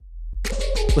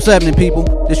What's happening, people?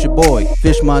 This your boy,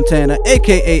 Fish Montana,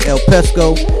 aka El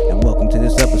Pesco, and welcome to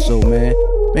this episode, man.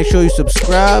 Make sure you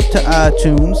subscribe to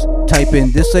iTunes, type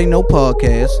in This Ain't No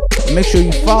Podcast, and make sure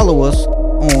you follow us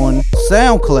on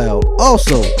SoundCloud.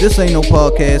 Also, This Ain't No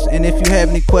Podcast, and if you have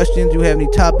any questions, you have any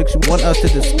topics you want us to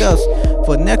discuss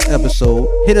for next episode,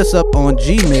 hit us up on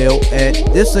Gmail at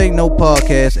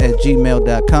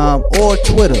thisaintnopodcast@gmail.com or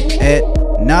Twitter at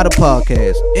Not a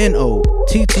Podcast,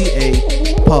 NOTTA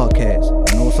Podcast.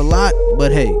 I know it's a lot,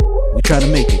 but hey, we try to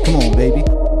make it. Come on, baby.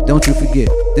 Don't you forget,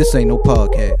 this ain't no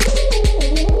podcast.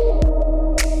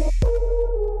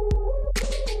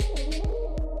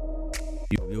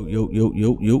 Yo.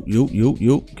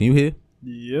 Can you hear?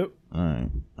 Yep. All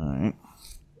right.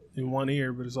 In one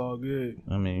ear, but it's all good.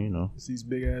 I mean, you know. It's these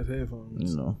big ass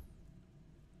headphones. You know.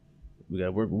 We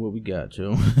gotta work with what we got,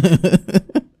 yo.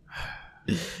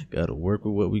 Gotta work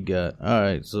with what we got. All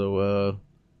right, so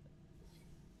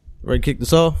ready to kick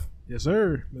this off? Yes,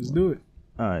 sir. Let's do it.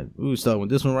 All right, we start with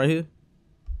this one right here.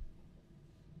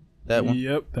 That one?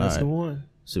 Yep, that's the one.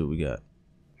 See what we got.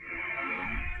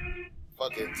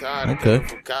 Fucking tired of Okay. coming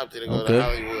from Compton to go to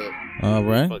Hollywood. All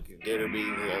right. Fucking dinner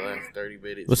meeting in the last 30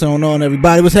 minutes. What's going on,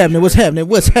 everybody? What's happening?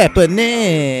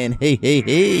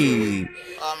 Hey.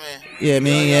 Oh, man. Yeah,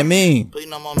 me. Please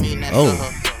no more meeting that Oh.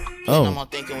 stuff. Please Oh. no more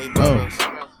thinking we brothers.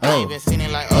 I ain't been seen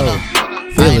it like, Feel I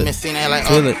ain't it. been seen it like,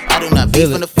 Feel it. I do not beef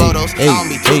Feel in the it. photos. Hey, I don't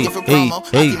be tweaking for promo. I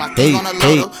keep my thing on the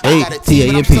low. I got a team,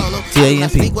 but I'm T-A-M-P. solo. I do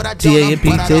not speak what I don't know, T-A-M-P.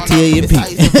 but I Say don't know. T-A-M-P. It's how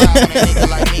you survive when a nigga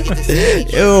like me get to see.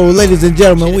 Yo, ladies and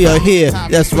gentlemen, we are here.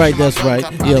 That's right. You know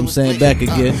what I'm saying? Back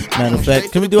again. Matter of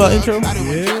fact, can we do our intro?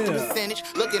 Yeah.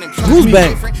 Who's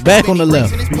back? Back on the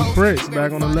left. Big Prince,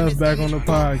 back on the left, back on the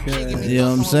podcast. You know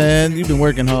what I'm saying? You've been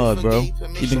working hard, bro.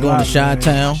 You've been going to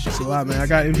Chi-Town. It's a lot, man. I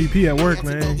got MVP at work,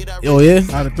 man. Oh, yeah?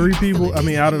 Out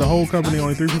of the whole company,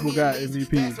 only 3 people got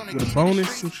MVP. With a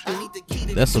bonus and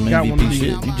shit. That's some Got one of MVP these.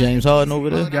 shit. You James Harden over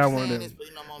there? Got one of them.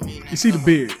 You see the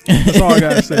beard. That's all I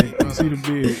gotta say. You see the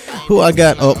beard. Who I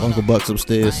got? Oh, Uncle Buck's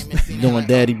upstairs doing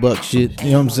Daddy Buck shit.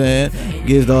 You know what I'm saying?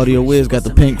 Gives the Audio Wiz got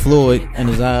the Pink Floyd in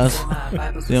his eyes. You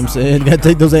know what I'm saying? Got to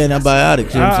take those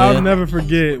antibiotics. You know what I'm I'll saying? never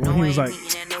forget when he was like,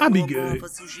 I'll be good.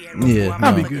 Yeah,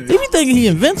 I'll be no. good. He be thinking he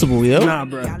invincible, yo. Nah,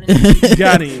 bro. You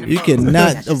got him. You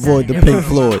cannot avoid the Pink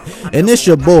Floyd. And it's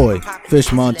your boy,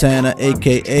 Fish Montana,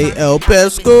 a.k.a. El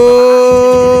Pesco.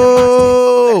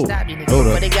 Hold up.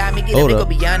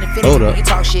 This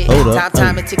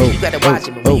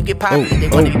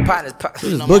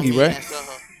is Boogie, right? I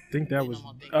think that was.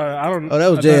 I don't. Oh, that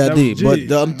was I thought that JID. was Jid.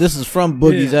 But this is from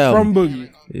Boogie's album. From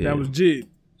Boogie. Yeah. That was Jid.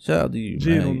 Shout out to you,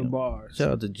 Jid man. on the bars.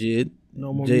 Shout out to Jid.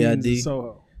 No more JID. meetings in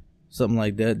Soho. Something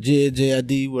like that.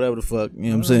 JID, whatever the fuck. You know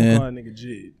what I'm Call saying? that nigga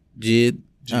Jid. Jid.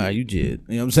 Alright, you Jid. You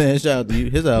know what I'm saying? Shout out to you.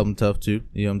 His album tough too.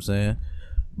 You know what I'm saying?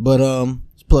 But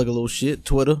let's plug a little shit.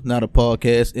 Twitter, Not a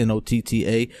Podcast,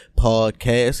 NOTTA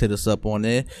Podcast. Hit us up on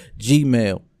there.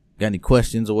 Gmail. Got any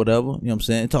questions or whatever? You know what I'm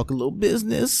saying? Talk a little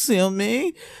business. You know what I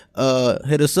mean?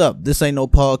 Hit us up. This ain't no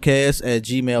podcast at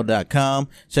gmail.com.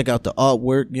 Check out the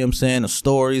artwork. You know what I'm saying? The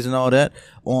stories and all that.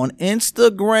 On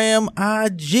Instagram,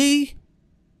 IG.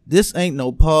 This ain't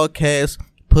no podcast.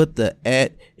 Put the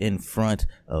at in front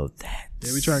of that.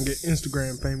 Yeah, we trying to get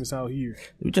Instagram famous out here.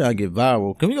 We trying to get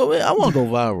viral. Can we go? I want to go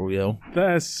viral, yo.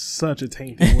 That's such a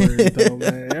tainted word, though,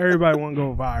 man. Everybody want to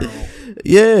go viral.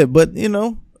 Yeah, but you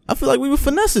know, I feel like we would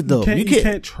finesse it though. You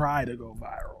can't try to go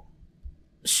viral.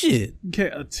 Shit. You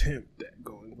can't attempt that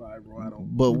going viral.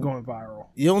 But going viral.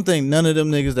 You don't think none of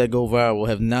them niggas that go viral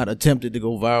have not attempted to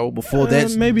go viral before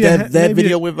that maybe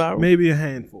video went viral? Maybe a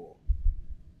handful.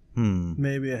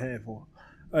 Maybe a handful.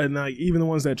 And like even the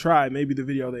ones that tried, maybe the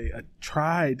video they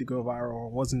tried to go viral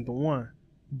on wasn't the one.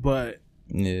 But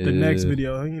the next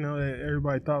video, you know, that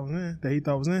everybody thought was in, that he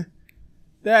thought was in,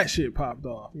 that shit popped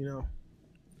off, you know.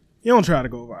 You don't try to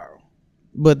go viral.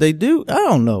 But they do. I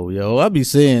don't know, yo. I be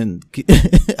saying,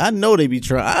 I know they be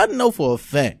trying. I know for a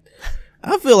fact.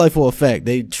 I feel like for a fact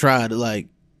they try to like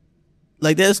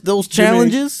that's those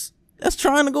challenges. That's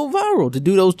trying to go viral. To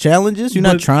do those challenges, you're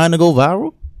not trying to go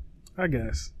viral. I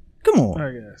guess. Come on. I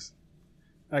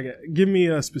guess. Give me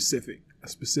a specific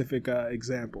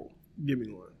example. Give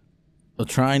me one. Of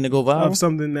trying to go viral? Of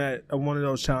something one of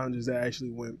those challenges that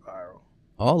actually went viral.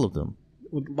 All of them.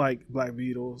 With like Black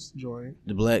Beatles joint.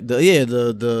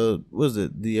 Was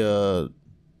it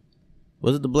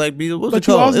the Black Beatles? What's it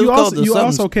called? You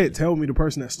also can't tell me the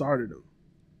person that started them.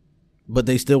 But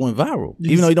they still went viral.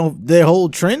 Even though their whole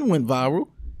trend went viral.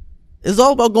 It's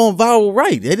all about going viral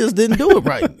right. They just didn't do it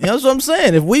right. You know what I'm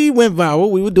saying? If we went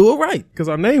viral, we would do it right. Because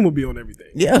our name would be on everything.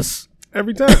 Yes.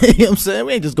 every time. You know what I'm saying?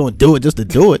 We ain't just gonna do it just to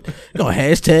do it. We're gonna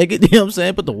hashtag it. You know what I'm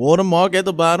saying? Put the watermark at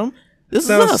the bottom. This is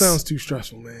us. Sounds too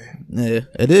stressful, man. Yeah,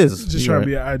 it is. Just trying to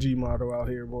be an IG model out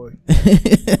here, boy.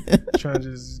 Trying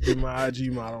to just get my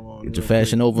IG model on. Get your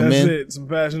fashion over That's men. it. Some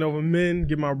fashion over men.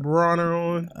 Get my Bronner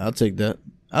on. I'll take that.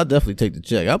 I'll definitely take the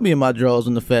check. I'll be in my drawers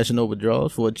in the fashion over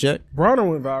drawers for a check. Bronner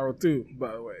went viral too,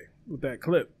 by the way, with that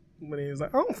clip when he was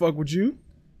like, "I don't fuck with you.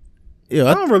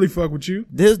 Yeah, I don't really fuck with you."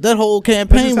 that whole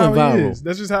campaign went viral.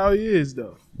 That's just how he is,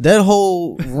 though. That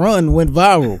whole run went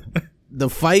viral. The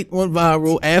fight went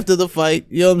viral after the fight.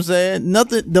 You know what I'm saying?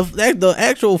 Nothing. The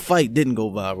actual fight didn't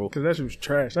go viral because that shit was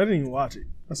trash. I didn't even watch it.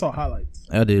 I saw highlights.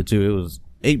 I did too. It was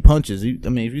 8 punches. If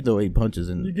you throw 8 punches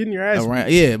in, you're getting your ass around.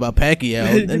 Yeah, by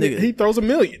Pacquiao. He throws a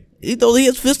million. He throws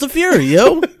his fist of fury,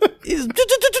 yo. He's, you know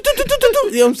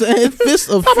what I'm saying? Fist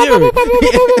of fury.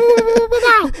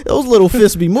 Those little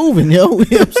fists be moving, yo.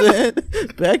 You know what I'm saying?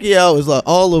 Pacquiao is like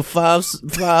all of five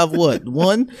what?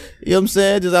 1? You know what I'm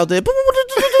saying? Just out there.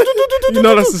 You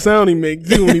know that's the sound he makes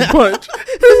too when he punch.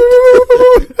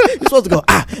 You're supposed to go,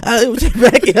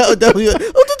 Pacquiao, W.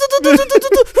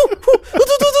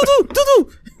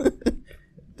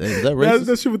 Is that racist?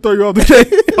 That shit would throw you off the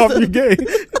game, off your game.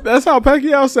 That's how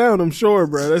Pacquiao sound, I'm sure,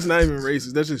 bro. That's not even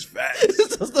racist. That's just facts.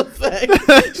 It's just a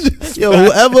fact. Yo,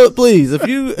 whoever, please, if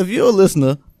you're a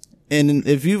listener, and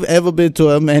if you've ever been to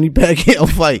a Manny Pacquiao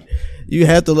fight, you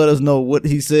have to let us know what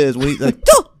he says when he's like,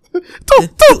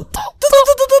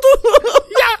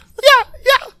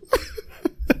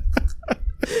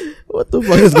 what the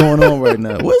fuck is going on right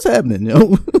now? What's happening,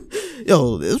 yo?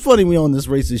 Yo, it's funny we on this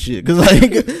racist shit because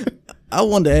like I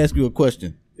wanted to ask you a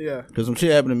question. Yeah. Because some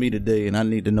shit happened to me today, and I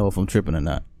need to know if I'm tripping or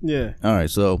not. Yeah. All right.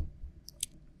 So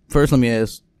first, let me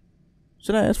ask.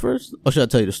 Should I ask first, or should I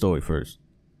tell you the story first?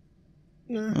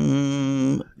 Yeah,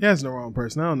 it's the wrong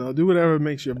person. I don't know. Do whatever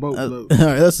makes your boat float. All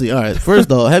right. Let's see. All right. First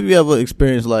though, have you ever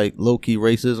experienced like low key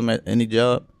racism at any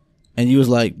job? And you was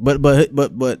like, but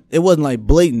it wasn't like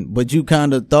blatant, but you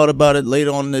kind of thought about it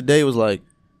later on in the day. It was like,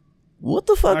 what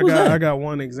the fuck was that? I got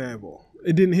one example.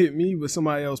 It didn't hit me, but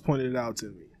somebody else pointed it out to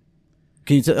me.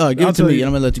 Can you give it to me, and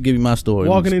I'm gonna let you give me my story.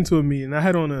 Walking into a meeting, I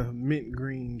had on a mint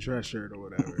green dress shirt or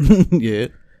whatever. Yeah.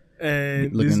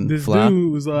 And this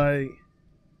dude was like,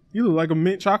 "You look like a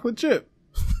mint chocolate chip."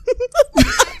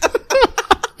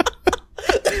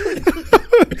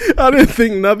 I didn't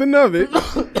think nothing of it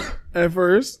at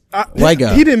first. White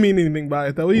guy. He didn't mean anything by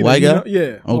it though. Either. White guy? Yeah.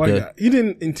 Okay. White guy. He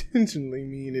didn't intentionally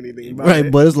mean anything by it.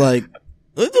 Right, but it's like,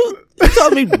 you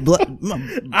told me.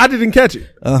 I didn't catch it.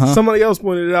 Uh-huh. Somebody else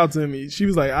pointed it out to me. She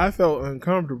was like, I felt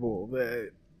uncomfortable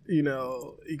that, he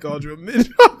called you a mint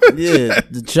chocolate. Yeah,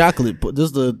 the chocolate,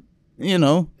 just the,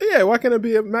 Yeah, why can't it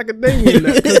be a macadamia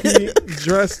nut cookie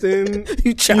dressed in,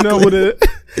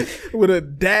 with a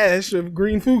dash of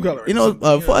green food coloring?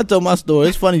 Before I tell my story,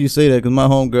 it's funny you say that because my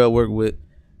homegirl I work with,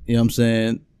 you know what I'm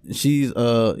saying? She's,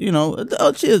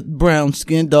 she's a brown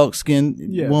skin, dark skin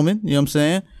woman, you know what I'm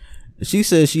saying? She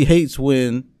says she hates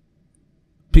when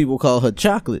people call her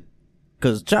chocolate.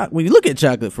 Because when you look at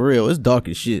chocolate for real, it's dark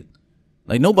as shit.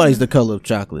 Like nobody's the color of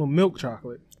chocolate. Well, milk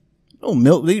chocolate. Oh,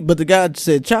 milk. But the guy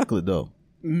said chocolate though.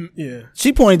 Yeah.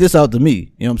 She pointed this out to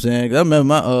me. You know what I'm saying? 'Cause I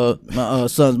remember my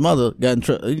son's mother got in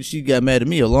trouble. She got mad at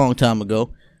me a long time ago.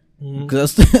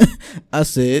 Because I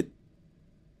said,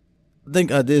 I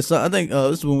think I did something. I think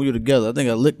this is when we were together. I think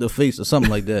I licked her face or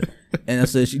something like that. And I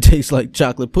said she tastes like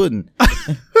chocolate pudding.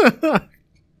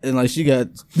 And like she got,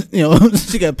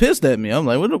 she got pissed at me. I'm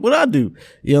like, what I do?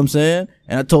 You know what I'm saying?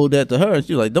 And I told that to her, and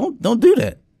she was like, don't do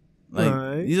that.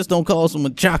 Like you just don't call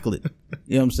someone chocolate.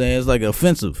 You know what I'm saying? It's like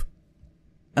offensive.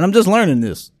 And I'm just learning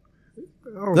this.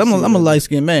 I'm a light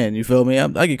skinned man. You feel me?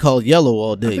 I get called yellow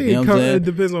all day. You know what I'm saying? It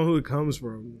depends on who it comes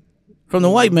from. From the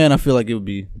white man, I feel like it would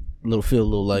be feel a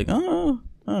little like, all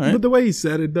right. But the way he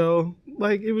said it though,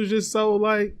 like it was just so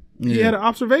like. He had an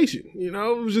observation, it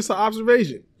was just an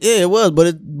observation. Yeah, it was,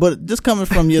 but just coming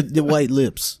from your white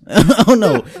lips, I don't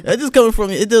know. It just coming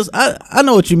from it. Just I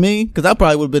know what you mean because I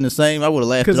probably would have been the same. I would have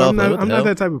laughed it off. I'm not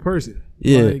that type of person.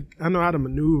 Yeah, like, I know how to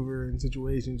maneuver in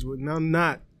situations, but I'm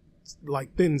not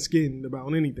like thin skinned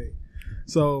about anything.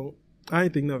 So I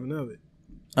ain't think nothing of it.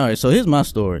 All right, so here's my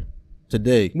story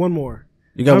today. One more.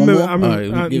 You got one more? All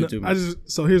right, give it to me.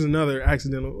 So here's another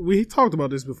accidental. We talked about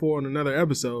this before on another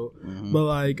episode, but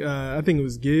like I think it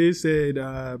was Giz said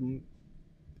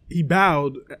he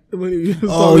bowed when he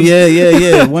was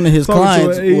yeah. One of his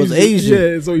clients was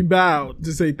Asian. Yeah, so he bowed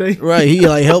to say thank you. Right, he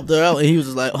like helped her out, and he was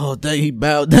just like, oh, dang, he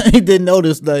bowed. He didn't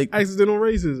notice like accidental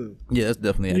racism. Yeah, that's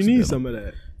definitely accidental. You need some of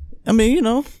that. I mean,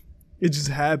 it just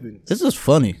happens. It's just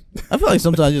funny. I feel like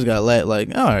sometimes you just gotta laugh.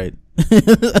 Like, all right,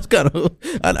 That's kind of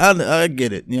I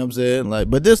get it. You know what I'm saying? Like,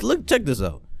 but check this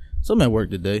out. So I'm at work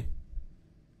today.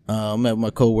 I'm at my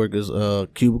coworker's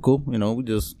cubicle. You know, we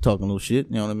just talking a little shit.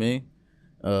 You know what I mean?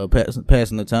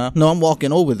 Passing the time. No, I'm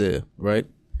walking over there. Right?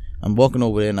 I'm walking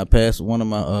over there, and I pass one of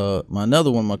my another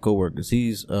one of my coworkers.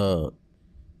 He's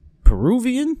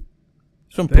Peruvian.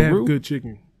 He's from Peru. They have good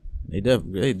chicken. They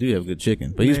do have good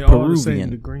chicken, but he's All the Peruvian. same,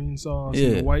 the green sauce,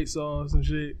 and the white sauce and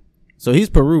shit. So he's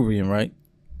Peruvian, right?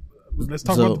 Let's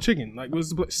talk about the chicken. Like,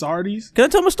 what's the Sardi's? Can I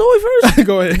tell my story first?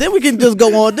 Go ahead. Then we can just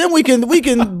go on. Then we can talk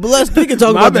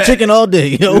about the chicken all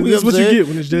day. Yo, that's what you get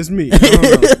when it's just me. I don't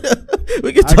know.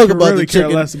 We can talk about the chicken.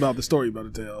 Care less about the story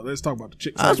about the tale. Let's talk about the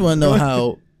chicken. I just want to know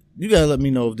how. You gotta let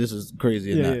me know if this is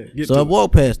crazy or not. Yeah, so I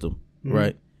walk past him,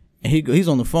 right, and he's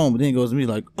on the phone, but then he goes to me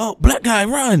like, "Oh, black guy,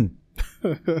 run!"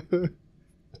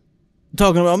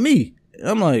 Talking about me.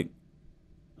 I'm like,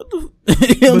 "What the?" You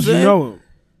know what I'm saying? You know him.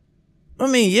 I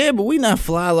mean, yeah, but we not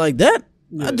fly like that.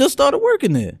 Yeah. I just started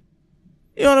working there.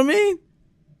 You know what I mean?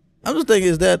 I'm just thinking,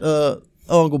 is that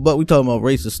Uncle Buck? We talking about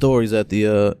racist stories at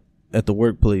the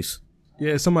workplace.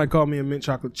 Yeah, somebody called me a mint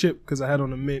chocolate chip because I had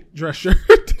on a mint dress shirt.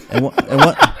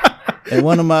 and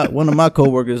one of my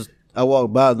coworkers, I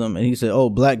walked by them and he said, "Oh,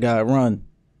 black guy, run."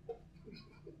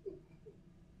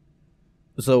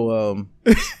 So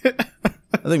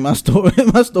I think my story,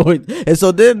 and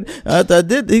so then after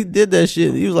he did that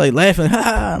shit, he was like laughing. Ha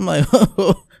ha! I'm like, you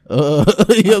know what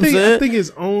I'm saying? I think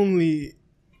it's only,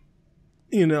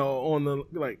 on the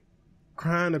like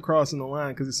crying across in the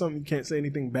line because it's something you can't say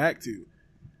anything back to.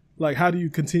 Like, how do you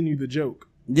continue the joke?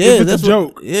 Yeah, if it's a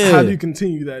joke. Yeah, how do you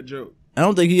continue that joke? I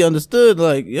don't think he understood.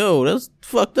 Like, yo, that's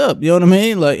fucked up. You know what I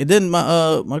mean? Like, and then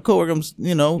my coworker, my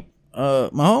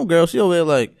homegirl, she over there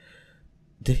like,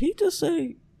 did he just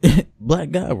say black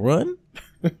guy run?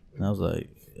 And I was like,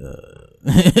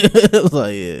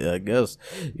 yeah, I guess.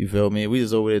 You feel me? We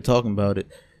just over there talking about it.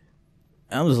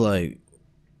 I was like,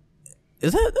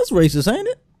 that's racist, ain't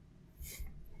it?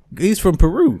 He's from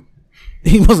Peru.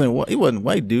 He wasn't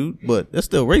white, dude, but that's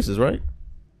still racist, right?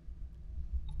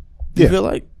 You feel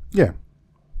like? Yeah.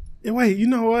 Wait, you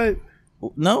know what?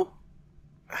 No?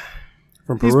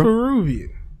 From Peru? He's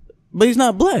Peruvian. But he's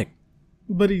not black.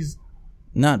 But he's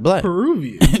not black.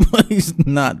 Peruvian. But he's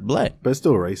not black. But it's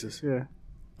still racist, yeah.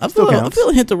 I feel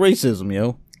a hint of racism,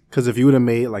 yo. Because if you would have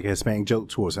made like a Hispanic joke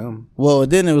towards him. Well,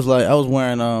 then it was like I was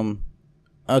wearing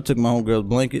I took my homegirl's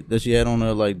blanket that she had on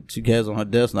her, like she has on her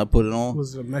desk, and I put it on.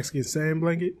 Was it a Mexican sand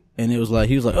blanket? And it was like,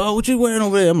 he was like, "Oh, what you wearing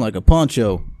over there?" I'm like, "A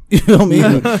poncho." You know what I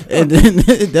mean? And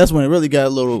then that's when it really got a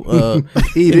little,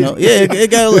 it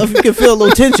got. You can feel a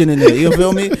little tension in there. You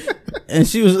feel me? And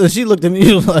she looked at me.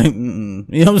 She was like, mm-mm.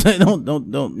 You know what I'm saying?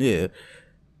 Don't, yeah.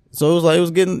 So it was like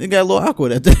it got a little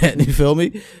awkward at that. You feel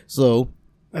me? So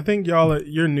I think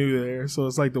you're new there, so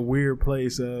it's like the weird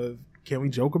place of, can we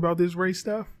joke about this race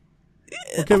stuff?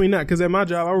 Or can we not? Because at my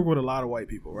job, I work with a lot of white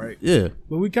people, right? Yeah.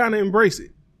 But we kind of embrace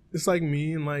it. It's like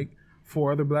me and like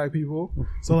 4 other black people.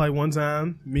 So like one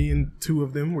time, me and 2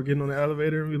 of them were getting on the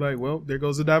elevator and we're like, well, there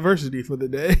goes the diversity for the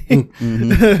day.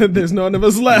 Mm-hmm. There's none of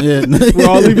us left. Yeah. We're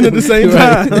all leaving at the same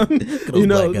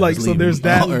time. Like, so there's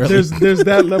that, there's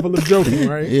that level of joking,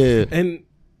 right? Yeah. And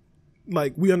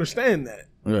like, we understand that.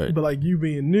 Right. But like you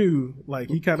being new, like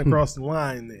he kind of crossed the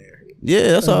line there.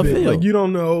 Yeah, that's how I feel. Like you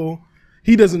don't know.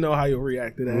 He doesn't know how you'll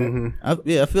react to that. Mm-hmm.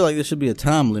 I feel like there should be a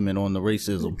time limit on the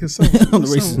racism. Because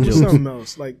something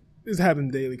else, like this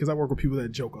happens daily. Because I work with people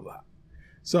that joke a lot,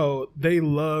 so they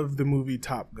love the movie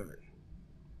Top Gun.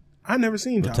 I never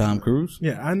seen Top Gun. Tom Cruise.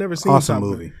 Yeah, I never seen awesome Top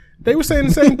movie. Gun. They were saying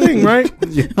the same thing, right?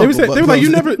 They were like,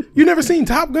 you never seen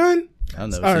Top Gun? I've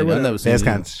never seen That's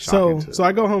kind of shocking. So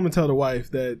I go home and tell the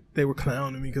wife that they were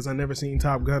clowning me because I never seen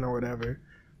Top Gun or whatever.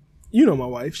 You know my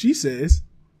wife. She says,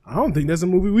 I don't think that's a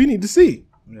movie we need to see.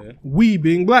 Yeah. We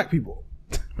being black people.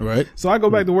 Right. So I go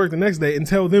back to work the next day and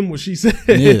tell them what she said.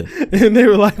 Yeah. And they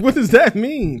were like, what does that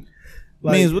mean?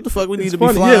 Like, means what the fuck we need to be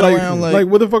flying around like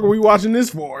what the fuck are we watching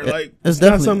this for? Like it's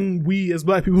not something we as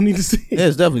black people need to see. Yeah,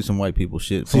 it's definitely some white people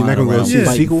shit. So you're not gonna see a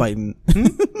sequel? Fighting.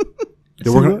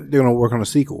 They're gonna work on a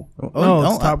sequel.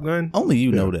 Oh, Top Gun. Only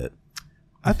you know that.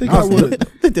 I think I would.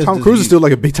 Tom Cruise is still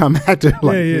like a big time actor.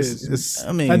 Like, yeah, he is.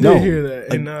 I mean, I did hear that.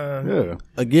 Like, and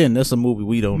again, that's a movie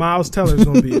we don't. Miles Teller's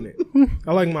gonna be in it.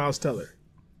 I like Miles Teller.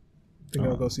 I think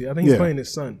I'll go see it. I think he's playing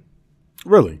his son.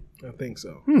 Really? I think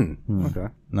so. Okay.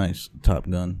 Nice. Top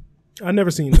Gun. I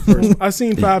never seen the first. I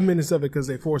seen 5 minutes of it because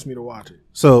they forced me to watch it.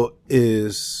 So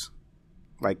is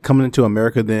like Coming into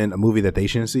America then a movie that they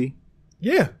shouldn't see?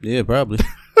 Yeah. Yeah, probably.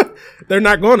 They're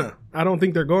not gonna. I don't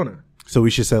think they're gonna. So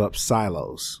we should set up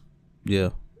silos. Yeah.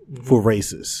 For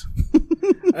races.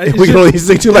 We can only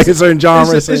stick to like a certain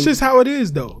genre. It's just how it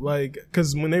is, though. Like,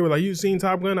 because when they were like, "You seen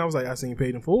Top Gun?" I was like, "I seen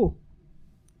Paid in Full."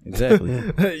 Exactly.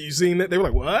 You seen that? They were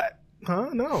like, "What? Huh?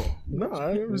 No,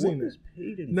 I never seen that.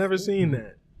 Never seen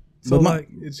that." So like,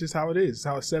 it's just how it is. It's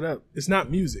how it's set up. It's not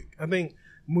music. I think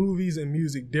movies and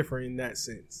music differ in that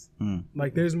sense.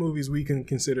 Like, there's movies we can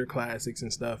consider classics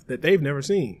and stuff that they've never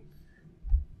seen.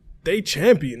 They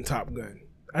championed Top Gun.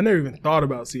 I never even thought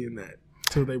about seeing that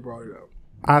until they brought it up.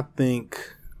 I think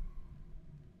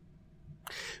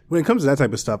when it comes to that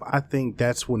type of stuff, I think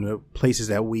that's one of the places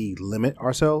that we limit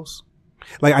ourselves.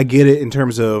 Like, I get it in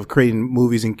terms of creating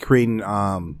movies and creating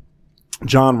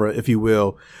genre, if you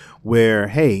will, where,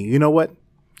 hey, you know what?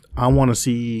 I want to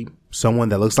see someone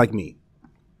that looks like me,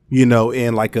 you know,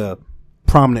 in like a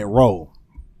prominent role.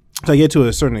 So I get to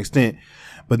a certain extent,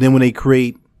 but then when they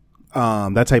create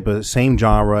that type of same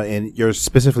genre and you're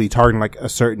specifically targeting like a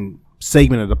certain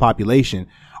segment of the population,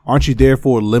 aren't you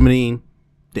therefore limiting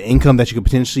the income that you could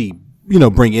potentially, you know,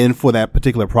 bring in for that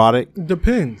particular product?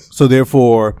 Depends. So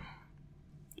therefore,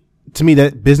 to me,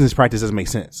 that business practice doesn't make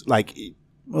sense. Like,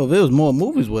 well, if there was more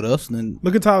movies with us, then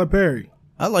look at Tyler Perry.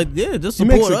 I like, just He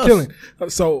support makes a us. killing.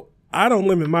 So I don't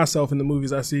limit myself in the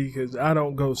movies I see because I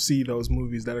don't go see those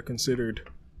movies that are considered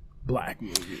black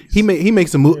movies. he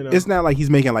makes a movie. You know? It's not like he's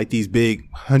making like these big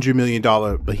 $100 million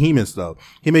behemoth stuff.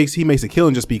 He makes a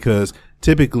killing just because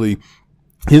typically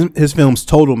his films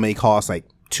total may cost like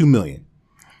 $2 million,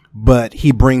 but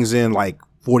he brings in like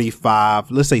 45,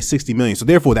 let's say 60 million. So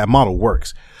therefore that model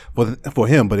works for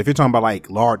him. But if you're talking about like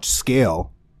large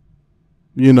scale,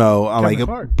 you know, like a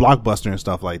blockbuster and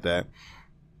stuff like that.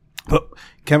 But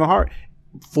Kevin Hart,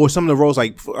 for some of the roles,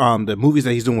 like the movies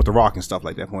that he's doing with The Rock and stuff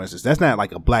like that, for instance, that's not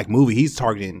like a black movie. He's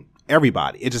targeting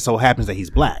everybody. It just so happens that he's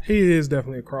black. He is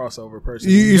definitely a crossover person.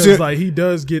 Like, he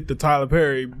does get the Tyler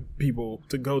Perry people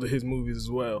to go to his movies as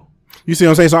well. You see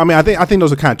what I'm saying? So I mean, I think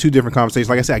those are kind of two different conversations.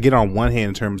 Like I said, I get on one hand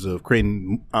in terms of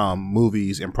creating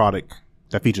movies and product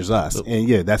that features us, and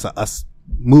yeah, that's a us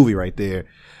movie right there.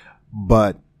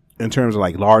 But in terms of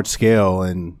like large scale,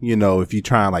 and you know, if you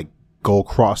try and like go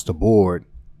across the board,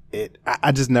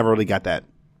 I just never really got that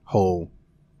whole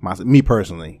mindset. Me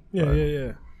personally,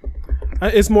 yeah.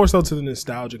 It's more so to the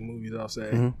nostalgic movies, I'll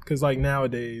say, because like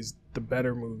nowadays the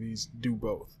better movies do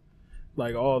both.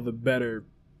 Like all the better,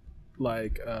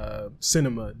 like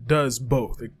cinema does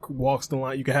both. It walks the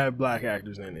line. You can have black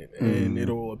actors in it, and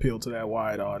it'll appeal to that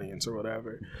wide audience or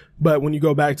whatever. But when you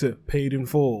go back to Paid in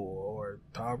Full or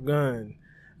Top Gun,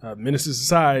 Menace to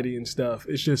Society and stuff,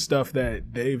 it's just stuff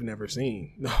that they've never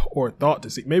seen or thought to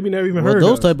see. Maybe never even heard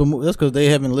those of. type of movies. That's because they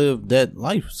haven't lived that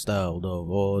lifestyle though,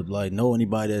 or like know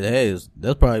anybody that has.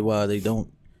 That's probably why they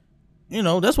don't. You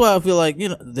know, that's why I feel like, you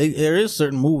know, there is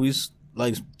certain movies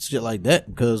like shit like that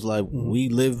because like we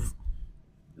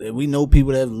know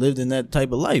people that have lived in that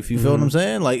type of life. You feel what I'm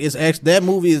saying? Like, it's actually, that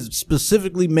movie is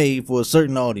specifically made for a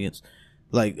certain audience.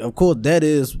 Like, of course, that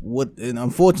is what, and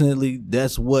unfortunately,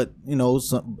 that's what, you know,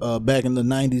 back in the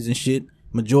 90s and shit,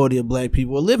 majority of black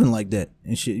people are living like that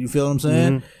and shit. You feel what I'm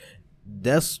saying?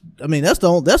 That's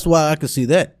why I could see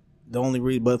that. The only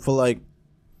reason, but for like,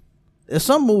 there's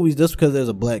some movies, just because there's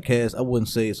a black cast, I wouldn't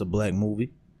say it's a black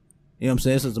movie. You know what I'm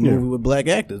saying? It's a movie with black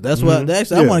actors. That's why,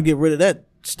 I want to get rid of that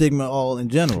stigma all in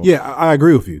general. Yeah, I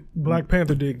agree with you. Black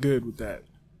Panther did good with that.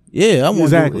 Yeah,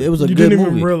 exactly. It was a you good movie. You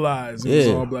didn't even realize it was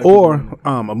all black or people.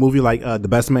 A movie like The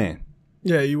Best Man.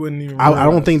 Yeah, you wouldn't even I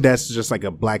don't think that's just like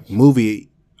a black movie.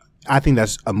 I think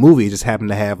that's a movie just happened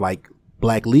to have like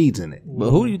black leads in it.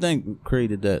 But who do you think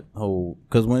created that whole,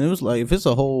 because when it was like, if it's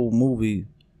a whole movie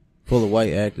full of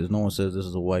white actors, no one says this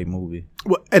is a white movie.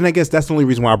 Well, and I guess that's the only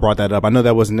reason why I brought that up. I know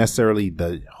that wasn't necessarily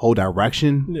the whole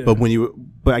direction,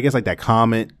 but I guess like that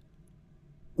comment,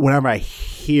 whenever I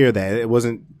hear that, it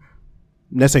wasn't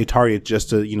necessarily targeted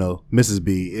just to, you know, Mrs.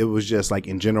 B. It was just like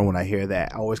in general, when I hear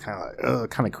that, I always kind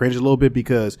of cringe a little bit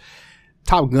because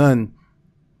Top Gun,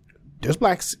 there's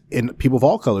blacks and people of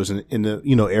all colors in the,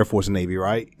 you know, Air Force and Navy,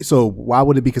 right? So why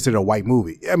would it be considered a white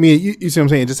movie? I mean, you see what I'm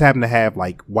saying? It just happened to have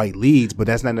like white leads, but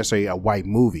that's not necessarily a white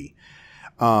movie.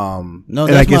 No,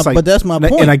 but that's my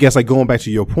point. And I guess like going back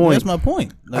to your point, that's my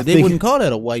point. Like, they wouldn't call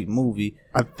that a white movie.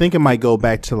 I think it might go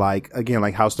back to like, again,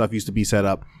 like how stuff used to be set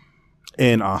up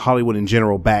in Hollywood in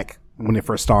general back when it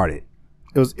first started.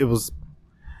 It was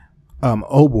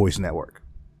Old Boys Network.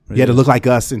 You had to look like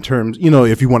us in terms, you know,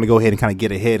 if you want to go ahead and kind of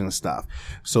get ahead and stuff.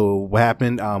 So what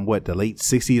happened? The late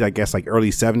 60s, I guess, like early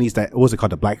 70s. That, what was it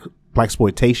called? The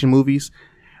blaxploitation movies,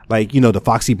 like, you know, the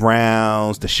Foxy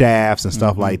Browns, the Shafts, and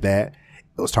stuff like that.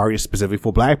 It was targeted specifically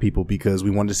for black people because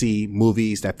we wanted to see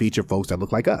movies that feature folks that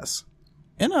look like us.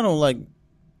 And I don't like,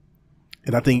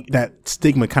 And I think that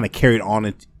stigma kind of carried on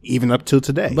it even up till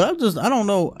today. But I don't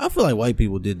know. I feel like white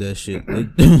people did that shit.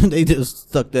 They just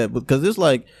stuck that because it's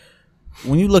like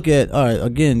when you look at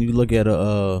you look at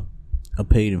a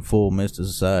paid in full Menace to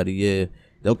Society. Yeah,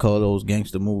 they'll call those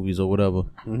gangster movies or whatever.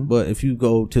 Mm-hmm. But if you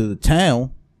go to The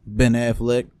Town, Ben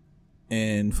Affleck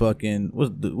and fucking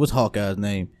what's Hawkeye's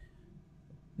name?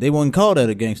 They wouldn't call that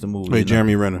a gangster movie. Wait,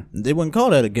 Jeremy Renner. They wouldn't call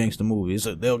that a gangster movie.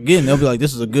 So they'll be like,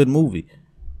 this is a good movie.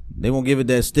 They won't give it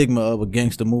that stigma of a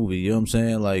gangster movie. You know what I'm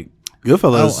saying? Like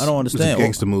Goodfellas. I don't understand. It's a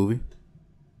gangster movie.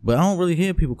 But I don't really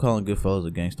hear people calling Goodfellas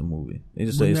a gangster movie. They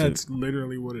just say that's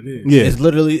literally what it is. Yeah, it's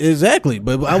literally exactly.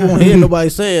 But I won't hear nobody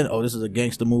saying, "Oh, this is a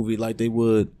gangster movie," like they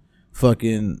would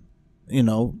fucking,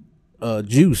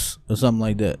 Juice or something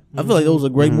like that. I feel like those are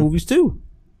great movies too.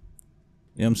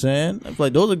 You know what I'm saying? I feel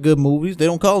like those are good movies. They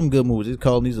don't call them good movies. They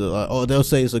call them these. They'll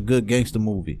say it's a good gangster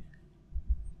movie.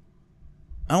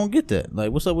 I don't get that.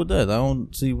 Like, what's up with that? I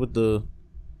don't see what the.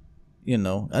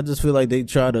 I just feel like they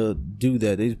try to do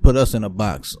that. They put us in a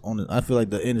box. I feel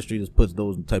like the industry just puts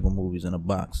those type of movies in a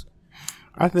box.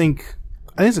 I think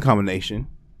it's a combination.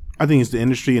 I think it's the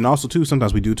industry, and also too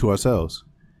sometimes we do to ourselves.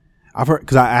 I've heard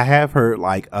because I have heard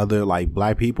like other like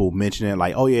black people mention it,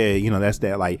 like, oh yeah, that's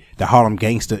that like the Harlem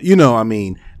gangster.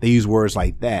 They use words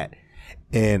like that,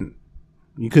 and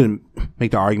you couldn't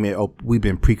make the argument, oh, we've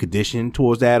been preconditioned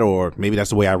towards that, or maybe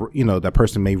that's the way that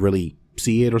person may really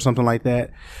see it or something like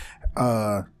that.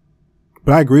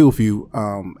 But I agree with you.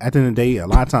 At the end of the day, a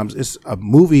lot of times it's a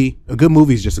movie. A good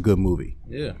movie is just a good movie.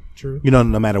 Yeah, true. No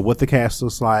matter what the cast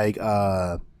looks like,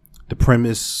 the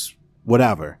premise,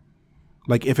 whatever.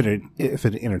 Like if it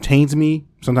entertains me,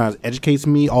 sometimes educates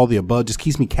me, all the above, just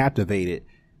keeps me captivated.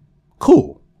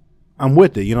 Cool, I'm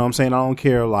with it. You know what I'm saying? I don't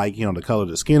care like the color of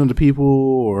the skin of the people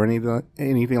or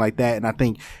anything like that. And I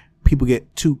think people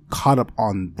get too caught up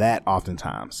on that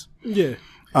oftentimes. Yeah.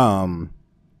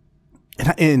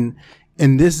 And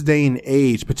in this day and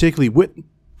age, particularly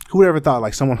who would ever thought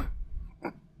like someone,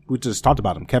 we just talked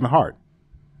about him, Kevin Hart,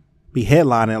 be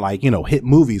headlining like, hit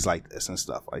movies like this and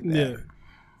stuff like that. Yeah.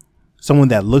 Someone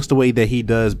that looks the way that he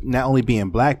does, not only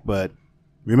being black, but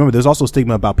remember there's also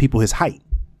stigma about people his height.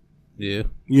 Yeah.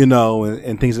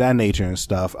 And things of that nature and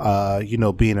stuff,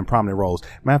 being in prominent roles.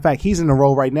 Matter of fact, he's in a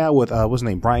role right now with, what's his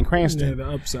name? Bryan Cranston. Yeah,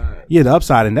 The Upside. Yeah, The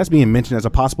Upside. And that's being mentioned as a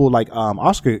possible, like,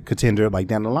 Oscar contender, like,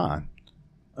 down the line.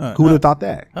 Who would have thought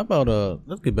that? How about,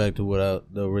 let's get back to what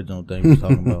the original thing we was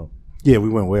talking about. Yeah, we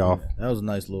went way off. That was a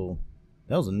nice that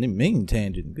was a mean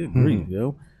tangent. Good grief,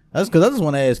 yo. That's because I just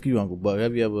want to ask you, Uncle Buck,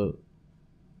 have you ever,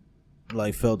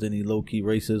 like, felt any low-key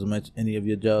racism at any of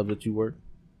your jobs that you work?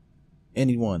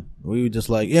 Anyone? We were just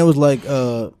like, it was like,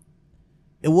 it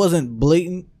wasn't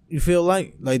blatant. You feel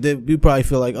like you probably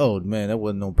feel like, oh man, that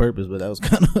wasn't on purpose, but that was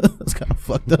kind of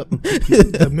fucked up.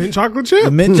 The mint chocolate chip.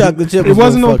 The mint chocolate chip. It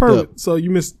wasn't on purpose. Up. So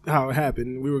you missed how it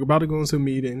happened. We were about to go into a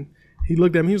meeting. He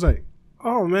looked at me. He was like,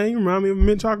 "Oh man, you remind me of a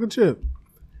mint chocolate chip,"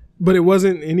 but it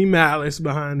wasn't any malice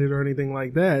behind it or anything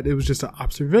like that. It was just an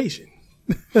observation.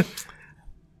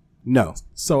 No.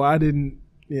 So I didn't.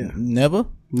 Yeah. Never.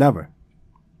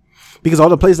 Because all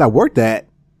the places I worked at,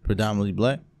 predominantly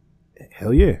black.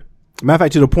 Hell yeah. Matter of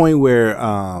fact, to the point where,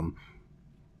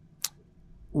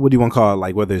 what do you want to call it?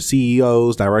 Like whether it's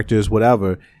CEOs, directors,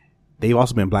 whatever, they've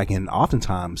also been black and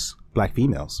oftentimes black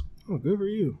females. Oh, good for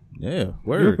you. Yeah,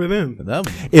 word. Good for them.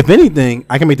 If anything,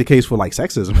 I can make the case for like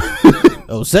sexism.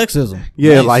 Oh, sexism.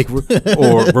 Yeah, nice. Like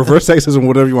or reverse sexism,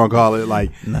 whatever you want to call it.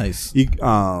 Like nice.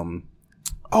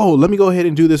 Oh, let me go ahead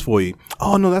and do this for you.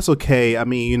 Oh, no, that's okay. I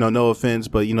mean, no offense,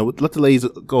 but, let the ladies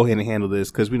go ahead and handle this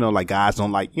because we know, like, guys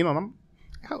don't like, hold on.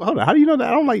 How do you know that?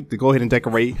 I don't like to go ahead and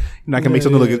decorate. I can make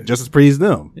something look just as pretty as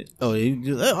them. Oh,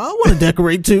 I want to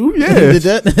decorate too. Yeah. Did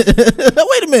that?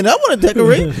 Wait a minute. I want to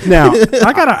decorate. Now,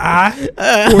 I got an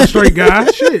eye for a straight guy.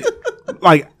 Shit.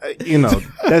 Like,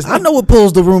 that's I know what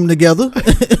pulls the room together.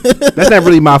 That's not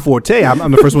really my forte.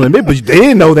 I'm the first one to admit, but they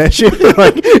didn't know that shit.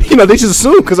 Like, they just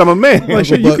assume because I'm a man. Like,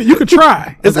 shit, you could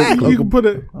try. Exactly. You can put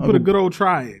a good old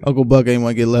try in. Uncle Buck ain't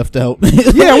want to get left out.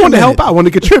 Yeah, I wanted to help out. I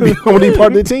wanted to contribute. I wanted to be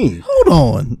part of the team. Hold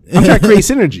on. I'm trying to create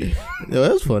synergy. Yo,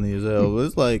 that's funny as hell.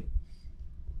 It's like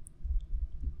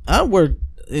I worked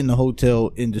in the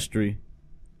hotel industry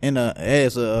and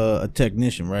as a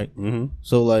technician, right? Mm-hmm.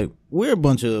 So like we're a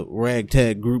bunch of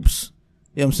ragtag groups.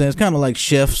 You know what I'm saying? It's kind of like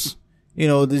chefs.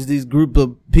 There's these group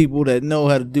of people that know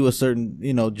how to do a certain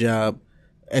job,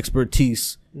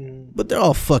 expertise, but they're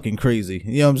all fucking crazy.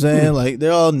 You know what I'm saying? Like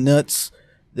they're all nuts.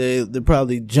 They're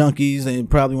probably junkies and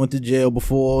probably went to jail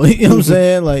before. You know what I'm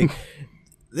saying? Like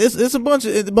it's a bunch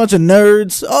of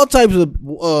nerds, all types of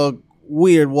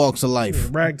weird walks of life. Yeah,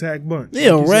 ragtag bunch.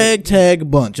 Yeah, like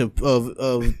ragtag bunch of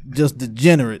just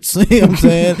degenerates. You know what I'm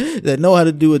saying? That know how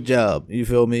to do a job. You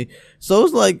feel me? So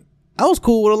it's like I was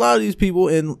cool with a lot of these people,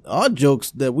 and our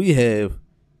jokes that we have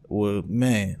were,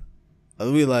 man,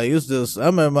 we like, it's just, I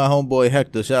remember my homeboy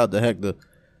Hector. Shout out to Hector.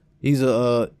 He's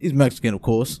Mexican, of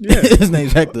course. Yeah. His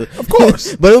name's Hector. Of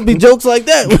course. But it would be jokes like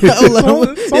that. I was like, you know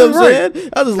what I'm saying?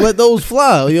 I just let those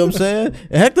fly. You know what I'm saying?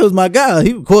 And Hector was my guy.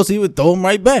 Of course, he would throw them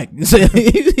right back.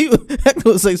 Hector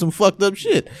would say some fucked up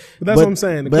shit. But that's what I'm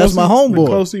saying. But that's my homeboy. The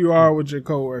closer you are with your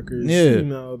coworkers, you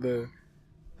know, the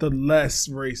less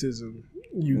racism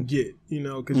you get, you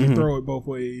know, because you throw it both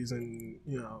ways and,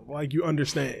 you know, like you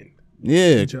understand.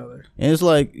 Each other. And it's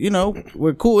like, you know,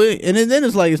 we're cool. And then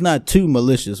it's like, it's not too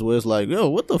malicious where it's like, yo,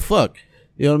 what the fuck?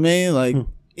 You know what I mean? Like,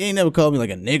 he ain't never called me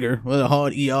like a nigger with a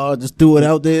hard ER, just threw it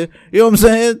out there. You know what I'm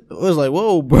saying? It was like,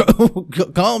 whoa, bro,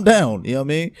 calm down. You know what I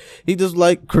mean? He just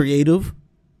like creative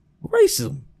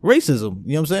racism. You know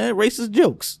what I'm saying? Racist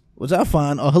jokes, which I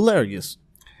find are hilarious.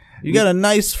 You got a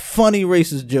nice, funny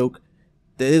racist joke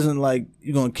that isn't like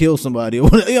you're going to kill somebody. You know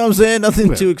what I'm saying?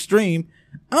 Nothing too extreme.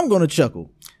 I'm going to chuckle.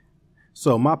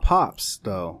 So my pops,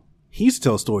 though, he used to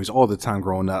tell stories all the time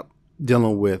growing up,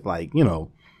 dealing with, like, you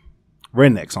know,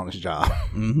 rednecks on his job.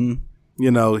 Mm-hmm. You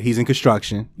know, he's in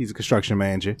construction. He's a construction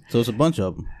manager. So it's a bunch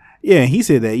of them. Yeah, and he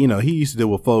said that, you know, he used to deal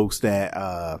with folks that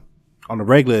on the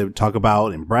regular talk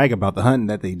about and brag about the hunting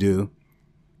that they do,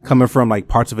 coming from, like,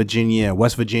 parts of Virginia and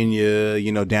West Virginia,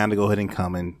 you know, down to go ahead and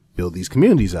come and build these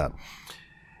communities up.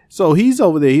 So he's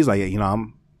over there. He's like, you know,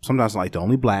 I'm sometimes like the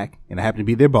only black, and I happen to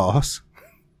be their boss.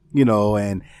 You know,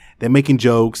 and they're making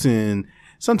jokes, and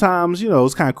sometimes, you know,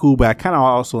 it's kind of cool, but I kind of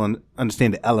also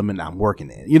understand the element I'm working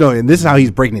in, you know, and this is how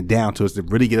he's breaking it down to us to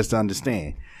really get us to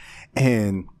understand.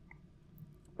 And,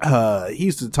 he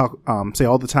used to say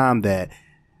all the time that,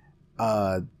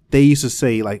 they used to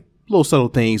say like little subtle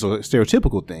things or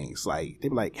stereotypical things. Like, they'd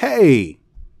be like, hey,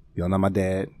 you know, not my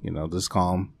dad, you know, just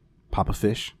call him Papa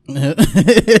Fish.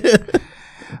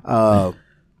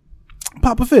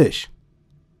 Papa Fish.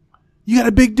 You got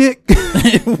a big dick?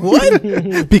 What?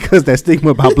 Because that stigma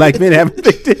about black men having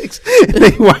big dicks. They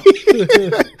white.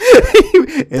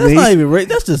 That's not even right.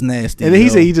 That's just nasty. And then he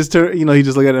said he just turned, you know, he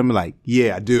just looked at him and like,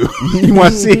 yeah, I do. You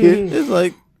want to see it? It's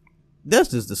like, that's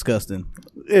just disgusting.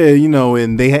 Yeah, you know,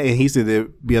 and he said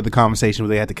there'd be other conversations where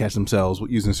they had to catch themselves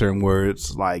using certain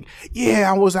words like,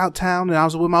 yeah, I was out town and I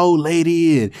was with my old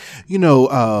lady, and, you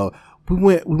know, we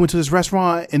went to this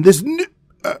restaurant and this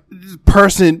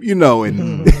person, you know,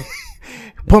 and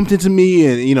bumped into me,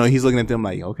 and, you know, he's looking at them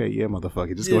like, okay, yeah,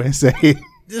 motherfucker, just go ahead and say it.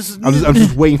 I'm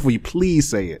just waiting for you. Please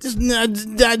say it. Just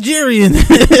Nigerian.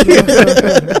 So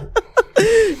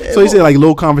he said like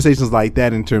little conversations like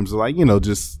that in terms of like, you know,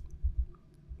 just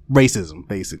racism,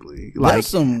 basically. Like, that's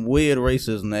some weird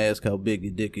racism to ask how big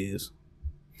your dick is.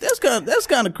 That's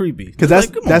kind of creepy. Because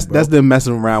that's them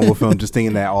messing around with him, just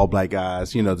thinking that all black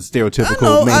guys, you know, the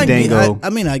stereotypical Mandango. I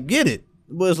mean, I get it.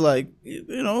 But it's like,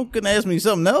 you know, couldn't ask me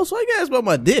something else. Why you gotta ask about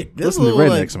my dick? That's listen to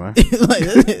rednecks, man. Like,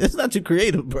 it's not too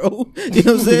creative, bro. You know what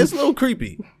I'm saying? It's a little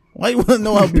creepy. Why you want to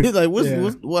know how big? Like,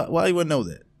 why you want to know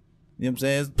that? You know what I'm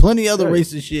saying? There's plenty other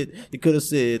racist shit you could have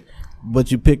said,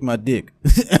 but you picked my dick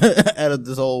out of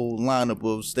this whole lineup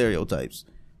of stereotypes.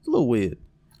 It's a little weird.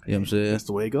 You know what I'm saying? That's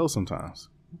the way it goes sometimes.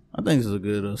 I think this is a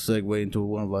good segue into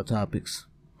one of our topics.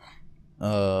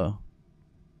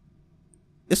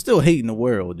 It's still hate in the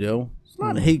world, yo. A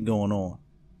lot of hate going on.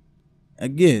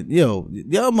 Again, yo,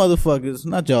 y'all motherfuckers,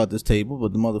 not y'all at this table,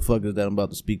 but the motherfuckers that I'm about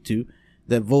to speak to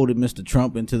that voted Mr.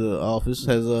 Trump into the office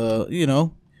has, you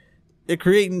know, it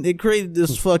created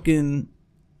this fucking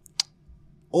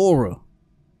aura,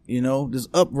 you know, this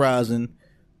uprising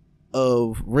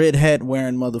of red hat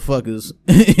wearing motherfuckers,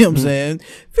 you know what I'm saying?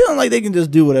 Feeling like they can just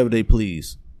do whatever they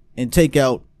please and take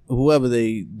out whoever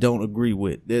they don't agree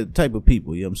with. They're the type of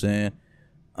people, you know what I'm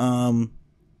saying?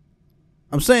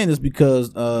 I'm saying this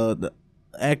because the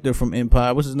actor from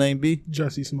Empire, what's his name be?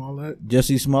 Jussie Smollett.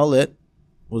 Jussie Smollett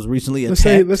was recently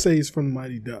attacked. Let's say he's from the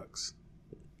Mighty Ducks.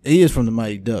 He is from the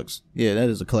Mighty Ducks. Yeah, that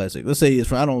is a classic. Let's say he is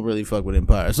from, I don't really fuck with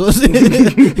Empire. So let's say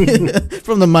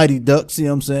from the Mighty Ducks, you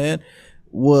know what I'm saying?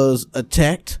 Was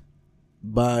attacked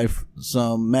by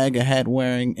some MAGA hat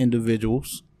wearing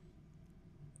individuals.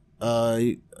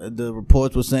 The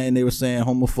reports were saying they were saying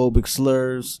homophobic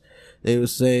slurs. They were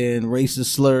saying racist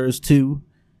slurs too.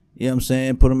 You know what I'm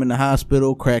saying? Put him in the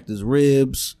hospital, cracked his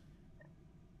ribs.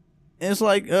 And it's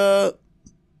like,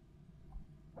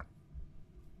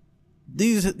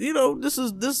 these, you know, this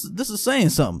is saying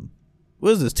something.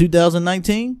 What is this,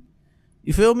 2019?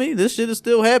 You feel me? This shit is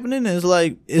still happening. And it's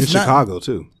like, it's in Chicago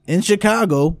too. In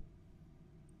Chicago.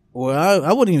 Well,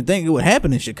 I wouldn't even think it would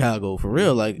happen in Chicago for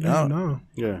real. Like, No.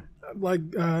 Yeah. Like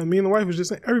me and the wife was just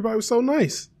saying, everybody was so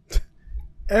nice.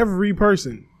 Every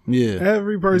person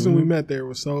we met there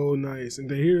was so nice, and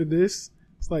to hear this,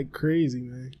 it's like crazy,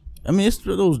 man. I mean, it's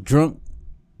those drunk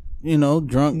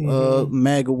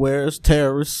MAGA wearers,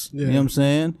 terrorists. Yeah. You know what I'm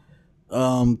saying?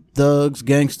 Thugs,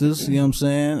 gangsters. You know what I'm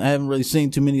saying? I haven't really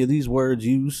seen too many of these words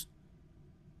used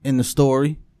in the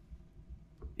story.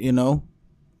 You know,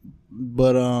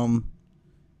 but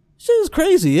shit is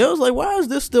crazy. I was like, why is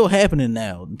this still happening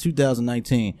now in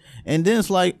 2019? And then it's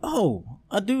like, oh,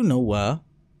 I do know why.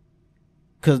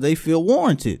 Because they feel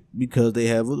warranted. Because they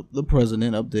have the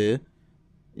president up there.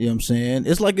 You know what I'm saying?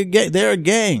 It's like a gang. They're a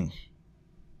gang.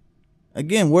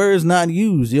 Again, word is not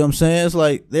used. You know what I'm saying? It's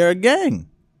like they're a gang.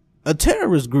 A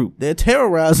terrorist group. They're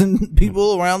terrorizing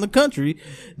people around the country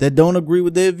that don't agree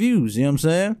with their views. You know what I'm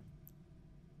saying?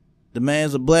 The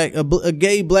man's a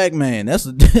gay black man.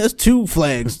 That's two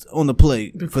flags on the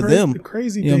plate for them. The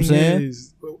crazy you know thing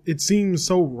is, it seems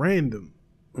so random.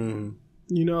 Mm-hmm.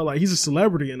 You know, like he's a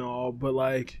celebrity and all, but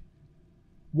like,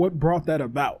 what brought that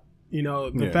about? You know,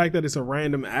 the fact that it's a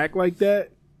random act like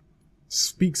that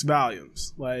speaks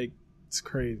volumes. Like, it's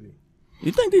crazy.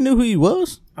 You think they knew who he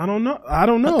was? I don't know. Because I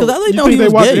didn't know think he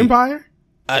was they watched gay. Empire?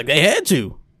 They had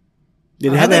to.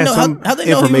 Did they have to have some how they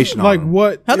know information on Like him?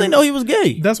 what? How they know he was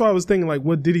gay? That's why I was thinking. Like,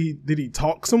 what did he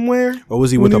talk somewhere? Or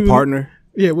was he with a partner?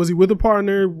 Yeah, was he with a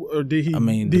partner, or did he? I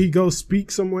mean, did he go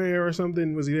speak somewhere or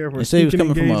something? Was he there for They a say he was speaking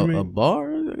coming engagement? from a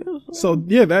bar. I guess. So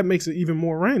yeah, that makes it even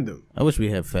more random. I wish we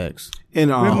had facts.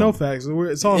 And We have no facts.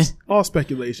 It's all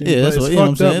speculation. Yeah, but that's it's what- you know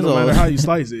fucked what I'm up saying? no It's matter all- how you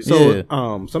slice it.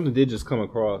 So, something did just come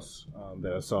across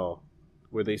that I saw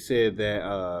where they said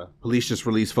that police just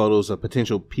released photos of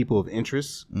potential people of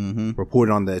interest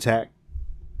reported on the attack.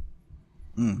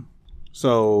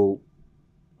 So,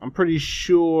 I'm pretty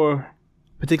sure,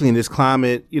 particularly in this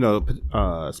climate, you know,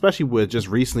 especially with just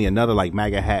recently another like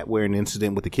MAGA hat wearing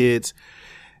incident with the kids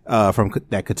from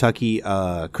that Kentucky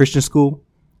Christian school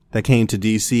that came to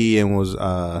DC and was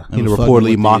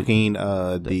reportedly mocking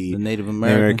the Native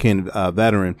American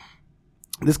veteran.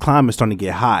 This climate is starting to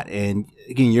get hot, and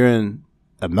again, you're in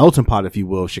a melting pot, if you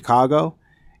will, Chicago.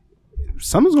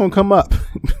 Something's gonna come up.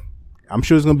 I'm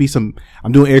sure there's gonna be some.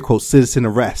 I'm doing air quotes, citizen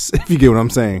arrests. If you get what I'm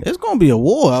saying. It's gonna be a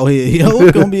war out here, yo.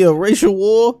 It's gonna be a racial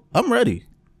war. I'm ready.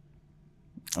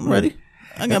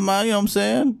 I got my, you know what I'm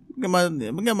saying? I got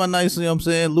my nice, you know what I'm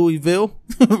saying, Louisville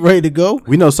ready to go.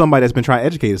 We know somebody that's been trying to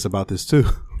educate us about this too.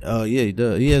 Oh yeah, he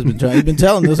does. He has been trying. He's been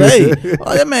telling us, hey,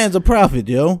 that man's a prophet,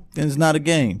 yo, and it's not a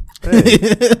game. Hey.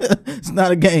 It's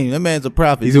not a game. That man's a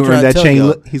prophet. He's gonna earn that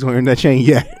chain. He's gonna earn that chain.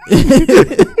 Yeah.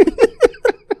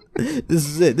 This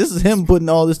is it. This is him putting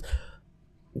all this.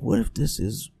 What if this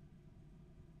is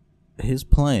his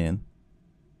plan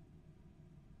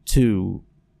to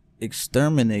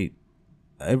exterminate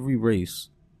every race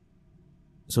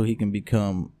so he can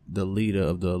become the leader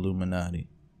of the Illuminati?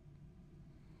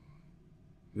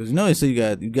 Because you know they say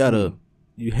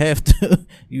you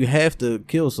have to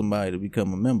kill somebody to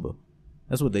become a member.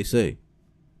 That's what they say.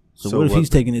 So what if he's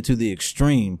taking it to the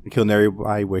extreme? Killing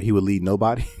everybody where he would lead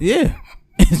nobody? Yeah.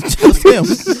 It's just him.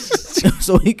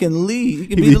 So he can lead. He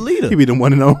can be the leader. He'd be the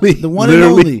one and only. The one and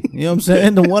only. You know what I'm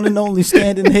saying? The one and only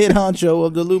standing head honcho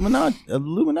of the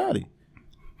Illuminati.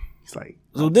 He's like,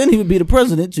 so then he would be the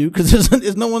president too, because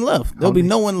there's no one left. There'll be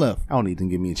no one left. I don't need them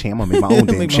to give me a chain. I'm gonna make my own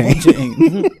damn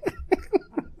chain.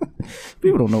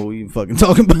 People don't know what we fucking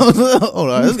talking about. Hold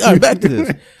on, all right, back to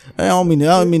this. I don't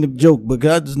mean to joke, but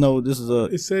I just know this is a.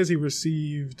 It says he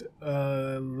received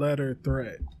a letter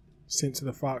threat sent to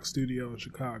the Fox studio in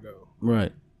Chicago,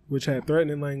 right, which had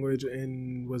threatening language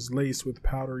and was laced with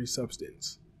powdery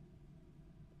substance,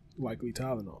 likely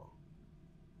Tylenol.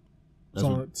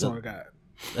 That's all I got.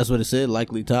 That's what it said.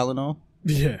 Likely Tylenol.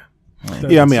 Yeah.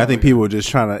 Yeah, I mean, I think people were just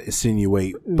trying to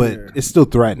insinuate, but it's still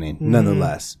threatening,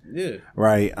 nonetheless. Yeah.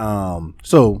 Right.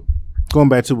 So going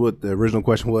back to what the original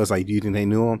question was, like, do you think they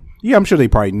knew him? Yeah, I'm sure they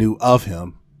probably knew of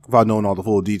him without knowing all the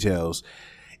full details.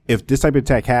 If this type of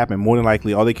attack happened, more than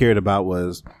likely, all they cared about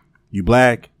was you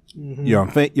black,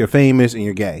 you're famous, and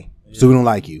you're gay. Yeah. So we don't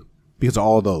like you because of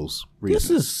all those reasons.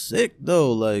 This is sick,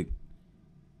 though. Like,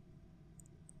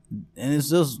 and it's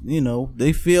just, you know,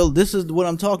 they feel this is what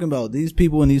I'm talking about. These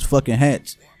people in these fucking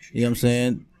hats, you know what I'm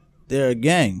saying? They're a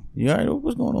gang. You all right?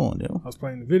 What's going on, yo? I was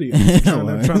playing the video.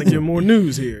 trying to get more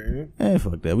news here. Hey,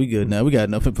 fuck that. We good now. We got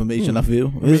enough information, I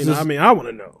feel. I mean, I want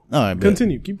to know. All right,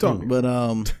 continue. Keep talking. But,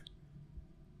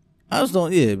 I just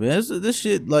don't, man. This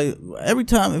shit, like, every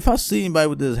time, if I see anybody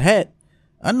with this hat,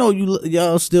 I know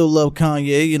y'all still love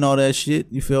Kanye, you know, that shit.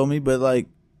 You feel me? But, like,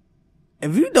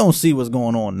 if you don't see what's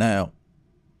going on now,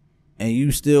 and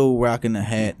you still rocking the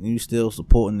hat and you still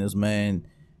supporting this man,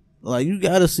 like, you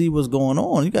gotta see what's going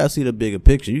on. You gotta see the bigger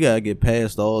picture. You gotta get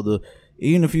past all the,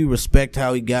 even if you respect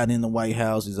how he got in the White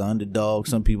House, he's an underdog.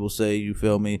 Some people say, you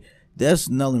feel me? That's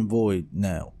null and void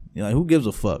now. You know, like, who gives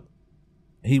a fuck?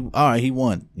 He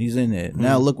won. He's in there.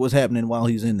 Now look what's happening while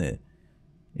he's in there.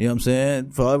 You know what I'm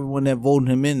saying? For everyone that voted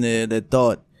him in there that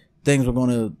thought things were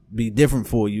going to be different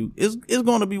for you, it's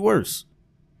going to be worse.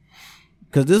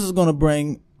 Because this is going to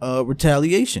bring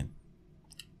retaliation.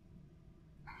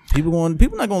 People not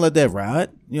going to let that ride.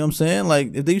 You know what I'm saying?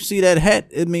 Like, if they see that hat,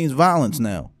 it means violence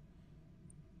now.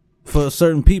 For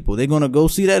certain people, they're going to go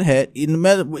see that hat. It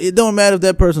don't matter if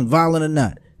that person's violent or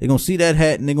not. They're going to see that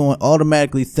hat and they're going to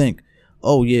automatically think,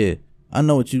 oh yeah, I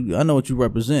know what you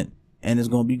represent. And it's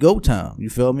gonna be go time. You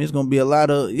feel me? It's gonna be a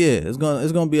lot of it's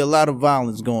gonna be a lot of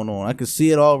violence going on. I can see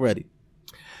it already.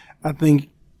 I think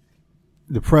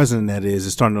the president that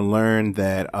is starting to learn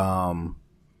that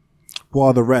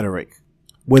while the rhetoric,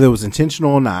 whether it was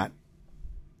intentional or not,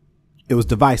 it was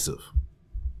divisive.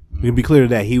 We can be clear to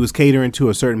that. He was catering to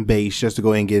a certain base just to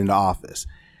go ahead and get into office.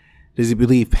 Does he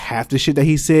believe half the shit that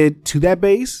he said to that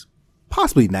base?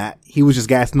 Possibly not. He was just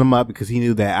gassing them up because he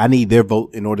knew that I need their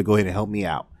vote in order to go ahead and help me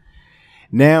out.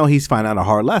 Now he's finding out a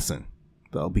hard lesson,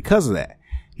 though, because of that.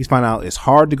 He's finding out it's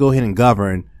hard to go ahead and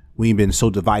govern when you've been so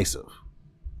divisive.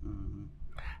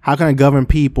 How can I govern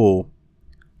people?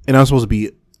 And I'm supposed to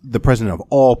be the president of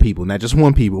all people, not just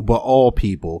one people, but all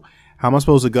people. How am I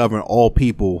supposed to govern all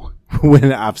people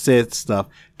when I've said stuff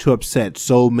to upset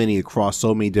so many across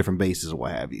so many different bases or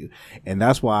what have you? And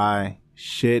that's why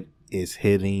shit is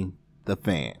hitting the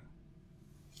fan.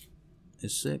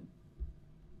 It's sick.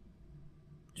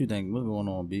 What you think? What's going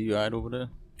on, B? You all right over there?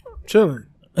 Chilling.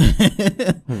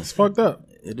 It's fucked up.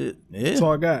 It is. Yeah. That's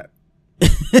all I got.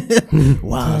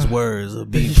 Wise words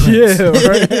of B. Yeah,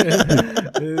 right.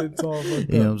 It's all fucked up.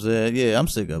 You know what I'm saying? Yeah, I'm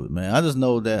sick of it, man. I just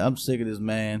know that I'm sick of this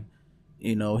man.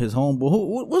 You know, his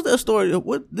homeboy. What's that story?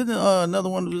 What didn't another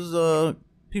one of his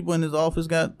people in his office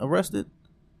got arrested?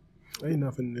 Ain't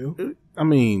nothing new. I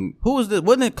mean, who was this?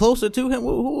 Wasn't it closer to him?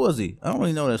 Who was he? I don't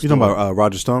really know that story. You talking about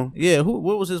Roger Stone? Yeah.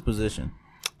 What was his position?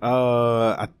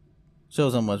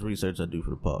 Shows how much research I do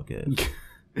for the podcast.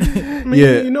 I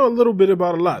mean, you know a little bit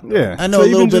about a lot. Though. Yeah, I know a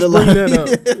little bit about that up.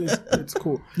 It's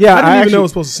cool. Yeah, I didn't even know it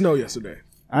was supposed to snow yesterday.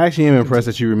 I actually am impressed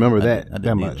that you remember that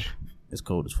much. Either. It's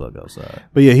cold as fuck outside.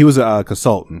 But yeah, he was a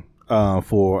consultant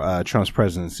for Trump's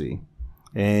presidency,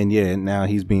 and yeah, now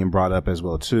he's being brought up as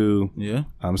well too. Yeah,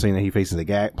 I'm saying that he faces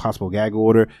a possible gag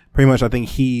order. Pretty much, I think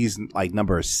he's like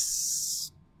number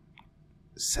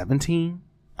 17.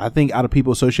 I think out of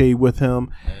people associated with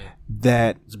him,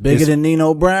 that it's bigger than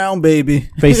Nino Brown, baby.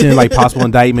 Facing like possible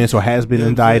indictments or has been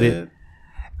indicted.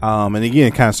 And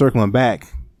again, kind of circling back,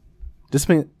 just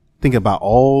think about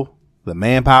all the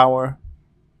manpower,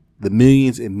 the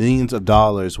millions and millions of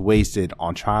dollars wasted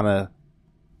on trying to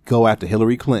go after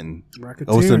Hillary Clinton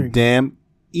over some damn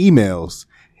emails.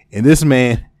 And this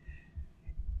man,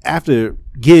 after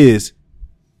Giz,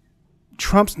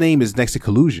 Trump's name is next to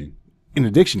collusion in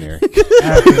the dictionary.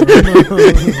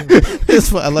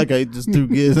 That's why I like how you just threw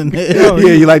Giz in there.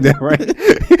 Yeah, you like that,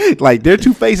 right? Like their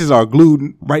two faces are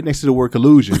glued right next to the word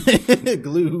collusion.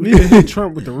 Glued. Need to hit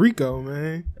Trump with the RICO,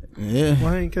 man. Yeah.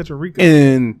 Why ain't catch a RICO?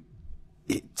 And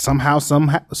somehow,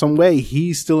 some way,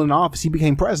 he's still in office. He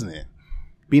became president,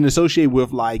 being associated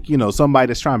with like somebody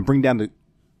that's trying to bring down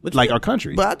our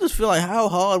country. But I just feel like how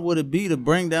hard would it be to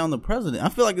bring down the president? I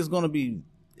feel like it's going to be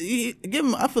give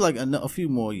him. I feel like a few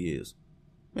more years.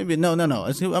 Maybe no.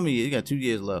 You got 2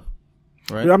 years left,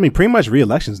 right? I mean, pretty much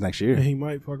re-elections next year. And he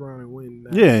might fuck around and win.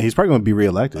 Yeah, he's probably going to be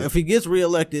re-elected. If he gets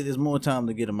re-elected, there's more time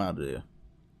to get him out of there.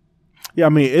 Yeah, I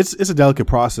mean, it's a delicate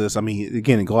process. I mean,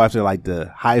 again, to go after like the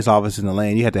highest office in the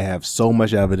land, you have to have so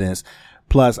much evidence.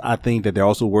 Plus, I think that they're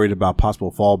also worried about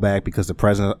possible fallback because the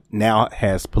president now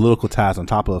has political ties on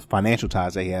top of financial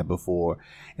ties they had before.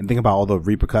 And think about all the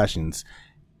repercussions.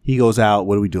 He goes out.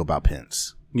 What do we do about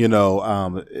Pence?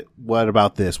 What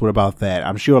about this? What about that?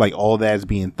 I'm sure like all that is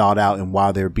being thought out and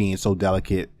why they're being so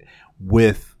delicate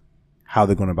with how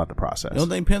they're going about the process. You don't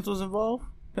think Pence was involved?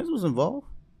 Pence was involved?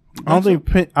 I don't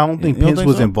think Pence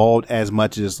was involved as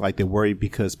much as like they worry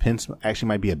because Pence actually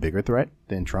might be a bigger threat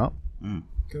than Trump.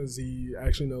 Because he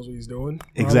actually knows what he's doing.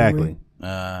 Probably. Exactly.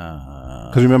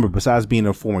 Because remember, besides being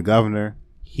a former governor,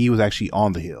 he was actually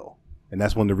on the Hill. And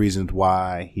that's one of the reasons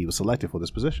why he was selected for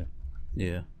this position.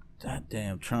 Yeah. God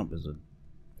damn, Trump is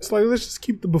It's like, let's just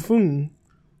keep the buffoon,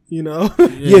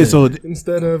 Yeah, so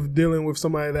instead of dealing with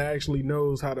somebody that actually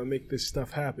knows how to make this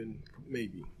stuff happen,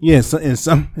 maybe. Yeah, so in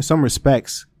some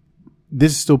respects,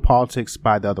 this is still politics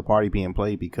by the other party being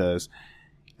played because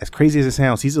as crazy as it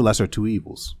sounds, he's the lesser of two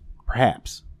evils,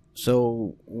 perhaps.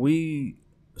 So we're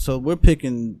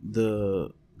picking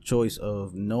the choice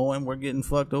of knowing we're getting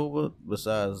fucked over,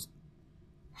 besides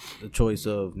the choice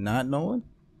of not knowing.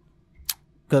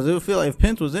 Because it would feel like if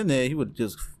Pence was in there, he would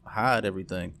just hide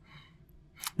everything.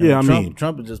 And yeah,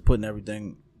 Trump is just putting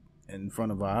everything in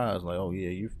front of our eyes, like, oh yeah,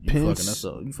 you fucking us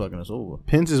up, you fucking us over.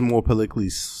 Pence is more politically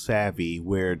savvy,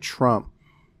 where Trump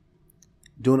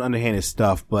doing underhanded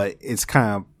stuff, but it's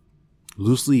kind of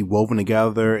loosely woven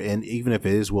together, and even if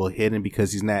it is well hidden,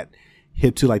 because he's not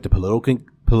hip to like the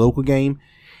political game,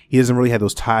 he doesn't really have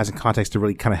those ties and contacts to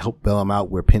really kind of help bail him out,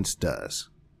 where Pence does.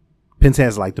 Pence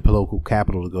has like the political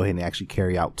capital to go ahead and actually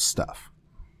carry out stuff.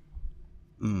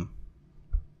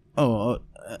 Oh,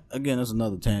 again, that's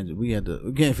another tangent. We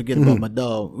can't forget about my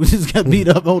dog. We just got beat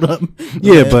up. Hold up.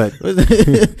 Yeah, but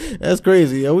that's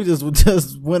crazy. Yo. We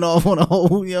just went off on a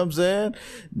whole, you know what I'm saying?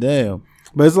 Damn.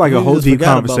 But it's like a whole deep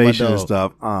conversation and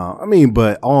stuff.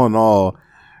 But all in all,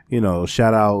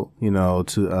 shout out,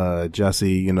 to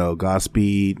Jesse,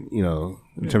 Godspeed,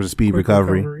 in terms of speed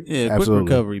recovery. Yeah, absolutely.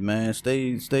 Quick recovery, man.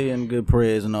 Stay in good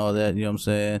prayers and all that, you know what I'm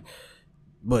saying?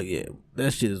 But yeah,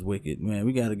 that shit is wicked, man.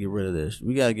 We got to get rid of this.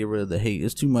 We got to get rid of the hate.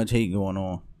 There's too much hate going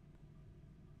on.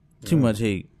 Too much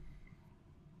hate.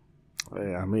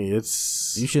 Yeah,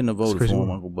 it's... You shouldn't have voted for him,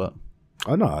 Uncle Buck.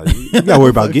 Oh, no. You got to worry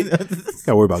about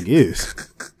Giz.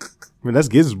 I mean, that's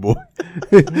Giz's boy.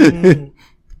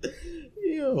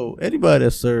 Yo, anybody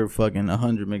that served fucking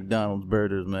 100 McDonald's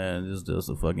burgers, man, is just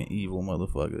a fucking evil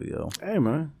motherfucker, yo. Hey,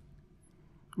 man.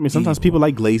 I mean, sometimes people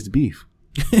like glazed beef.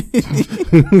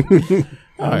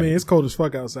 I mean, it's cold as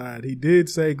fuck outside. He did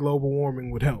say global warming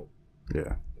would help.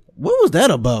 Yeah. What was that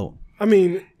about? I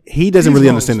mean, he doesn't really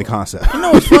understand the concept. You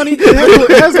know what's funny?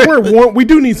 We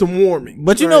do need some warming.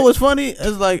 But you know what's funny?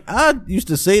 It's like, I used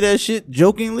to say that shit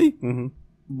jokingly,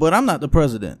 but I'm not the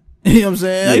president. You know what I'm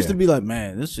saying? Yeah. I used to be like,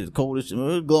 man, this shit's cold as shit.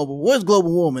 Where's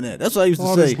global warming at? That's what I used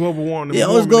to say. This global warming.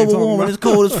 Yeah, it's global warming. It's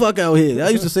cold as fuck out here. I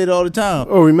used to say that all the time.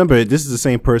 Oh, remember, this is the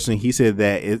same person. He said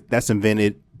that that's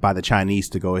invented by the Chinese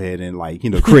to go ahead and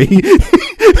create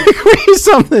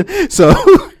something. So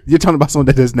you're talking about someone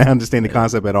that does not understand the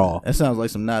concept at all. That sounds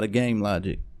like some not a game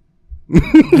logic. True.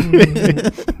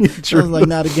 Sounds like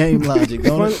not a game logic.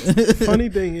 Funny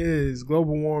thing is,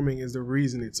 global warming is the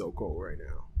reason it's so cold right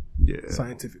now. Yeah,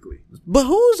 scientifically. But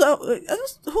who's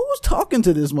talking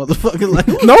to this motherfucker? Like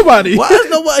nobody. Why is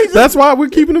nobody? That's why we're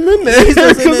keeping him in there. He's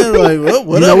just in there like, well,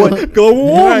 whatever. You know what? Global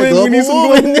warming. We need some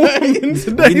global warming.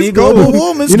 We need global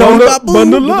warming.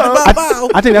 Bundle up.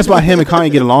 I think that's why him and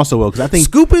Kanye get along so well, because I think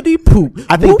scoopity poop.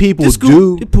 I think people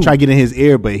do try to get in his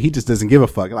ear, but he just doesn't give a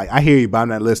fuck. Like, I hear you, but I'm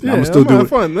not listening. I'm still doing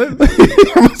fun.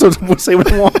 I'm still say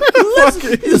what I want.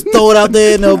 Just throw it out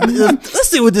there. Let's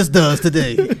see what this does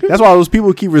today. That's why those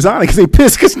people keep resigning, because they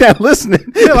pissed because they're not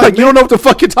listening. Yeah, like you don't know what the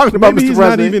fuck you're talking about, maybe Mr. He's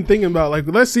President. not even thinking about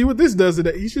let's see what this does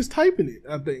today. He's just typing it.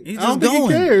 I think He's I don't just think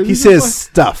going. he cares. He says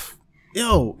stuff.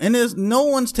 Yo, and there's no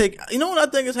one's take. You know what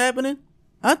I think is happening?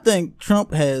 I think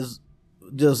Trump has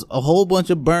just a whole bunch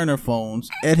of burner phones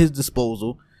at his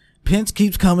disposal. Pence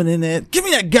keeps coming in there. Give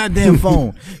me that goddamn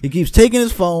phone. He keeps taking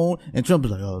his phone, and Trump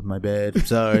is like, "Oh, my bad, I'm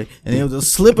sorry." And he'll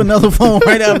just slip another phone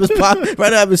right out of his pocket,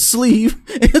 right out of his sleeve,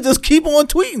 and he'll just keep on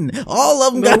tweeting. All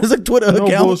of them got his Twitter account.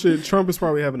 No bullshit. Trump is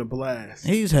probably having a blast.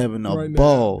 He's having a right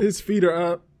ball. Now. His feet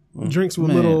are up. Drinks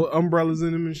with little umbrellas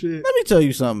in them and shit. Let me tell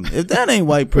you something. If that ain't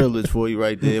white privilege for you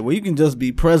right there, where you can just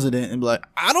be president and be like,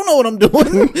 I don't know what I'm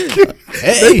doing.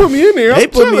 They put me in there. They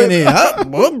put me in there.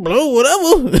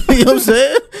 Whatever. You know what I'm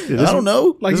saying? Yeah, I don't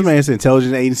know. Like this man's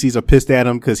intelligence agencies are pissed at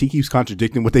him because he keeps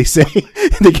contradicting what they say.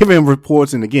 They give him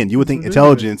reports, and again, you would think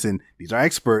intelligence, and these are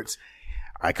experts.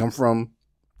 I come from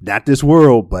not this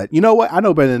world, but you know what? I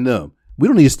know better than them. We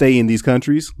don't need to stay in these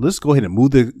countries. Let's go ahead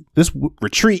and let's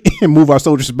retreat and move our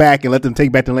soldiers back and let them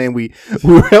take back the land we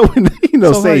were helping,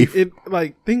 safe.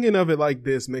 Thinking of it like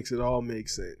this makes it all make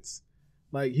sense.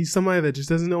 Like, he's somebody that just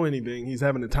doesn't know anything. He's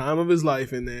having the time of his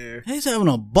life in there. He's having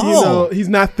a ball. He's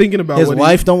not thinking about his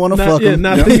wife don't want to fuck him.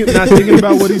 Not thinking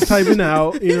about what he's typing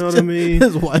out. You know what I mean?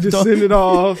 His wife just send it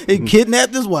off. He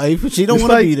kidnapped his wife. She don't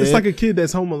want to be there. It's like a kid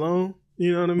that's home alone.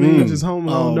 You know what I mean? Just home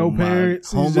alone, no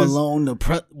parents. Home alone,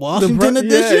 Washington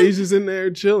edition? Yeah, he's just in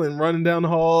there chilling, running down the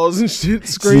halls and shit,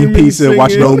 screaming, pizza,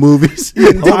 watching old movies,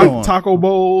 taco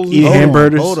bowls, eating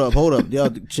hamburgers. Hold up. Y'all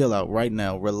chill out right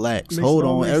now. Relax. Hold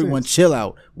on. Everyone chill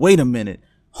out. Wait a minute.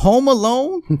 Home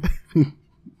Alone,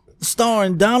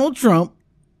 starring Donald Trump.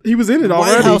 He was in it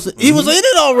already. He was in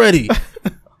it already.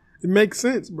 It makes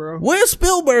sense, bro. Where's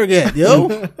Spielberg at, yo?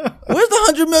 Where's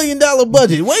the $100 million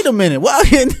budget? Wait a minute.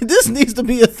 This needs to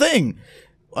be a thing.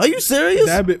 Are you serious?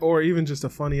 That bit, or even just a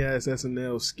funny ass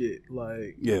SNL skit,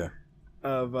 like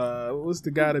of what's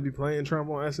the guy that be playing Trump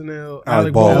on SNL?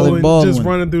 Alec Baldwin. Just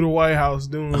running through the White House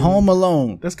doing Home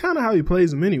Alone. That's kind of how he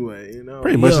plays them anyway, you know.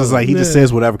 Pretty much, it's like he just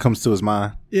says whatever comes to his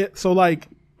mind. Yeah. So like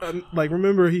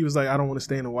remember he was like, I don't want to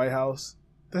stay in the White House.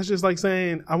 That's just like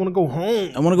saying, I want to go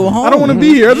home. I want to go home. I don't want to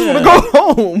be here. I just want to go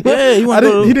home. Yeah,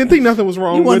 he didn't think nothing was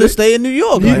wrong. He wanted to stay in New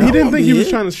York. He didn't think he was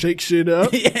trying to shake shit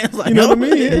up. Yeah, like, you know what I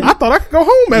mean? I thought I could go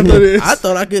home after this. I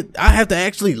thought I have to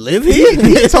actually live here.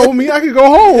 He told me I could go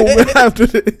home after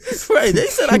this. Right? They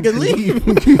said I could leave.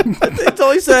 He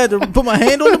said I had to put my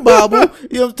hand on the Bible,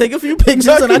 take a few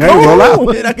pictures, and I could roll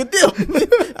out, and I could dip.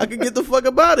 I could get the fuck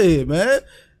up out of here, man.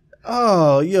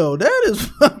 Oh, yo, that is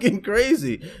fucking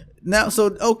crazy. Now,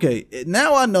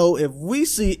 now I know if we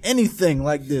see anything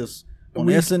like this on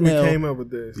SNL, we came up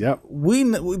with this. Yep,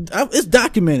 it's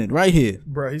documented right here,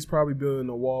 bro. He's probably building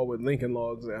a wall with Lincoln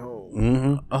Logs at home.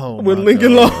 Mm-hmm. Oh, with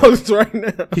Lincoln Logs right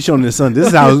now. He's showing his son. This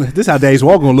is how Dave's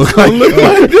wall gonna look like.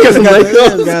 Got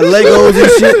Legos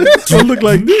and shit. It'll look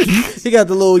like this. He got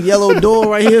the little yellow door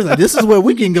right here. Like, this is where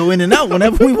we can go in and out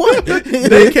whenever we want.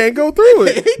 They can't go through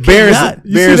it.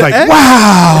 Bear's like, X?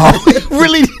 Wow,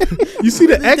 really? You see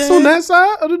the X on that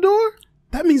side of the door?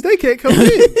 That means they can't come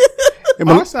in. On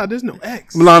our side, there's no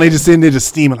X. Milani just sitting there just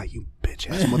steaming like, you bitch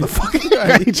ass motherfucker.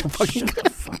 I hate your fucking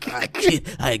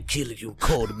I kill you in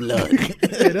cold blood.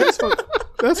 Yeah, that's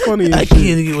funny. I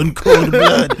kill you in cold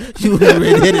blood. You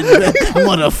red-headed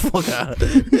motherfucker.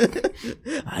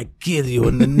 I kill you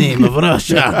in the name of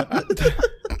Russia.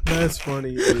 That's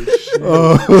funny as shit.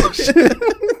 Oh shit.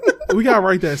 We gotta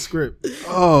write that script.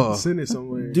 Oh, send it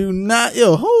somewhere. Do not,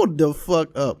 hold the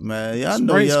fuck up, man. Y'all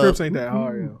know writing scripts ain't that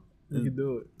hard, yo. You can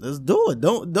do it. Let's do it.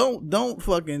 Don't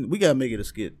fucking. We gotta make it a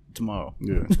skit tomorrow.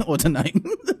 Yeah. Or tonight.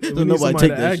 So nobody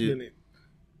take that shit. In it.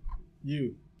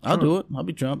 You. I'll do it. I'll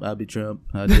be Trump. I'll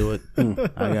do it.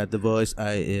 I got the voice.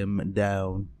 I am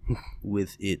down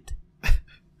with it.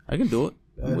 I can do it.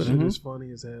 That shit is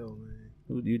funny as hell,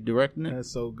 man. You directing it? That's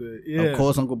so good. Yeah. Of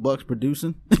course, Uncle Buck's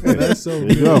producing. That's so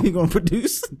good. He gonna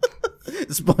produce.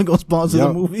 Gonna sponsor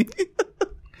the movie.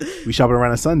 We shopping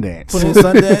around at Sundance. Put in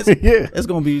Sundance. Yeah. It's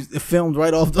gonna be filmed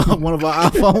right off one of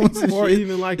our iPhones. Or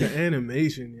even like an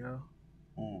animation, yo.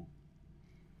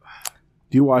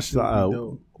 Do you watch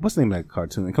the what's the name of that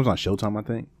cartoon? It comes on Showtime, I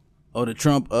think. Oh, the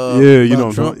Trump. Yeah, you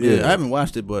know Trump. Yeah, I haven't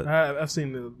watched it, but I've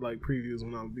seen the previews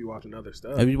when I'll be watching other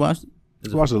stuff. Have you watched it?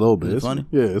 I watched it a little bit. It's funny.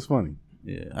 Yeah, it's funny.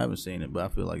 Yeah, I haven't seen it, but I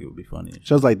feel like it would be funny.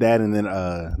 Shows like that, and then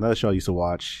another show I used to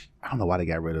watch. I don't know why they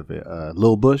got rid of it.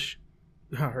 Lil Bush.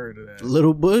 I heard of that.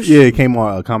 Little Bush. Yeah, it came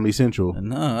on Comedy Central.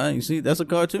 No, I ain't see. That's a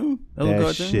cartoon.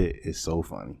 That shit is so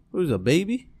funny. Who's a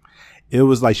baby? It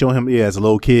was like showing him, as a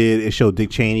little kid. It showed Dick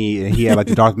Cheney, and he had like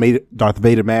the Darth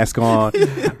Vader mask on.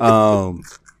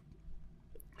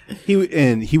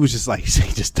 He was just like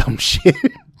saying just dumb shit.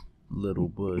 Little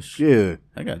Bush. Yeah,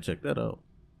 I gotta check that out.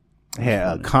 I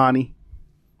had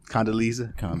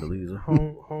Condoleezza.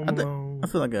 Home Alone. I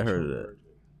feel like I heard of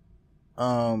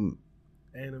that.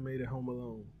 Animated Home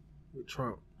Alone with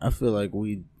Trump. I feel like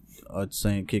we are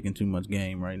saying kicking too much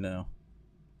game right now.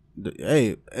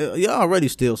 Hey, y'all already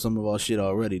steal some of our shit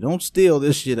already. Don't steal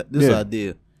this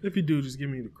idea. If you do, just give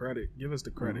me the credit. Give us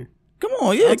the credit. Come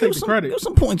on, yeah, give the credit. Give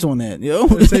some points on that, yo.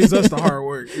 It saves us the hard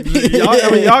work.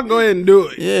 Y'all go ahead and do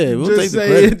it. Yeah, we'll just take the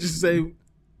credit. Just say,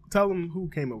 tell them who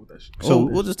came up with that shit. So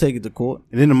we'll just take it to court.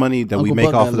 And then the money that we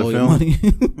make off of the film, money.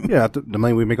 yeah, the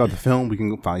money we make off the film, we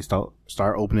can finally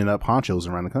start opening up honchos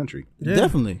around the country. Yeah.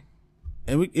 Definitely,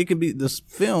 and it could be this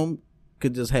film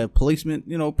could just have placement,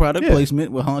 product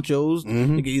placement with honchos.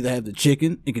 Mm-hmm. It could either have the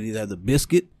chicken, it could either have the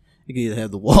biscuit, it could either have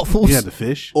the waffles, you have the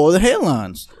fish, or the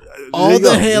hairlines. All the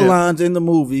hairlines in the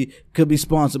movie could be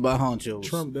sponsored by honchos.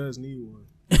 Trump does need one.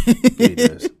 Yeah, he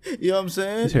does. You know what I'm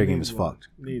saying? His hair game is fucked.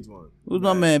 Needs one. Who's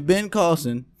my man? Ben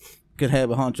Carson could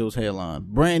have a honcho's hairline,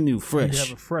 brand new, fresh. You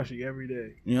have a freshie every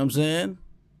day. You know what I'm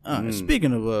saying?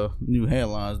 Speaking of new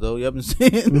hairlines, though, you haven't seen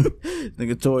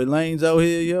nigga Tory Lanez out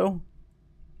here, yo.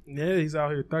 Yeah, he's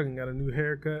out here thugging. Got a new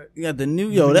haircut. You got the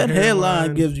new that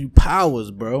hairline gives you powers,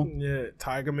 bro. Yeah,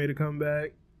 Tiger made a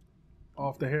comeback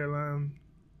off the hairline.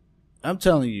 I'm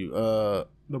telling you,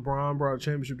 LeBron brought a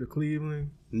championship to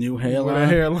Cleveland. New hairline. With a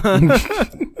hairline.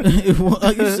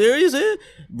 Are you serious here?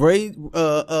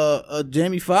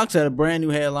 Jamie Foxx had a brand new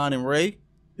hairline in Ray.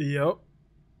 Yep.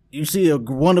 You see a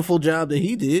wonderful job that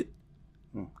he did.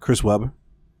 Chris Webber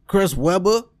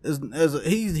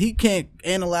he can't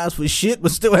analyze for shit,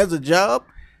 but still has a job.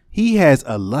 He has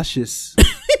a luscious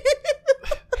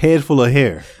head full of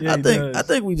hair. Yeah, I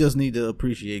think we just need to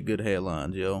appreciate good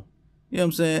hairlines, yo. You know what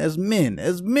I'm saying?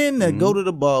 As men that go to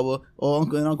the barber, or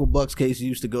in Uncle Buck's case, he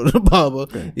used to go to the barber.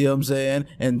 You know what I'm saying?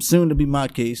 And soon to be my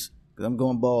case, because I'm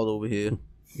going bald over here. You know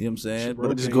what I'm saying?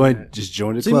 But just go ahead, just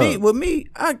join the see, club. with me,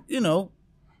 I get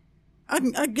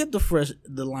the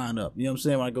lineup. You know what I'm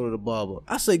saying? When I go to the barber,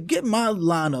 I say get my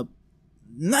lineup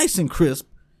nice and crisp.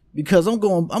 Because I'm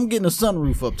getting a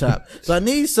sunroof up top. So I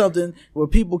need something where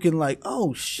people can like,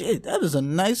 oh shit, that is a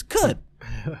nice cut.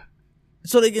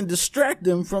 So they can distract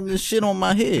them from this shit on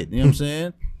my head. You know what I'm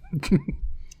saying?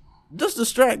 just to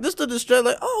distract,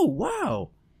 like, oh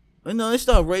wow. You know, they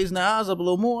start raising their eyes up a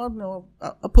little more. You know,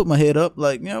 I put my head up,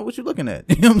 like, you know, what you looking at?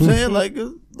 You know what I'm saying? Like,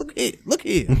 look here.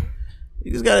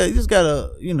 You just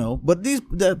gotta, you know. But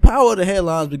the power of the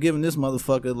headlines been giving this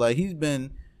motherfucker, like,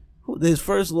 his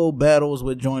first little battle was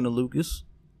with Joyner Lucas,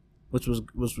 which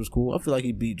was cool. I feel like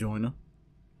he beat Joyner.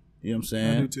 You know what I'm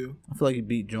saying? I do too. I feel like he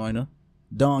beat Joyner.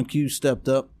 Don Q stepped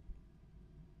up.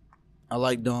 I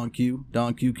like Don Q.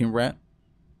 Don Q can rap.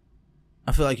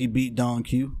 I feel like he beat Don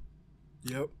Q.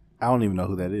 Yep. I don't even know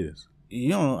who that is. Do you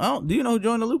know who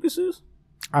Joyner Lucas is?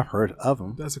 I've heard of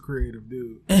him. That's a creative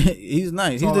dude. He's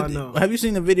nice. That's all I know. Have you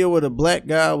seen the video where the black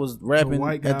guy was rapping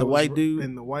at the white dude?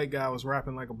 And the white guy was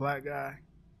rapping like a black guy.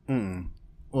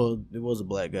 Well, it was a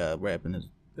black guy rapping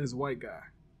as a white guy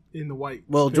in the white.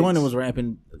 Well, Joyner was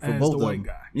rapping for both of them. White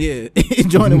guy. Yeah,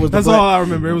 Joyner was. That's all I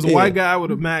remember. It was a white guy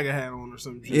with a MAGA hat on or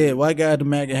something. Yeah, white guy with the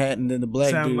MAGA hat, and then the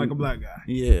black sounded dude like a black guy.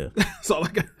 Yeah, that's all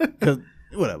I got. Cause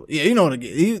whatever. Yeah, you know what I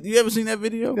get. You ever seen that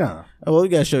video? Yeah. Oh, well, we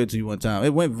gotta show it to you one time.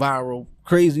 It went viral,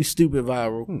 crazy, stupid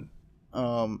viral.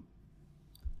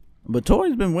 But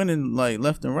Tory's been winning like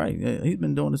left and right. Yeah, he's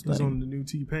been doing this thing. He's on the new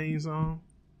T-Pain song.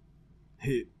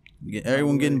 Hit.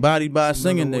 Everyone getting bodied by a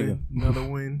singing nigga. Another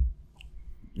win.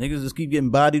 Niggas just keep getting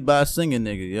bodied by a singing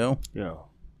nigga, yo. Yo.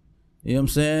 You know what I'm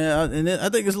saying? I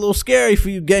think it's a little scary for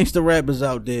you gangster rappers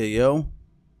out there, yo.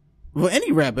 Well,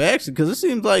 any rapper, actually, because it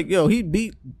seems like, yo, he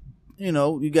beat, you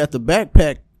know, you got the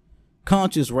backpack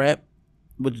conscious rap,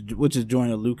 which is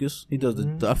Joyner Lucas. He does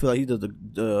I feel like he does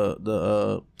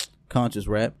the conscious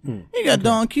rap. You got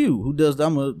Don Q, who does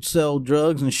I'm gonna sell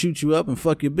drugs and shoot you up and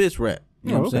fuck your bitch rap.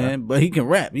 You know what I'm saying? But he can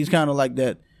rap. He's kind of like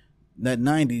that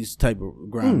 90s type of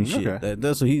grimy shit. Okay.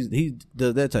 That's so he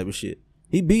does that type of shit.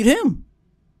 He beat him.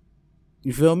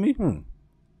 You feel me? I'm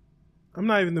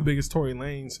not even the biggest Tory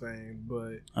Lanez fan,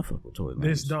 but I fuck with Tory Lanez.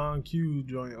 This Don Q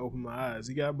joint opened my eyes.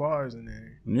 He got bars in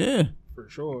there. Yeah. For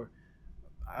sure.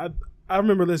 I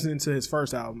remember listening to his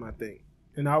first album, I think.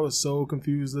 And I was so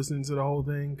confused listening to the whole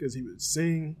thing because he would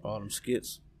sing. All them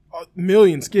skits. A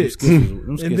million skits.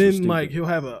 Them skits and then like he'll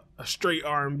have a straight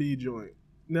R&B joint.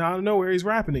 Now out of nowhere he's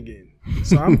rapping again.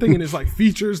 So I'm thinking it's like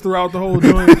features throughout the whole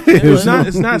joint.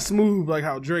 It's not smooth like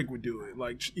how Drake would do it.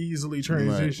 Like easily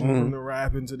transition from the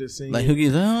rap into the singing. Like he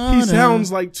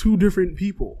sounds like two different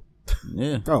people.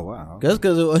 Yeah. Oh wow. That's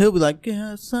because he'll be like,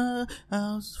 "Yes,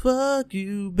 I'll fuck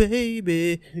you,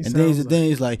 baby," and then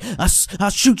he's like, "I'll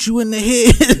shoot you in the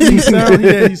head."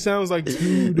 He sounds like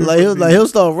two different he'll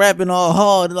start rapping all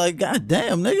hard, like, "God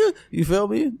damn, nigga," you feel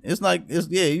me?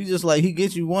 You just like he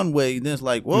gets you one way, then it's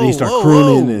like, whoa, and he start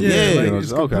crooning, whoa. and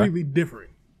it's completely different.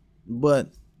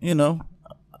 But you know,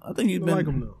 I think he's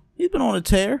been on a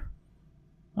tear.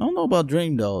 I don't know about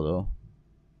Dream Doll though.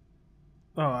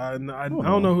 Oh, I don't know. I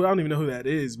don't even know who that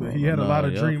is, but he had a lot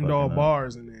of Dream Doll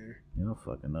bars in there. You're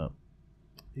fucking up.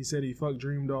 He said he fucked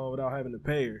Dream Doll without having to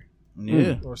pay her.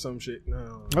 Yeah, or some shit.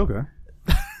 No. Okay.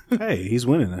 Hey, he's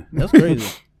winning it. That's crazy.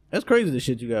 That's crazy. The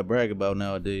shit you got to brag about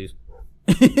nowadays.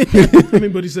 I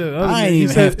mean, but he said I ain't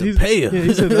even have to pay her. Yeah,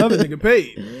 he said the other nigga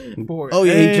paid for it. Oh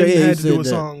yeah, he had to said do a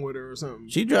song with her or something.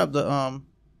 She dropped a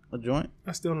joint.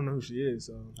 I still don't know who she is.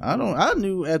 So I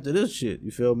knew after this shit.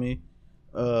 You feel me?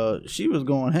 She was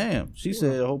going ham. She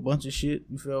said a whole bunch of shit.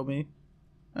 You feel me?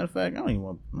 Matter of fact, I don't even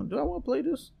want. Do I want to play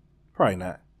this? Probably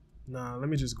not. Nah, let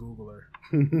me just Google her.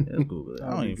 Let's Google it. I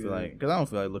don't even feel like, because I don't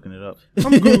feel like looking it up.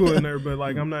 I'm Googling her, but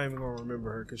like I'm not even gonna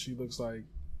remember her because she looks like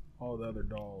all the other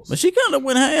dolls. But she kind of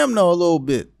went ham though a little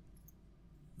bit.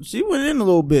 She went in a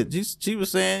little bit. She was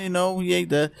saying, you know, he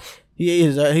ate her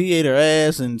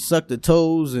ass and sucked her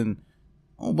toes and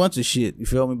a whole bunch of shit. You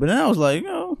feel me? But then I was like, you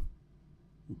know,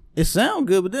 it sound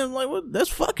good, but then I'm like, what? That's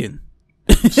fucking.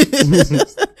 You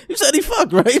said he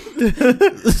fucked, right? At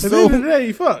the end of the day,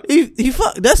 he fucked. He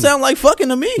fucked. That sound like fucking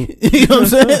to me. You know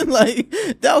what I'm saying? Like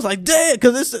that was like, damn,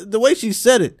 because it's the way she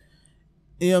said it.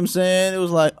 You know what I'm saying? It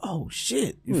was like, oh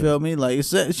shit. You feel me? Like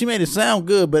she made it sound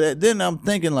good, but then I'm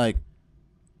thinking like,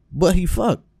 but he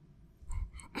fucked.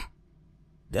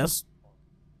 That's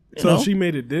so she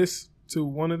made it diss to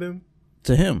one of them?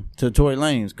 To him, to Tory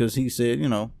Lanez, because he said, you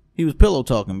know, he was pillow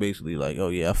talking basically, like, oh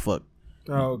yeah, I fucked.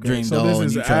 Oh, okay. Dream so Doll, this and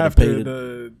is you try to after pay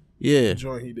the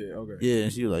joint he did. Okay. Yeah,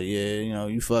 and she was like, yeah, you know,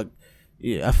 you fuck.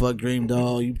 Yeah, I fuck Dream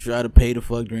Doll. You try to pay to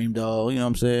fuck Dream Doll. You know what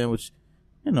I'm saying? Which,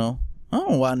 you know, I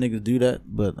don't know why niggas do that,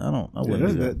 but I wouldn't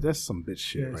do that. That's some bitch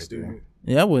shit right there.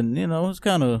 Yeah, I wouldn't. You know, it's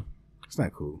kind of. It's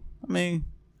not cool. I mean,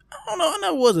 I don't know. I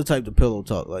never was the type to pillow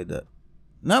talk like that.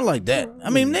 Not like that. I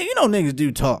mean, you know, niggas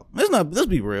do talk. Let's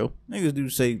be real. Niggas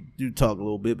do talk a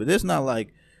little bit, but it's not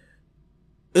like.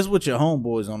 It's with your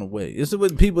homeboys on the way. It's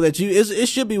with people that it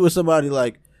should be with somebody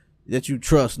like that you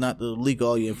trust, not to leak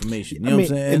all your information. You know what I'm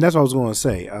saying? And that's what I was going to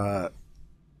say. I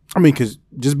mean, because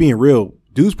just being real,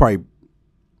 dudes probably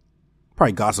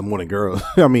gossip more than girls.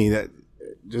 I mean, that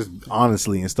just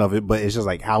honestly and stuff. But it's just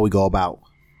like how we go about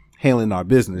handling our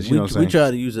business. You know what I'm saying? We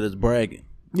try to use it as bragging.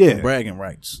 Yeah, bragging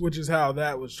rights. Which is how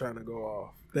that was trying to go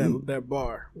off. That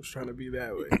bar was trying to be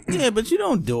that way. Yeah, but you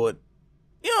don't do it.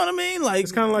 You know what I mean? Like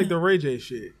it's kind of like the Ray J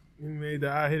shit. He made the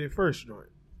I Hit It First joint.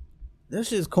 That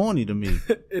shit's corny to me.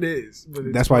 It is.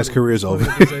 But that's why his career's over.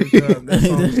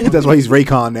 That's why he's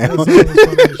Raycon now.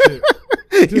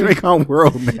 He's Raycon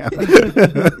World now. You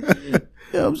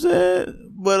know what I'm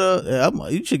saying?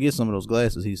 But you should get some of those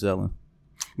glasses he's selling.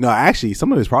 No, actually,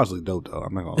 some of his products look dope though.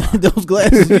 I'm not gonna lie. Those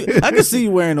glasses, I can see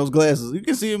you wearing those glasses. You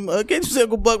can see him. Can't you see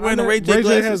Uncle Buck wearing the Ray J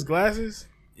glasses? Ray J has glasses.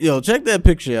 Yo, check that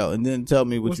picture out and then tell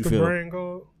me what you feel. What's the brand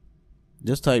called?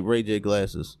 Just type Ray J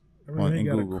glasses. I mean, he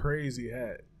got Google. A crazy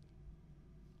hat.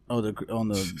 Oh, on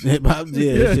the hip hop,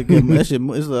 yeah, that shit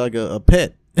it's like a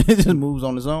pet. It just moves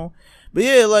on its own. But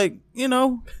yeah, like you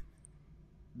know,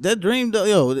 that Dream Doll.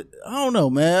 Yo, I don't know,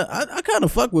 man. I kind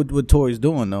of fuck with what Tory's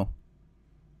doing though.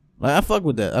 Like I fuck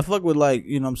with that. I fuck with like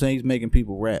you know what I'm saying he's making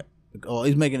people rap. Or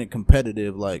he's making it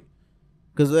competitive, like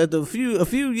because at a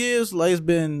few years like it's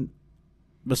been.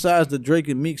 Besides the Drake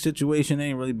and Meek situation,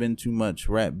 ain't really been too much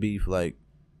rap beef. Like,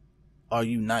 are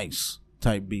you nice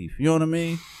type beef? You know what I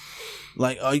mean?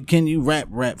 Like, can you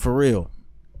rap for real?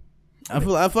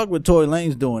 I fuck with Tory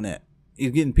Lanez doing that. He's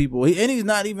getting people, and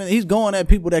he's going at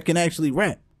people that can actually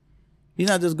rap. He's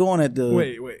not just going at the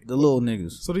little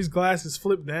niggas. So these glasses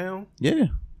flip down? Yeah.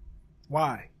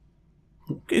 Why?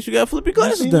 In case you gotta flip your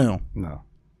glasses down. No.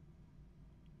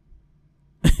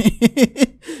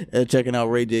 Checking out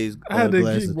Ray J's I had to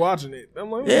glasses. keep watching it.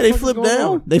 I'm like, yeah, they flip down.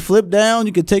 On? They flip down.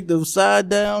 You can take the side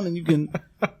down, and you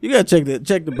gotta check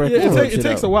the breakfast. Yeah, it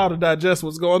takes a while to digest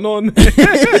what's going on.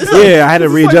 Yeah, I had to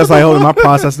readjust like holding my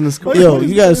processing the screen. Yo,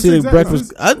 you gotta see the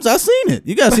Breakfast. I seen it.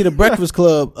 You gotta see the Breakfast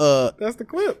Club. That's the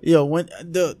clip. Yo,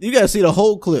 you gotta see the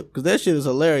whole clip because that shit is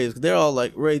hilarious. Cause they're all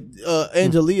like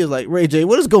Angela is like Ray J.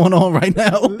 What is going on right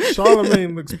now?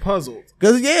 Charlamagne looks puzzled.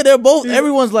 Cause they're both.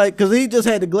 Everyone's like, cause he just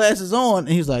had the glasses on, and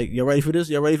he's like, "You ready for this?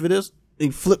 You ready for this?" He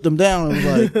flipped them down and was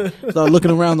like, started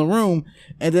looking around the room,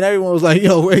 and then everyone was like,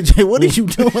 "Yo, Ray J, what are you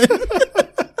doing?"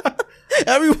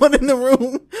 Everyone in the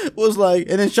room was like,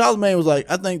 and then Charlamagne was like,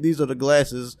 "I think these are the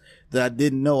glasses that I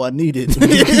didn't know I needed."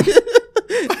 Yeah,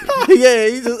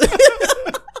 he just.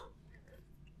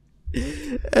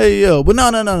 Hey yo, but no,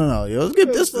 yo,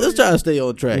 let's try to stay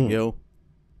on track, yo.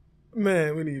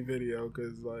 Man, we need video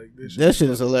because like that shit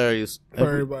is hilarious. For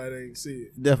everybody that ain't see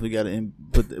it, definitely got to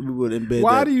we would embed.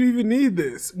 Why do you even need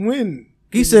this? When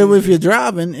he said, well, if you're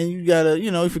driving and you gotta,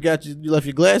 you know, you left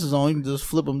your glasses on, you can just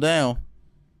flip them down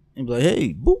and be like,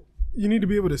 hey, boop. You need to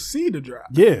be able to see the drive.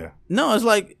 Yeah. No, it's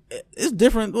like it's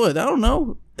different. What I don't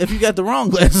know if you got the wrong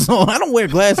glasses on. I don't wear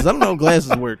glasses. I don't know how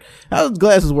glasses work. How does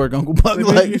glasses work, Uncle Buck?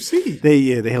 Like you see,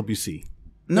 they help you see.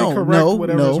 They correct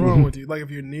whatever's wrong with you. Like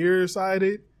if you're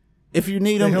nearsighted. If you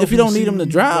need them, if you don't need them to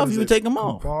drive, you would take them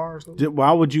off.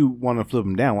 Why would you want to flip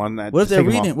them down? Why not? What if they're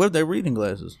reading? What if they're reading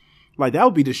glasses? Like that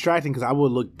would be distracting because I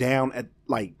would look down at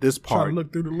like this part. Try to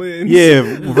look through the lens.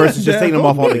 Yeah, versus just taking them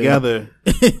off altogether.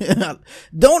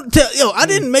 Don't tell. Yo, I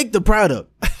didn't make the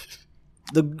product.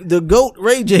 The GOAT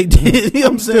Ray J did. You know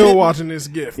I'm still watching this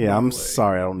GIF. Yeah, I'm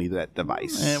sorry. I don't need that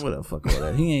device. Man, what the fuck all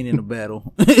that? He ain't in the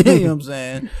battle. You know what I'm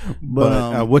saying?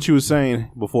 But what you were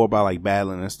saying before about like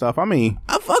battling and stuff, I mean,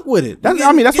 I fuck with it. That's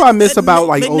what I miss about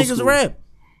like old niggas school. Rap.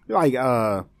 Like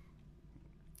 80s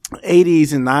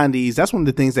and 90s. That's one of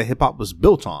the things that hip hop was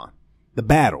built on. The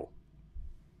battle.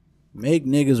 Make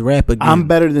niggas rap again. I'm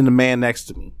better than the man next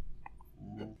to me.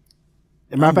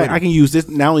 As a matter of fact, I can use this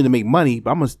not only to make money,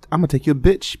 but I'm gonna take your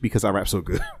bitch because I rap so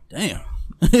good. Damn.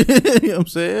 You know what I'm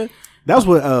saying? That was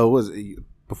what was it,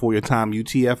 before your time,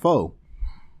 UTFO.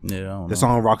 Yeah, I don't know. The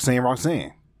song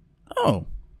Roxanne. Oh.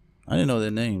 I didn't know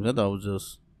their names. I thought it was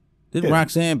just didn't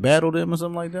Roxanne battle them or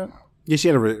something like that? Yeah, she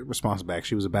had a response back.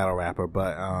 She was a battle rapper,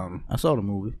 but I saw the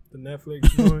movie. The Netflix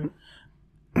joint.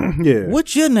 Yeah.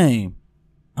 What's your name?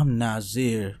 I'm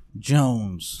Nasir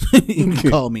Jones. You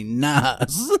can call me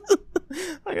Nas.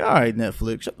 Like, all right,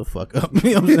 Netflix, shut the fuck up.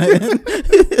 You know what I'm saying?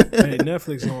 Hey,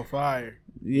 Netflix on fire.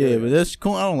 Yeah, but that's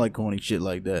corny. I don't like corny shit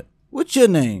like that. What's your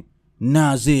name?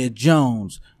 Nasir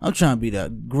Jones. I'm trying to be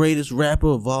the greatest rapper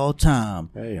of all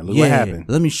time. Hey, look what happened.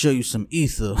 Let me show you some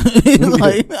ether.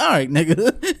 Like, all right, nigga.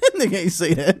 Nigga ain't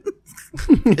say that.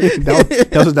 that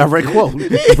was a direct quote. He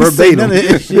ain't say Verbatim. none of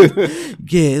that shit.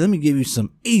 Yeah, let me give you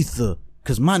some ether.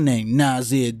 Cause my name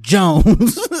Nasir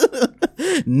Jones.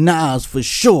 Nas for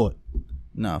short.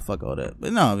 Nah, fuck all that.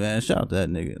 But no, man, shout out to that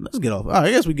nigga. Let's get off. All right,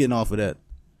 I guess we getting off of that.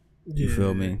 You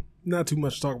feel me? Not too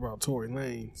much to talk about Tory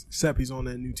Lanez, except he's on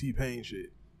that new T-Pain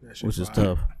shit. Which is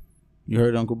tough. You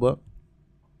heard Uncle Buck?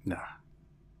 Nah.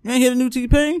 You ain't hear the new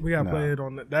T-Pain? We gotta play it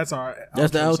on that. That's our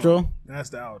That's the outro? song. That's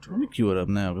the outro. Let me cue it up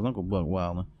now because Uncle Buck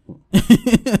wildin'.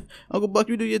 Uncle Buck,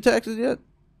 you do your taxes yet?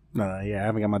 No, yeah, I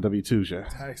haven't got my W-2 yet.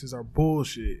 Taxes are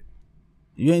bullshit.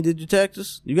 You ain't did your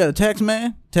taxes? You got a tax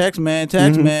man? Tax man.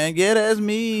 Yeah, that's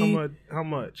me. How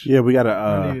much? Yeah, we got to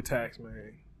I need a tax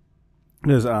man.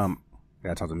 There's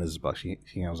gotta talk to Mrs. Buck. She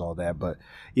handles all that, but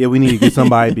yeah, we need to get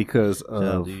somebody because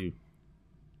of the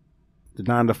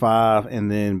 9 to 5,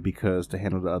 and then because to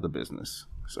handle the other business.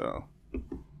 So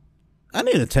I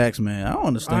need a tax man. I don't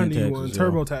understand taxes. One.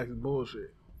 TurboTax is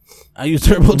bullshit. I use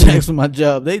TurboTax for my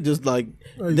job. They just like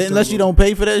unless you don't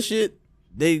pay for that shit,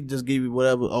 they just give you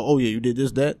whatever. Oh yeah, you did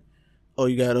this, that. Oh,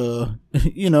 you got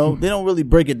they don't really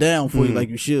break it down for you like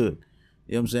you should.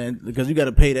 You know what I'm saying? Because you got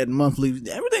to pay that monthly.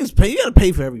 Everything's paid. You got to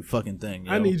pay for every fucking thing.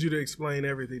 I need you to explain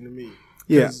everything to me.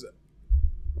 Yeah,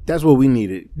 that's what we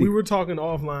needed. We were talking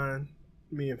offline,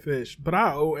 me and Fish, but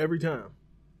I owe every time.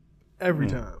 Every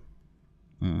time.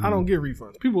 Mm-hmm. I don't get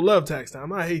refunds. People love tax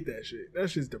time. I hate that shit. That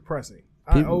shit's depressing.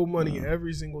 I owe money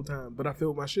every single time, but I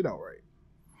filled my shit out right.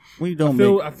 We don't.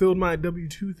 I filled my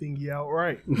W-2 thingy out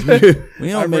right. We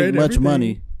don't make much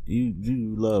money.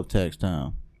 You love tax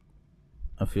time.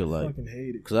 I feel like. I fucking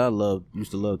hate it. Because I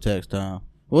used to love tax time.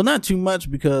 Well, not too much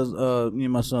because me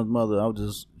and my son's mother,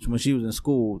 when she was in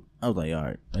school, I was like, all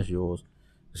right, that's yours.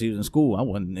 She was in school. I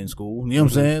wasn't in school. You know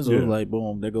what I'm saying? So it was like,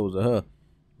 boom, there goes to her.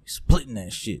 Splitting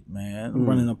that shit, man. I'm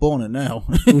running up on it now.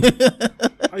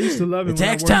 I used to love it.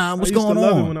 Tax time. What's going on? I used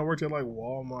to love it when I worked at like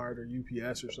Walmart or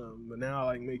UPS or something. But now I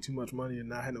like make too much money and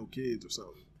not have no kids or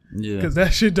something. Yeah, because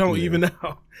that shit don't even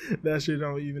out. That shit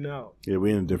don't even out. Yeah,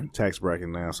 we're in a different tax bracket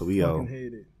now, so we fucking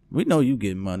hate it. We know you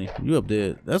getting money. You up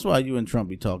there. That's why you and Trump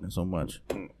be talking so much.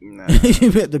 Nah.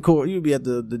 You be at the court. You be at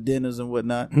the dinners and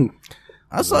whatnot.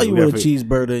 I saw you with a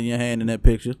cheeseburger in your hand in that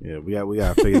picture. Yeah, we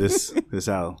got to figure this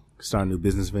out. Start new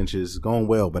business ventures. Going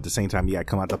well, but at the same time, you got to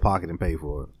come out the pocket and pay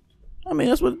for it. I mean,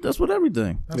 that's what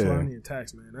everything. That's why I need a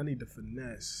tax man. I need to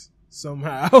finesse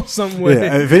somehow, some way.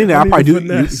 Yeah, if anything, I probably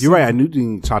do. You're right. I need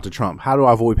to talk to Trump. How do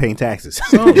I avoid paying taxes?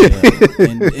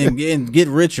 and get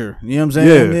richer. You know what I'm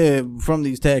saying? Yeah, from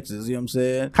these taxes. You know what I'm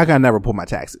saying? How can I not report my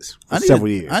taxes for several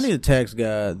years? I need a tax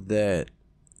guy that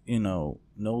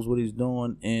knows what he's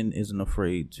doing and isn't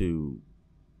afraid to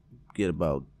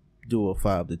do a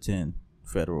 5 to 10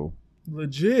 federal.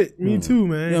 Legit, me too,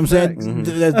 man. You know what I'm saying?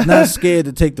 Mm-hmm. That's not scared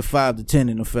to take the 5 to 10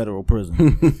 in a federal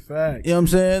prison. Fact. You know what I'm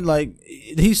saying? Like,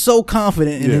 he's so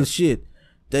confident in his shit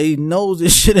that he knows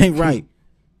this shit ain't right.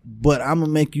 But I'm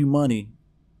gonna make you money,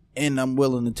 and I'm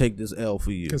willing to take this L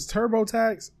for you. Because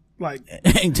TurboTax, like,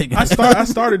 ain't taking. I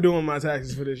started doing my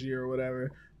taxes for this year or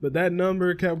whatever. But that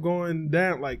number kept going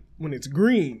down, like when it's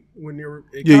green, when you're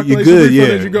good,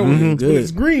 you go, when it's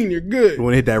green, you're good.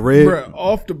 When it hit that red, bruh,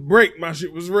 off the break, my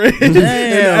shit was red.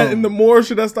 and the more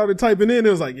shit I started typing in, it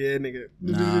was like, yeah, nigga,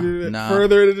 nah.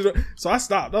 further. So I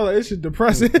stopped. I was like, this shit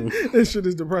depressing. This shit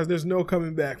is depressing. There's no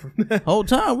coming back from that. Whole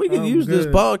time we can use this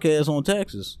podcast on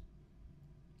taxes.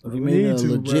 If you made a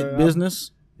legit business.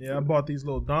 I bought these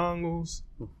little dongles.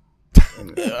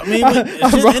 Yeah, I mean,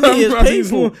 it's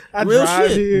painful. Real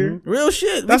shit. Here. Real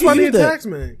shit. That's why I need a tax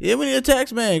man. Yeah, we need a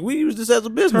tax man. We use this as a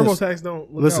business. TurboTax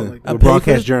don't look out like that. We're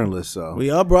broadcast journalists, so we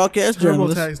are broadcast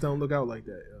journalists. TurboTax don't look out like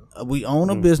that. Yo. We own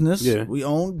a business. Yeah. We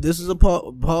own. This is a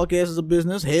podcast is a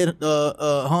business.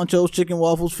 Honcho's Chicken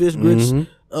Waffles, Fish Grits, and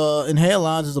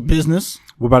Hairlines is a business.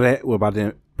 We're about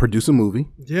to produce a movie.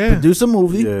 Yeah, produce a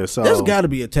movie. Yeah, so there's got to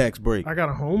be a tax break. I got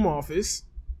a home office.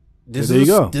 There you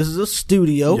go. This is a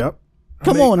studio. Yep.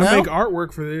 Come on now. I make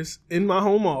artwork for this in my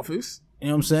home office. You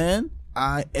know what I'm saying?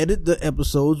 I edit the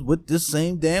episodes with this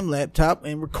same damn laptop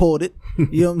and record it.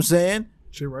 You know what I'm saying?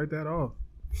 Should write that off.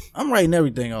 I'm writing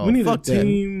everything off. We need a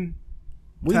team.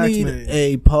 We need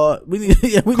a part. We need.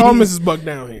 Call Mrs. Buck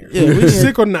down here. Yeah,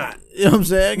 sick or not. You know what I'm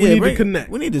saying? We need to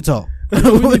connect. We need to talk. We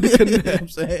need to connect. You know what I'm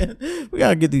saying? We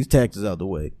gotta get these taxes out the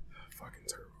way. Fucking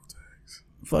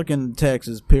TurboTax. Fucking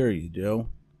taxes. Period, Joe.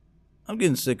 I'm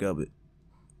getting sick of it.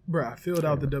 Bruh, I filled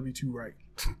out the W-2 right.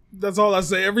 That's all I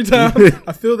say every time.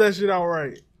 I fill that shit out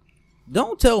right.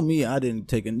 Don't tell me I didn't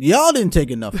take it. Y'all didn't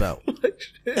take enough out.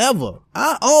 Ever.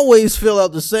 I always fill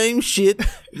out the same shit.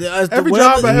 Every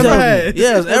job I ever had.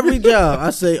 Yes, every job. I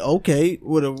say, okay,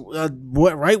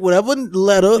 write whatever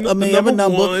letter, every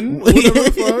number. One, whatever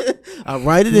the fuck. I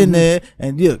write it in there,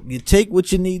 and you take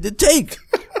what you need to take.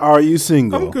 Are you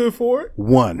single? I'm good for it.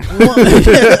 One.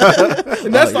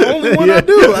 And that's the only one I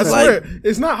do. I swear.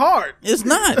 It's not hard. It's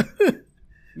not.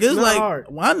 It's not like, hard.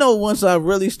 I know once I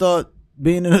really start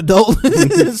being an adult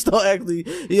and start actually,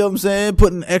 you know what I'm saying,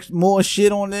 putting more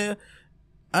shit on there,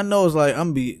 I know it's like I'm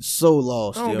gonna be so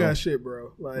lost. I don't yo. got shit,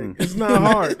 bro. Like it's not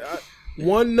hard.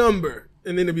 One number,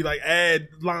 and then it'd be like add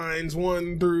lines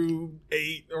 1 through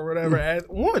 8 or whatever. Add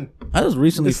 1. I just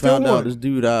recently It's still found out one. this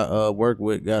dude I work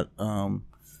with got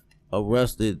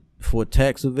arrested for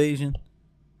tax evasion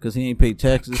because he ain't paid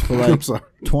taxes for I'm like sorry.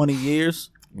 20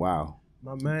 years. Wow.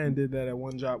 My man did that at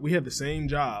one job. We had the same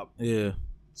job, Yeah.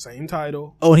 same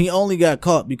title. Oh, and he only got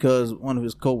caught because one of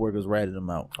his coworkers ratted him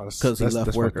out Oh, because he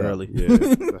left work fucked up. early. Yeah,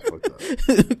 that's fucked up.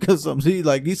 Because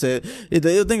he said,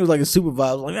 the thing was like a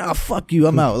supervisor was like, fuck you,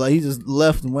 I'm out. Like he just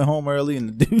left and went home early, and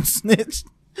the dude snitched.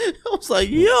 I was like,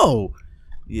 yo,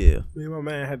 yeah. Me and my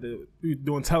man we were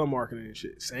doing telemarketing and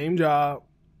shit. Same job,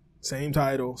 same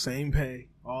title, same pay,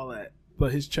 all that.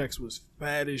 But his checks was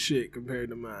fat as shit compared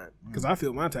to mine. Because I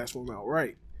filled my tax form out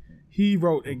right. He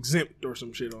wrote exempt or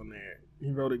some shit on there.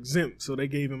 He wrote exempt, so they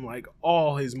gave him like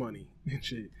all his money and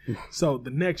shit. So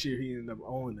the next year he ended up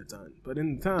owing a ton. But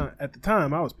at the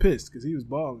time, I was pissed because he was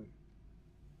balling.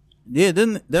 Yeah,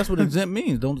 then that's what exempt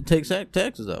means. Don't take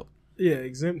taxes out. Yeah,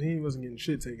 exempt, he wasn't getting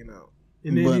shit taken out.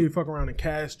 And then he would fuck around and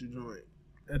cash the joint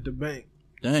at the bank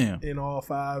Damn. in all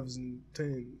 5s and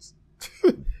 10s.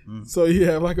 So you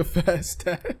have like a fast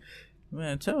tax.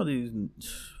 Man, tell these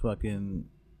fucking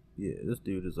this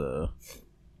dude is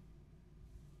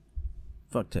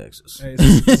fuck taxes. Hey,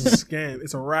 it's a scam.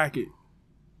 It's a racket.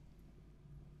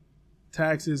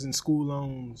 Taxes and school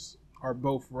loans are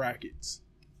both rackets.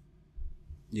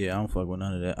 Yeah, I don't fuck with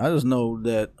none of that. I just know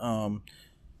that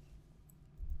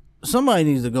somebody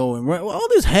needs to go and run. All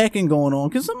this hacking going on.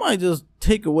 Can somebody just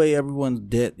take away everyone's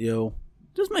debt, yo?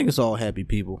 Just make us all happy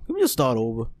people. Can we just start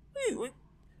over?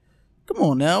 Come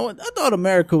on now. I thought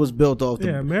America was built off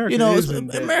the America. You know, is in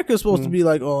debt. America's supposed to be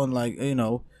like on like, you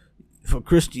know, for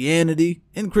Christianity.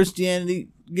 In Christianity,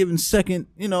 giving second,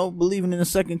 you know, believing in a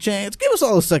second chance. Give us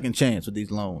all a second chance with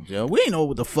these loans, yo. We ain't know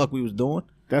what the fuck we was doing.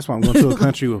 That's why I'm going to a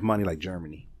country with money like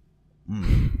Germany.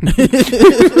 You're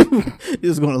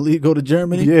just gonna go to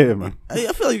Germany? Yeah, man. Hey,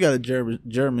 I feel like you got a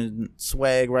German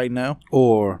swag right now.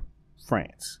 Or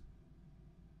France.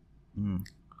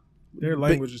 Their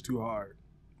language is too hard.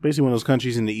 Basically one of those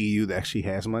countries in the EU that actually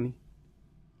has money.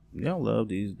 Y'all love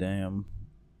these damn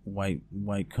white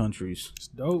countries. It's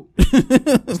dope.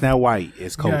 It's not white.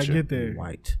 It's You gotta culture. get there.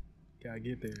 White. Gotta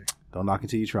get there. Don't knock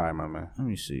until you try, my man. Let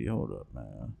me see. Hold up,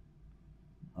 man.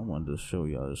 I wanted to show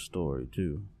y'all this story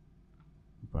too.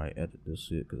 Probably edit this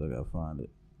shit because I gotta find it.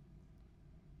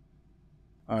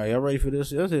 All right, y'all ready for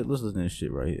this? Let's listen to this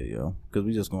shit right here, yo. Because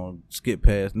we just gonna skip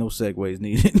past. No segues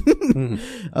needed.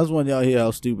 I just want y'all to hear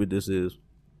how stupid this is.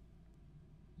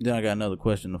 Then I got another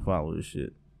question to follow this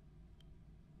shit.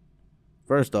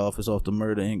 First off, it's off the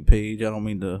Murder Inc. page. I don't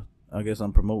mean to. I guess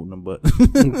I'm promoting them, but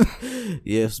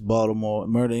yes, Baltimore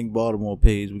Murder Inc. Baltimore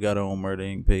page. We got our own Murder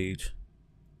Inc. page,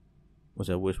 which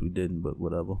I wish we didn't, but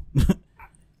whatever.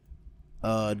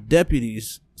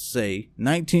 Deputies say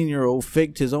 19-year-old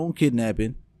faked his own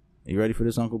kidnapping. Are you ready for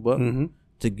this, Uncle Buck? Mm-hmm.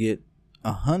 To get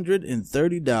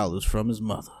 $130 from his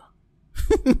mother.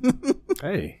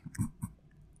 Hey.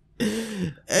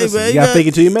 Hey, Listen, man, you gotta fake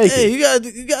it till you make it. You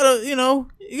gotta, you know,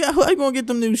 how you gonna get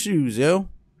them new shoes, yo?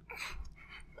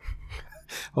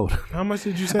 Hold on. How much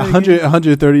did you say?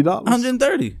 $130.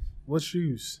 $130. What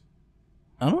shoes?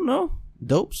 I don't know.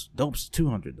 Dope's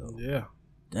 $200 though. Yeah.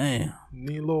 Damn.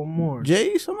 Need a little more.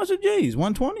 J's? How much are J's?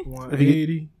 $120?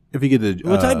 180. If you get the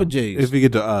What type of J's? If you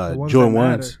get the The ones Jordan that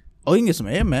matter. ones, Oh, you can get some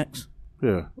Air Max.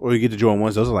 yeah, or you get the Jordan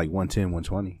ones. Those are like 110,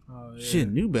 120. Oh, yeah. Shit,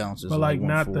 New Balances. But like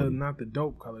not 140. the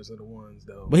dope colors of the ones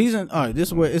though. But he's in. All right, this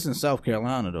is where it's in South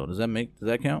Carolina though. Does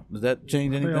that count? Does that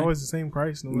change They're anything? always the same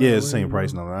price. No matter Yeah, it's the where same you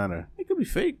price, go. no matter. It could be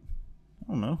fake.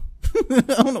 I don't know. I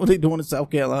don't know what they doing in South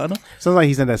Carolina. Sounds like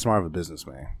he's not that smart of a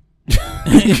businessman.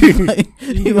 Like, You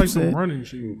you need know like some what I'm running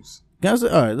shoes. Guys, all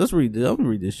right, let's read this. I'm gonna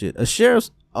read this shit. A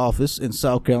sheriff's office in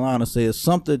South Carolina says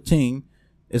Sumter teen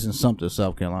is in Sumter,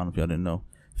 South Carolina, if y'all didn't know.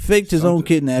 Faked his own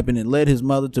kidnapping and led his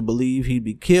mother to believe he'd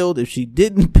be killed if she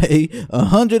didn't pay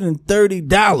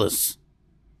 $130.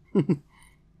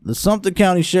 The Sumter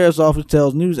County Sheriff's Office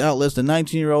tells news outlets the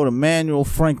 19-year-old Emmanuel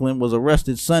Franklin was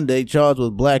arrested Sunday, charged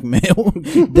with blackmail.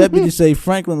 Deputies say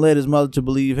Franklin led his mother to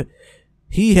believe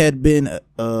he had been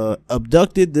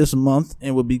abducted this month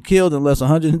and would be killed unless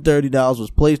 $130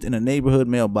 was placed in a neighborhood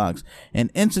mailbox.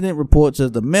 An incident report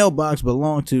says the mailbox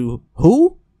belonged to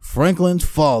who? Franklin's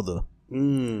father.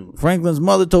 Franklin's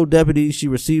mother told deputies she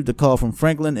received a call from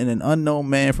Franklin and an unknown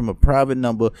man from a private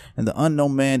number, and the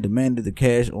unknown man demanded the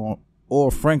cash or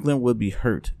Franklin would be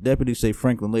hurt. Deputies say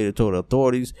Franklin later told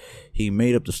authorities he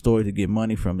made up the story to get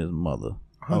money from his mother.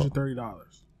 $130. I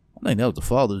think that was the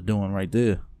father's doing right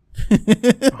there.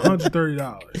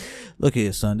 $130. Look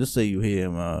here, son. Just say you hear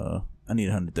him. I need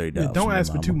 $130. Yeah, don't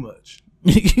ask for too much.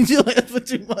 You don't ask for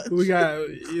too much. We got,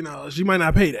 she might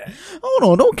not pay that.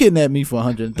 Hold on, don't kidnap me for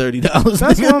 $130.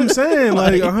 That's what I'm saying.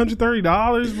 Like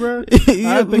 $130, bro.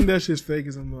 I think that shit's fake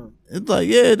as a month. It's like,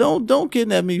 yeah, don't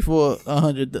kidnap me for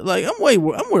 $100. Like I'm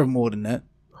worth more than that.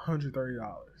 $130. You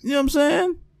know what I'm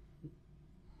saying?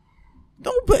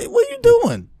 Don't pay. What are you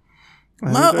doing?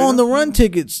 My on the run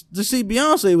tickets to see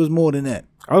Beyonce was more than that.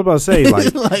 I was about to say,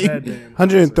 like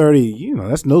 130,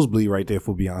 that's nosebleed right there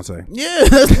for Beyonce. Yeah,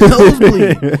 that's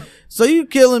nosebleed. So you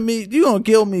killing me? You gonna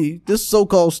kill me? This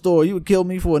so-called store, you would kill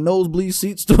me for a nosebleed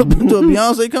seats to a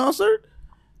Beyonce concert?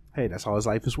 Hey, that's all his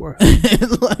life is worth. But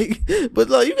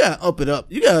you gotta up it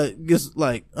up. You gotta get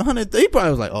like 100. He probably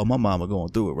was like, "Oh, my mama going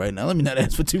through it right now. Let me not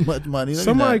ask for too much money."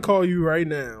 Somebody call you right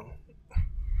now.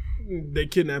 They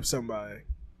kidnap somebody.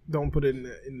 Don't put it in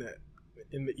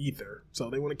the ether. So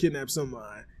they want to kidnap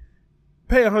somebody.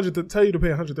 Tell you to pay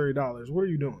 $130. What are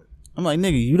you doing? I'm like,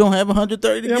 nigga, you don't have $130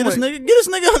 to get this nigga? Get this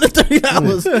nigga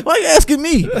 $130. Why you asking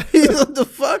me? What the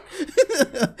fuck?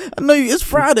 I know it's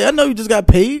Friday. I know you just got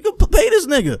paid. You can pay this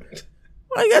nigga.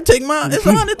 Why you gotta take mine? It's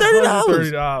 $130.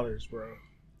 $130, bro.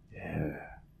 Yeah.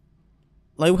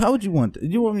 Like, how would you want that?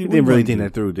 You want me? He didn't really think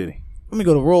that through, did he? Let me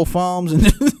go to Royal Farms and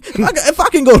if I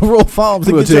can go to Royal Farms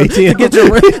to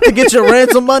get your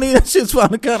ransom money, that shit's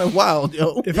kind of wild,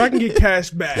 yo. If I can get cash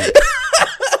back.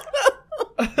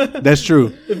 That's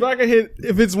true.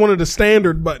 If it's one of the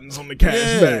standard buttons on the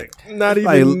cash back, not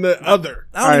even the other.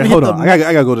 All right, hold on. I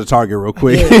gotta go to Target real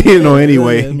quick.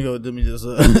 Anyway. Let me just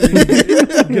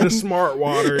get a smart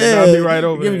water and I'll be right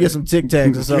over there. Get some Tic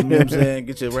Tacs or something. You know what I'm saying?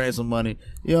 Get your ransom money.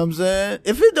 You know what I'm saying?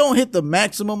 If it don't hit the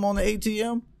maximum on the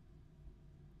ATM,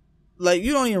 like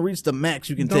you don't even reach the max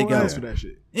you can take out. Don't ask for that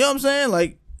shit. You know what I'm saying?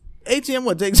 Like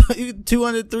ATM takes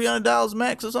 $200, $300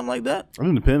 max or something like that? I'm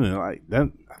independent. Like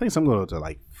that, I think some go to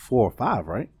like 4 or 5,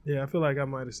 right? Yeah, I feel like I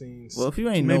might have seen. Well, if you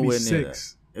ain't maybe nowhere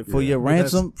 6. near that. For your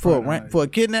ransom, for a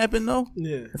kidnapping though?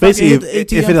 Yeah. Basically,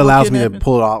 if it allows me to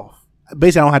pull it off,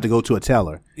 basically I don't have to go to a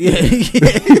teller. Yeah.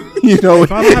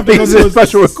 If I don't have to go to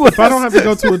special request. If I don't have to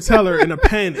go to a teller in a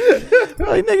panic.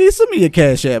 Like, nigga, send me your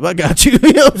Cash App. I got you.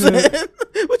 You know what I'm saying?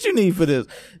 What you need for this?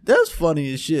 That's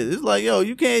funny as shit. It's like, yo,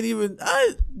 you can't even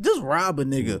just rob a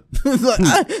nigga.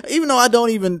 Even though I don't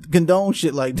even condone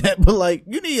shit like that, but like,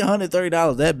 you need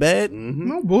 $130 that bad? Mm-hmm.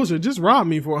 No bullshit. Just rob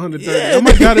me for $130. Yeah, I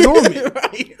might got it on me.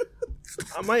 Right.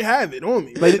 I might have it on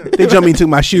me. Like, they jumped me and took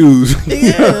my shoes.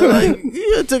 Yeah, like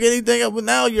you took anything up, but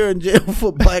now you're in jail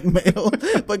for blackmail.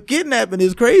 But kidnapping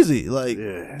is crazy. Like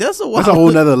that's a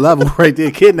whole nother level right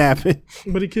there. Kidnapping.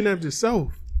 But he kidnapped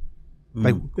himself.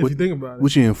 Like if you think about it,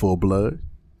 what you in for? Blood?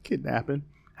 Kidnapping?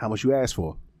 How much you ask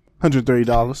for?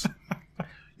 $130.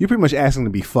 You're pretty much asking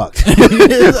to be fucked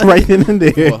right then and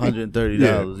there. For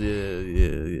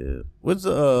 $130. Yeah. What's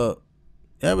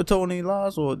ever told any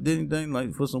lies or did anything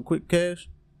like for some quick cash?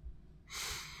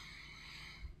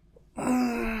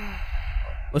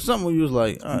 Or something where you was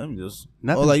like, all right, let me just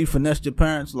nothing. Or like you finessed your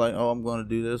parents like, oh, I'm going to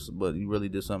do this, but you really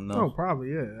did something else. Oh,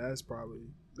 probably, yeah. I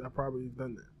probably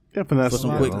done that. Yeah, finesse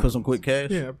for some quick cash.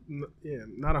 Yeah,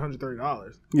 not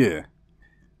 $130. Yeah.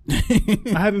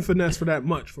 I haven't finessed for that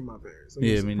much from my parents.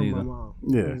 Yeah, me neither. My mom.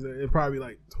 Yeah, it probably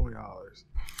like $20.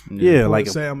 Yeah, like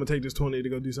say I'm gonna take this $20 to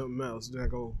go do something else. Then I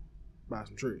go buy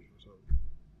some trees.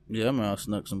 Yeah, I remember I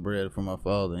snuck some bread from my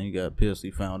father, and he got pissed.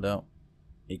 He found out.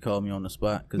 He called me on the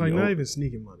spot. Like not even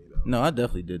sneaking money though. No, I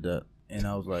definitely did that, and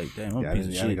I was like, "Damn, I'm a piece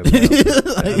of shit." I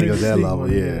think it was that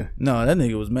level. Yeah. No, that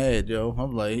nigga was mad, yo.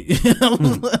 I'm like,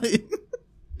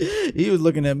 he was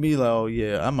looking at me like, "Oh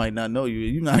yeah, I might not know you.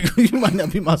 You might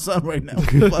not be my son right now.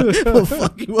 We'll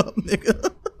fuck you up,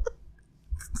 nigga."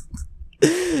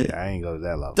 Yeah, I ain't go to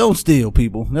that level. Don't steal,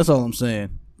 people. That's all I'm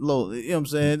saying. Low, you know what I'm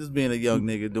saying? Just being a young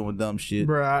nigga doing dumb shit.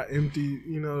 Bro, I empty,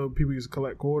 people used to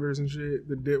collect quarters and shit.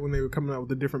 When they were coming out with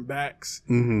the different backs,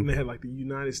 and they had like the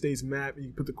United States map, and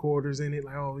you put the quarters in it,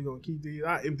 like, oh, we gonna keep these.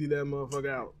 I emptied that motherfucker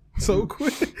out so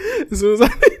quick. As soon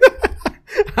as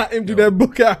I emptied that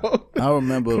book out. I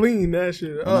remember clean that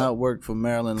shit up. When I worked for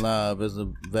Maryland Live as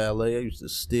a valet, I used to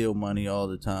steal money all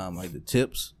the time, like the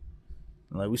tips.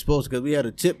 Like we supposed to, because we had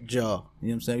a tip jar. You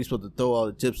know what I'm saying? We supposed to throw all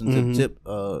the tips into the tip.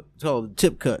 It's called the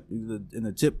tip cut. In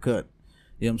the tip cut.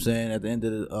 You know what I'm saying? At the end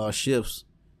of the shifts,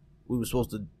 we were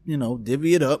supposed to,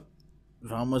 divvy it up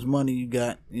for how much money you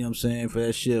got. You know what I'm saying, for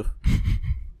that shift.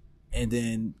 And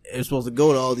then it was supposed to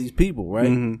go to all these people, right?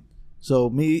 Mm-hmm. So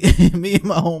me and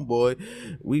my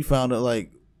homeboy, we found out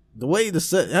like the way the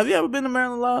set. Have you ever been to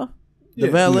Maryland Live? The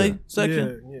valet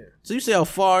section. Yeah. So you see how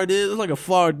far it is? It's like a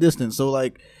far distance. So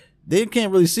like they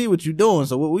can't really see what you're doing.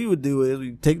 So what we would do is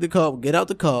we take the car, get out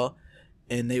the car,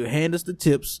 and they would hand us the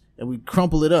tips, and we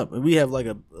crumple it up. And we have like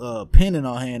a pen in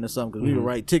our hand or something because we would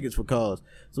write tickets for cars.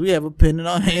 So we have a pen in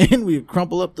our hand. We would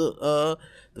crumple up the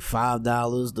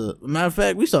 $5. The matter of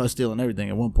fact, we started stealing everything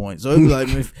at one point. So it'd be like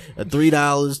a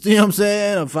 $3, you know what I'm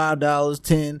saying, or $5,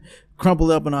 $10,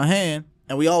 crumpled up in our hand,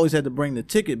 and we always had to bring the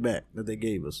ticket back that they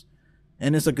gave us.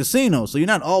 And it's a casino, so you're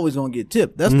not always gonna get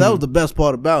tipped. That was the best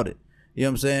part about it. You know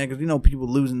what I'm saying? Because people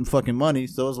losing fucking money,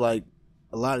 so it's like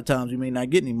a lot of times you may not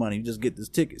get any money. You just get this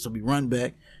ticket. So we run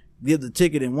back, give the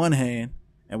ticket in one hand,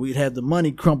 and we'd have the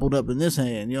money crumpled up in this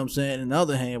hand. You know what I'm saying? In the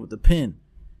other hand with the pen.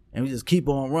 And we just keep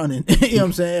on running. You know what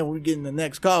I'm saying? When we get in the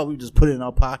next car, we just put it in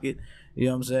our pocket. You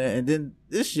know what I'm saying? And then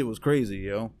this shit was crazy,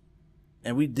 yo.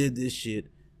 And we did this shit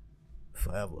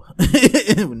forever.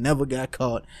 And we never got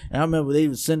caught. And I remember they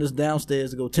would send us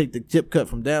downstairs to go take the tip cut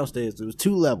from downstairs. There was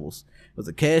 2 levels. It was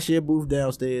a cashier booth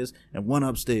downstairs and one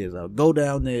upstairs. I would go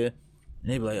down there,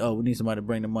 and they'd be like, oh, we need somebody to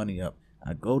bring the money up.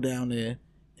 I'd go down there.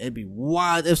 It'd be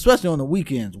wide, especially on the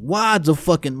weekends, wads of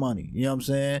fucking money. You know what I'm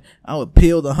saying? I would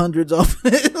peel the hundreds off.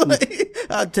 Like,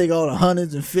 I'd take all the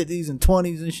hundreds and 50s and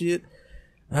 20s and shit.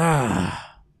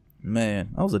 Man,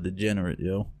 I was a degenerate,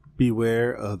 yo.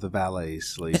 Beware of the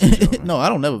valets, ladies and gentlemen. No, I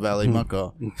don't never valet my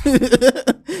car.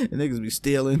 Niggas be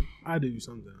stealing. I do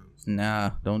sometimes.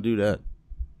 Nah, don't do that.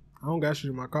 I don't got shit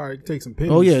in my car. You can take some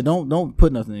pennies. Oh yeah, don't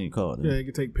put nothing in your car. Then. Yeah, you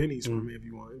can take pennies from me if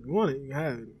you want. If you want it, you can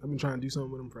have it. I've been trying to do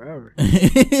something with them forever.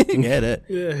 Yeah, that.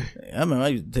 Yeah. I remember I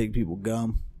used to take people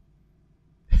gum.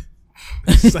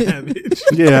 Savage.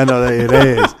 Yeah, I know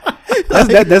that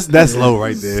is. That's low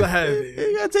right there. Savage.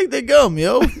 You gotta take that gum,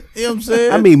 yo. You know what I'm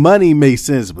saying? I mean, money makes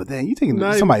sense, but then you taking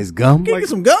somebody's gum? Get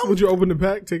some gum. Would you open the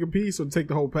pack, take a piece, or take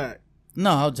the whole pack?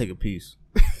 No, I'll take a piece.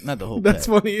 Not the whole That's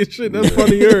pack. funny as shit. That's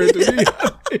funnier to me.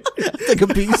 Take a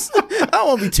piece. I don't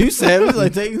want to be too savage.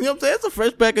 Like, you know what I'm saying? It's a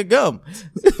fresh pack of gum.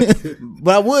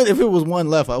 But I would, if it was one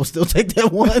left, I would still take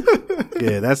that one.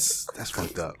 Yeah, that's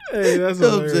fucked up. Hey, that's You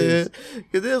know what I'm hilarious. saying?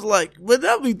 Because there's like, but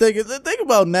I'll be thinking, think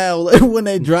about now, like when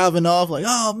they driving off, like,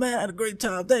 oh man, I had a great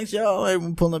time. Thanks, y'all.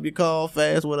 Everyone pulling up your car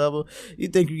fast, whatever. You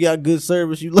think you got good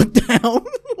service, you look down,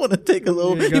 want to take a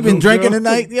little, you been drinking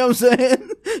tonight, you know what I'm saying?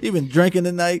 You been drinking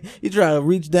tonight. You try to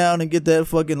reach down and get that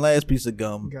fucking last piece of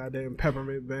gum. Goddamn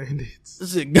peppermint bandits.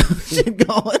 Shit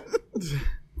going.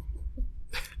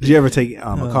 Did you ever take a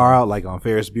car out like on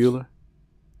Ferris Bueller?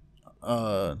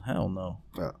 Hell no.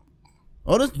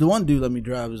 Oh, this the one dude let me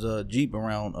drive his Jeep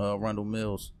around Rundle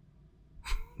Mills.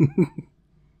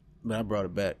 But I brought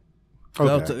it back.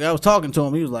 Okay. I was talking to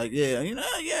him. He was like, yeah,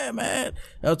 yeah, man.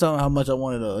 I was telling him how much I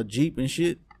wanted a Jeep and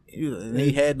shit.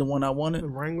 He had the one I wanted. The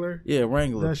Wrangler? Yeah,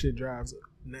 Wrangler. That shit drives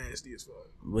nasty as fuck.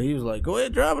 But he was like, go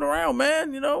ahead, drive it around,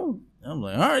 man, I'm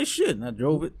like, all right, shit. And I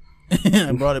drove it. And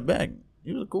I brought it back.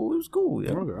 He was cool.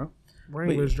 Yeah. Okay.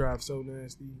 Wranglers drive so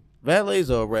nasty. Valets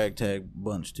are a ragtag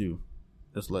bunch, too.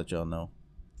 Just to let y'all know.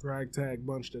 Ragtag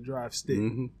bunch that drive stick.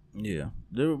 Mm-hmm. Yeah.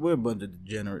 We're a bunch of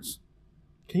degenerates.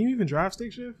 Can you even drive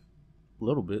stick shift? A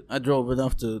little bit. I drove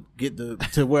enough to get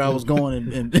to where I was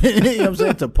going and you know what I'm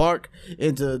saying, to park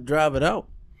and to drive it out.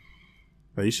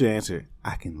 But you should answer,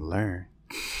 I can learn.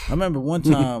 I remember one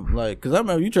time, like, because I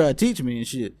remember you tried to teach me and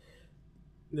shit.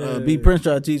 Yeah. B Prince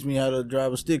tried to teach me how to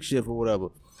drive a stick shift or whatever.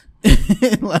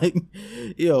 Like,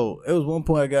 yo, it was one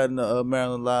point I got in the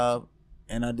Maryland Live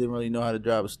and I didn't really know how to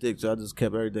drive a stick, so I just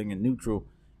kept everything in neutral.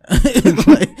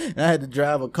 Like, and I had to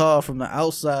drive a car from the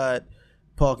outside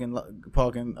parking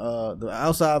the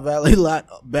outside valet lot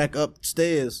back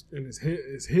upstairs. And it's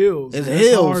hills. It's That's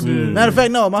hills. hard to- Matter of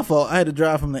fact, no, my fault. I had to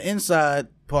drive from the inside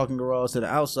parking garage to the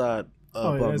outside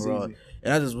parking that's garage. easy.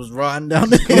 And I just was riding down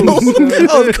the hill.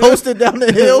 I was coasting down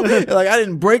the hill. And like, I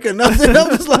didn't brake or nothing. I'm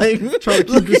just like, Trying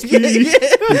to keep your speed.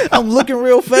 Yeah. I'm looking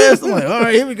real fast. I'm like, all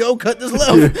right, here we go. Cut this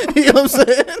left. You know what I'm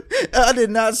saying? I did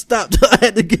not stop till I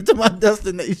had to get to my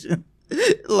destination.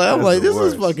 Like, I'm like, this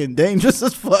is fucking dangerous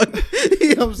as fuck.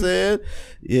 You know what I'm saying?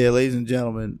 Yeah, ladies and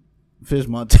gentlemen, Fish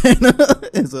Montana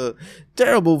is a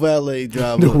terrible valet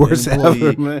driver. The worst employee.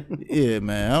 ever, man. Yeah,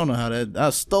 man. I don't know how that. I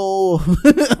stole.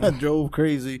 I drove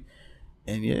crazy,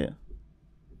 and yeah,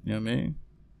 you know what I mean.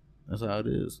 That's how it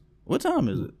is. What time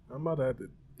is it? I'm about to have to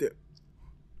dip.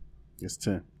 It's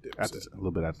 10. After, a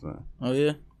little bit after 9. Oh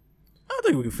yeah, I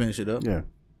think we can finish it up. Yeah. You know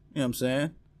what I'm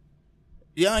saying?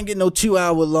 Y'all ain't getting no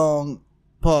 2-hour long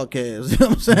podcast. You know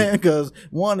what I'm saying? Because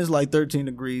one is like 13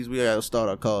 degrees. We got to start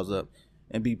our cars up,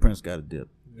 and B Prince got to dip.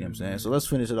 You know what I'm saying? So let's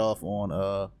finish it off on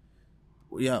on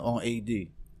AD.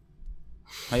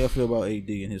 How y'all feel about AD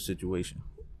and his situation?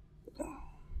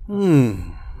 I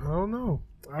don't know.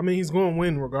 I mean, he's going to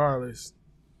win regardless.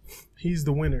 He's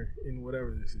the winner in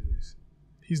whatever this is.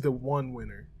 He's the one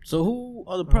winner. So who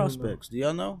are the prospects? Do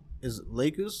y'all know? Is it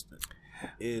Lakers?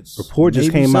 It's Report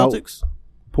just maybe came Celtics?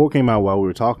 Report came out while we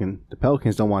were talking. The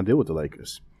Pelicans don't want to deal with the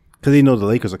Lakers because they know the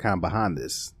Lakers are kind of behind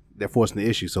this. They're forcing the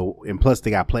issue. So, and plus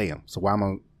they got to play him. So why am I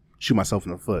going to shoot myself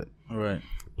in the foot? All right.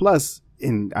 Plus,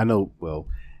 and I know, well,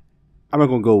 I'm not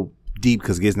going to go deep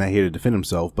because Giz's not here to defend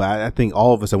himself, but I think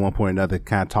all of us at one point or another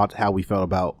kind of talked how we felt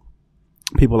about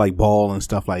people like Ball and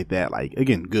stuff like that. Like,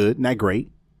 again, good, not great.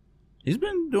 He's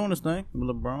been doing his thing with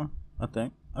LeBron, I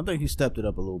think. I think he stepped it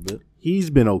up a little bit. He's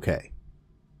been okay.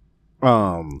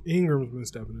 Ingram's been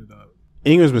stepping it up.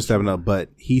 Ingram's been stepping up, but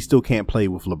he still can't play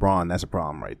with LeBron. That's a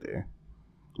problem right there.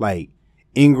 Like,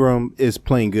 Ingram is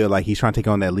playing good, like he's trying to take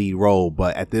on that lead role,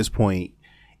 but at this point,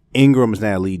 Ingram is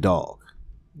not a lead dog.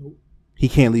 Nope. He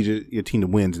can't lead your team to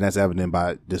wins, and that's evident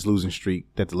by this losing streak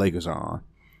that the Lakers are on.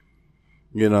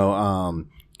 You know,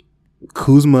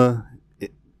 Kuzma,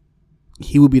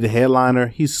 he would be the headliner.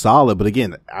 He's solid, but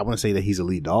again, I wouldn't say that he's a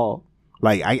lead dog.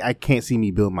 Like, I can't see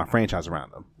me building my franchise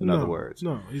around him, in other words.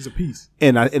 No, he's a piece.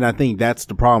 And I think that's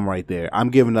the problem right there. I'm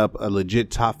giving up a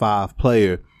legit top 5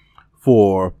 player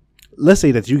for, let's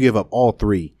say that you give up all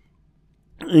 3,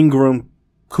 Ingram,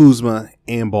 Kuzma,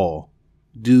 and Ball.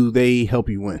 Do they help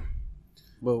you win?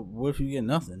 But what if you get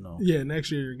nothing, though? Yeah,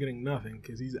 next year you're getting nothing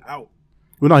because he's out.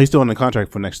 Well, no, he's still on the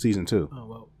contract for next season, too. Oh,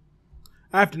 well.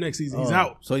 After next season, he's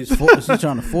out. So he's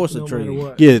trying to force a No trade. matter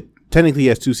what. Yeah, technically he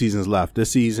has 2 seasons left.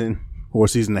 This season, or a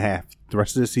season and a half. The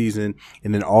rest of the season,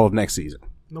 and then all of next season.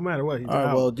 No matter what, he's All right,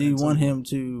 out. well, do you want him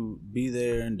to be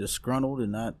there and disgruntled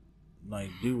and not like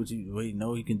do what you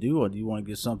know he can do, or do you want to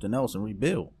get something else and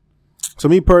rebuild? So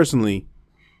me personally,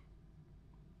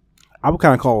 I would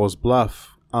kind of call his bluff,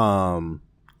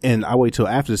 and I wait till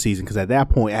after the season because at that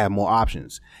point I have more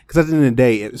options. Because at the end of the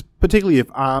day, it's particularly if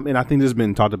and I think this has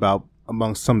been talked about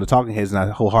amongst some of the talking heads, and I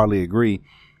wholeheartedly agree.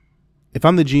 If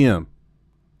I'm the GM,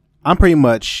 I'm pretty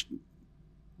much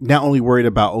not only worried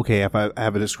about, okay, if I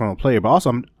have a disgruntled player, but also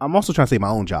I'm also trying to save my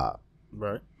own job.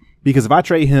 Right. Because if I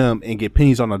trade him and get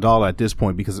pennies on the dollar at this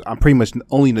point, because I'm pretty much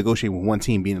only negotiating with one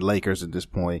team, being the Lakers at this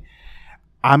point,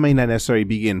 I may not necessarily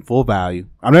be getting full value.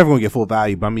 I'm never going to get full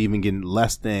value, but I'm even getting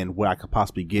less than what I could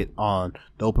possibly get on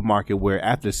the open market, where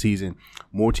after the season,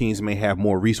 more teams may have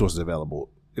more resources available,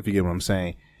 if you get what I'm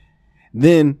saying.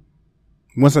 Then,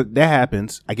 once that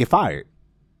happens, I get fired.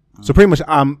 So pretty much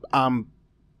I'm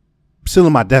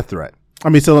sealing my death threat. I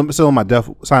mean, signing my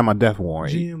death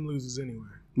warrant. GM loses anyway.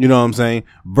 You know what I'm saying?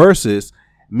 Versus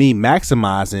me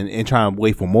maximizing and trying to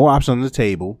wait for more options on the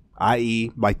table,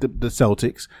 i.e. like the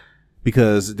Celtics,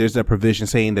 because there's that provision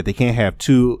saying that they can't have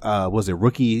 2,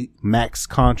 rookie max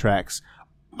contracts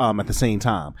at the same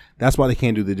time. That's why they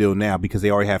can't do the deal now, because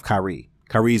they already have Kyrie.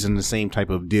 Kyrie's in the same type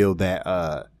of deal that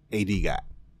AD got.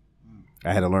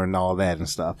 I had to learn all that and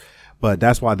stuff. But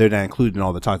that's why they're not included in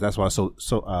all the talk. That's why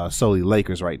solely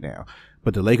Lakers right now.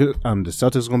 But the Lakers, the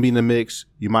Celtics are going to be in the mix.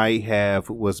 You might have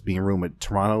what's being rumored.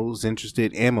 Toronto's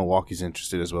interested and Milwaukee's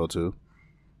interested as well too.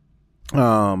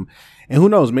 And who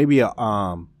knows? Maybe a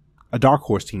dark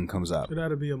horse team comes up. It ought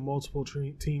to be a multiple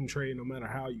team trade, no matter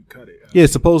how you cut it. Yeah,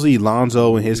 supposedly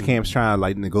Lonzo and his camp's trying to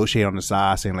like negotiate on the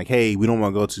side, saying like, "Hey, we don't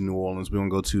want to go to New Orleans. We want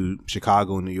to go to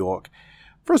Chicago and New York."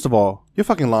 First of all, you're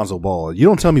fucking Lonzo Ball. You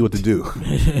don't tell me what to do.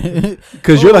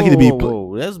 Because you're lucky to be...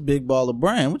 That's Big Baller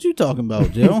Brand. What you talking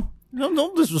about, Joe?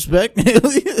 Don't disrespect.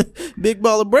 Big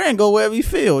Baller Brand go wherever you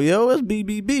feel, yo. That's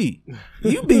BBB.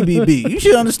 You BBB. You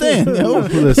should understand, yo.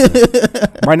 Listen,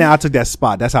 right now I took that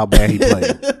spot. That's how bad he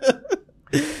played.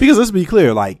 Because let's be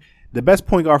clear, like, the best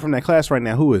point guard from that class right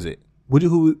now, who is it? Would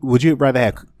you rather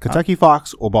have Kentucky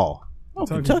Fox or Ball? Oh,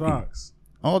 Kentucky. Fox.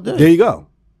 All day. There you go.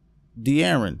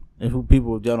 De'Aaron. And who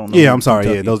people y'all don't know. Yeah, I'm sorry.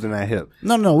 Kentucky. Yeah, those are not hip.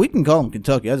 No, we can call them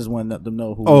Kentucky. I just want them to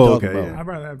know who we're talking about. Yeah. I'd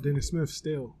rather have Dennis Smith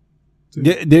still. Too.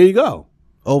 Yeah, there you go.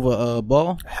 Over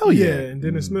Ball? Hell yeah. And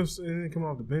Dennis Smith's come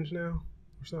off the bench now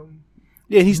or something.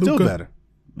 Yeah, he's still better.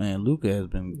 Man, Luka has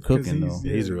been cooking though.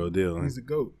 Yeah, he's a real deal. He's a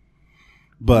GOAT.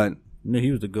 But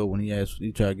He was the go when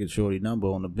he tried to get Shorty number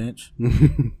on the bench.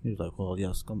 He was like, "Well,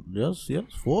 yes,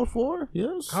 4-4,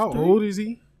 yes." How old is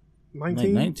he?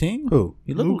 19. Like 19. Who?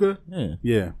 He Luka?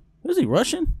 Yeah. Is he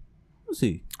Russian? What's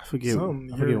he? I forget.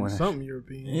 Something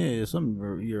European. Yeah, some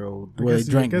Euro. I Where he guess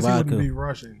drank he vodka. wouldn't be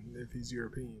Russian if he's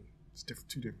European. It's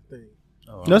two different things.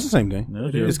 Oh, That's the same thing. no,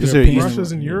 It's considered European.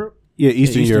 Russia's in Europe? Yeah,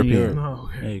 Eastern Eastern European. Europe. No,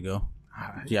 okay. There you go.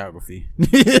 Geography.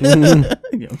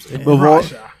 Mm-hmm. You know what I'm saying?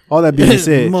 But all that being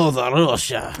said, Mother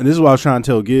Russia. and this is what I was trying to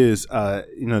tell Giz,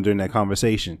 during that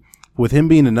conversation, with him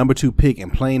being the number 2 pick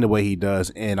and playing the way he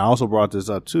does, and I also brought this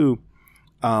up too,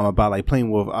 about like playing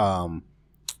with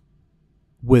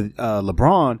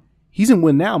LeBron. He's in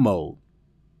win now mode,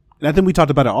 and I think we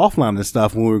talked about it offline and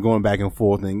stuff when we were going back and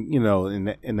forth, and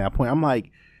in that point, I'm like,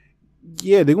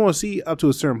 yeah, they're going to see up to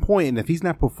a certain point, and if he's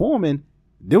not performing,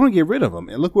 they're going to get rid of him,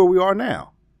 and look where we are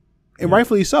now, and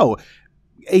rightfully so.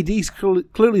 AD's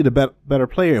clearly the better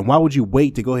player, and why would you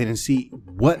wait to go ahead and see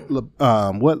what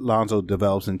Lonzo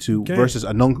develops into versus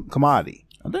a known commodity?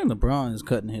 I think LeBron is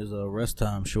cutting his rest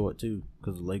time short too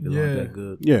because the Lakers aren't that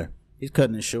good. Yeah, he's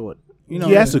cutting it short. he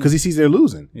has to because he sees they're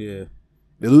losing. Yeah,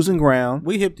 they're losing ground.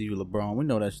 we hip to you, LeBron. We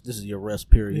know that this is your rest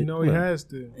period. You know he has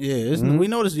to. Yeah, we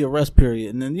know this is your rest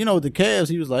period. And then with the Cavs,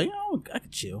 he was like, I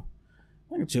could chill.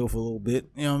 I could chill for a little bit.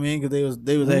 You know what I mean? Because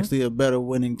they was actually a better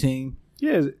winning team.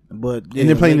 Yeah, but and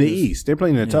they're playing in the Lakers, East. They're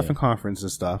playing in a tougher conference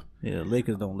and stuff. Yeah, the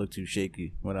Lakers don't look too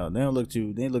shaky without. They look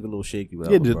a little shaky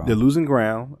without. Yeah, LeBron. they're losing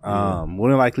ground. More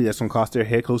than likely, that's going to cost their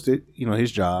head coach,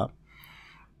 his job.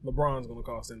 LeBron's going to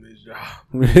cost him his job.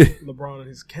 LeBron and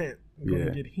his Kent going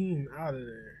to get him out of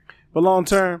there. But long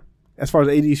term, as far as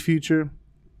AD's future,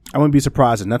 I wouldn't be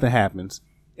surprised if nothing happens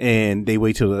and they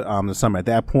wait till the summer. At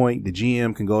that point, the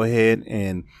GM can go ahead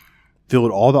and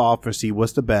field all the offers, see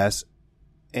what's the best,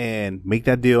 and make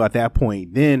that deal at that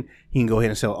point. Then he can go ahead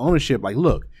and sell ownership. Like,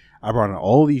 look, I brought in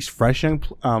all these fresh young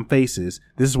faces.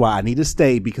 This is why I need to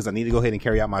stay because I need to go ahead and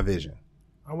carry out my vision.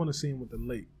 I want to see him with the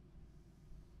Lake.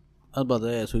 I was about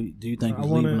to ask, who do you think he's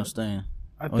leaving or staying?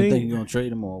 I think you're going to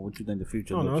trade him, or what you think the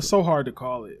future looks no, it's like? so hard to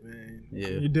call it, man. Yeah.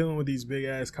 You're dealing with these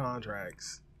big-ass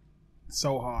contracts. It's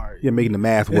so hard. Yeah, making the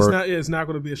math work. It's not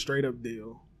going to be a straight-up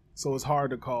deal. So it's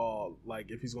hard to call,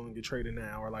 like, if he's going to get traded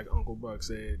now, or like Uncle Buck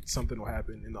said, something will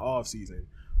happen in the offseason.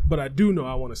 But I do know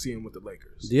I want to see him with the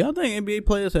Lakers. Do y'all think NBA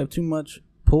players have too much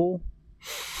pull?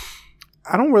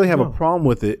 I don't really have a problem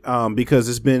with it because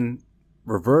it's been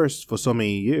reversed for so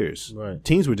many years. Right.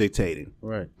 Teams were dictating.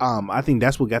 Right. I think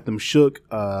that's what got them shook,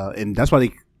 and that's why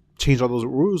they changed all those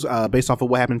rules based off of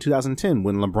what happened in 2010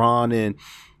 when LeBron and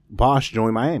Bosh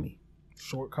joined Miami.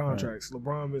 Short contracts. Right.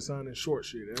 LeBron been signing short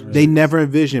shit. They never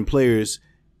envisioned players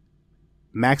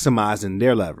maximizing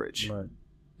their leverage. Right.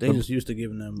 They just used to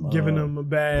giving them a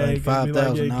bag, like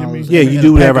 $5,000. Yeah, you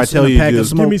do whatever I tell you to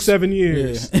do. Give me 7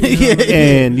 years. Yeah.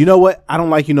 And you know what? I don't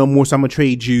like you no more, so I'm gonna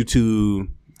trade you to.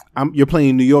 You're playing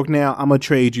in New York now. I'm gonna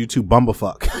trade you to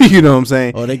Bumblefuck. You know what I'm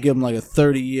saying? Or they give them like a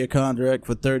 30-year contract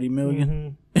for $30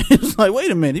 million. Mm-hmm. It's like,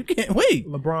 wait a minute, you can't wait.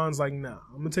 LeBron's like, nah,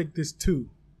 I'm gonna take this too.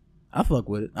 I fuck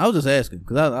with it. I was just asking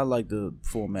because I like the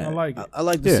format. I like it. I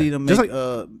like to see them make.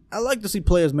 I like to see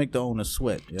players make the owner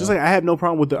sweat. Just like I have no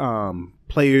problem with the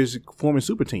players forming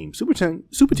super teams. Super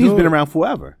teams been around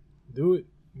forever. Do it.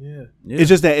 Yeah. It's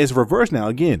just that it's reversed now.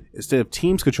 Again, instead of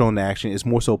teams controlling the action, it's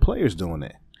more so players doing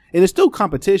it. And it's still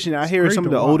competition. I hear some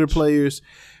of the older players,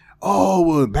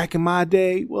 well, back in my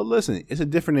day. Well, listen, it's a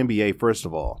different NBA, first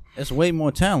of all. It's way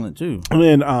more talent, too. And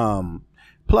then,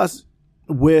 plus,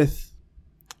 with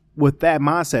that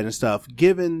mindset and stuff,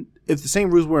 given if the same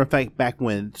rules were in effect back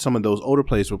when some of those older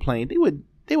players were playing, they would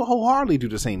wholeheartedly do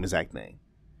the same exact thing.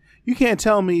 You can't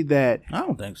tell me that. I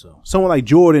don't think so. Someone like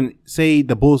Jordan, say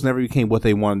the Bulls never became what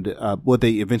they wanted, what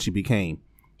they eventually became,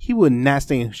 he would not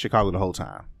stay in Chicago the whole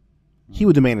time. He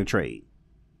would demand a trade.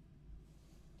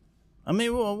 I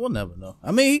mean, we'll never know.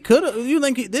 I mean, he could have. You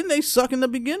think didn't they suck in the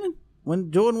beginning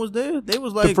when Jordan was there? They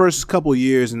was like the first couple of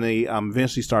years, and they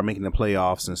eventually started making the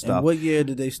playoffs and stuff. And what year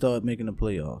did they start making the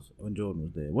playoffs when Jordan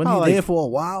was there? Wasn't he there for a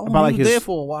while? About he was there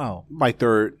for a while. Like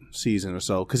third season or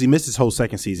so, because he missed his whole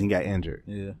second season. He got injured.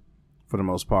 Yeah, for the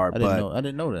most part. I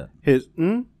didn't know that.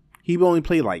 He only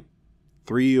played like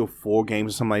 3 or 4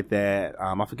 games or something like that.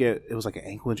 I forget. It was like an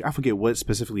ankle injury. I forget what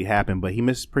specifically happened, but he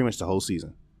missed pretty much the whole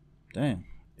season. Damn.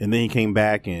 And then he came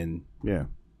back, and yeah.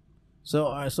 So,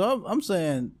 all right. So I'm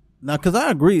saying now, because I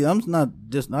agree. I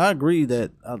agree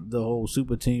that the whole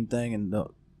super team thing and the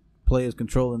players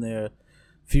controlling their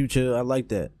future. I like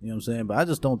that. You know what I'm saying? But I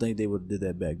just don't think they would have did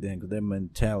that back then because their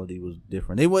mentality was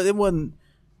different. It wasn't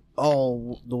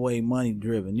all the way money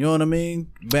driven. You know what I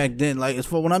mean? Back then, like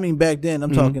when I mean back then,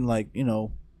 I'm talking like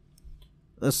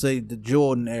let's say the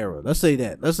Jordan era. Let's say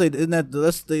that. Let's say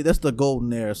that's the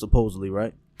golden era supposedly,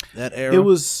 right? That era. It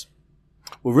was.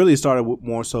 Well, really, it started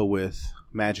more so with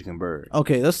Magic and Bird.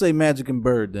 Okay, let's say Magic and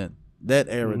Bird then. That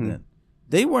era then.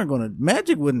 They weren't gonna.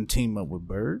 Magic wouldn't team up with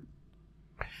Bird.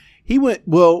 He went.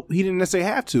 Well, he didn't necessarily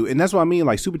have to, and that's what I mean.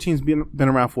 Like super teams been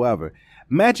around forever.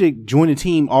 Magic joined the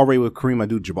team already with Kareem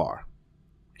Abdul-Jabbar.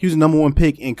 He was the number 1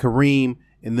 pick, and Kareem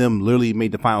and them literally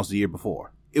made the finals the year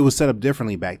before. It was set up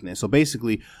differently back then. So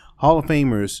basically, Hall of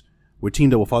Famers were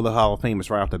teamed up with other Hall of Famers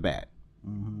right off the bat.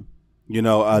 Mm-hmm. You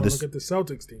know, look at the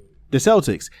Celtics team. The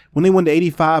Celtics, when they won the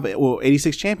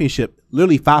 86 championship,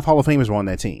 literally 5 Hall of Famers were on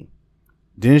that team.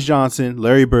 Dennis Johnson,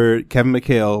 Larry Bird, Kevin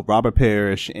McHale, Robert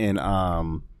Parrish, and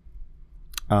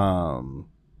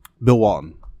Bill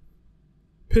Walton.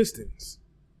 Pistons.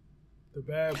 The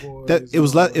bad boys. It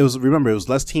was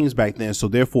less teams back then, so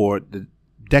therefore the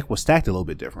deck was stacked a little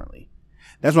bit differently.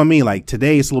 That's what I mean. Like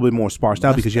today, it's a little bit more sparsed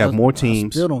out because you have more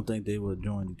teams. I still don't think they would have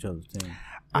joined each other's team.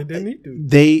 They didn't need to.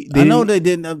 They I know they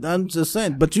didn't. I'm just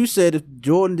saying. But you said if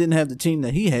Jordan didn't have the team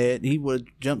that he had, he would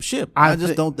have jumped ship. I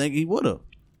just don't think he would have.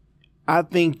 I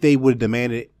think they would have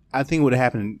demanded. I think it would have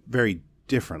happened very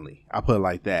differently. I'll put it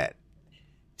like that.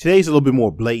 Today's a little bit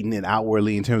more blatant and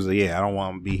outwardly in terms of, I don't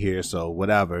want to be here, so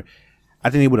whatever. I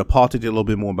think they would have politicked it a little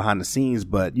bit more behind the scenes,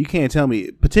 but you can't tell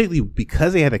me, particularly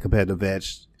because they had a competitive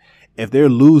edge, if they're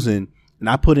losing and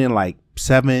I put in like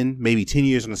 7, maybe 10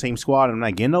 years on the same squad and I'm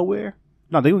not getting nowhere,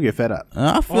 no, they're going to get fed up.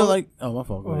 I feel like... Oh, my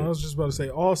fault. I was just about to say,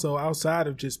 also, outside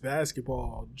of just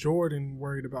basketball, Jordan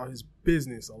worried about his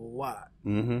business a lot.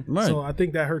 Mm-hmm. Right. So I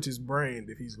think that hurts his brand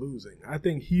if he's losing. I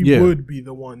think he would be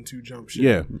the one to jump ship.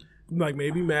 Yeah. Like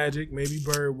maybe Magic, maybe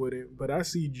Bird wouldn't, but I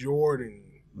see Jordan.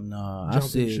 No, I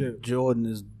see Jordan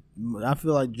is... I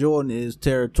feel like Jordan is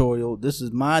territorial. This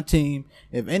is my team.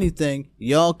 If anything,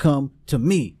 y'all come to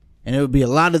me. And there would be a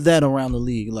lot of that around the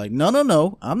league. Like,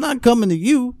 no. I'm not coming to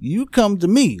you. You come to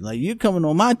me. Like, you're coming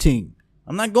on my team.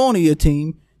 I'm not going to your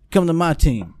team. Come to my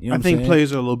team. You know what I'm saying?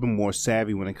 Players are a little bit more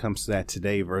savvy when it comes to that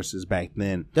today versus back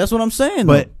then. That's what I'm saying.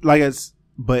 But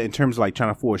but in terms of like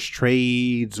trying to force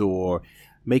trades or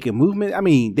making movement, I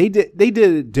mean, they did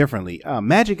it differently.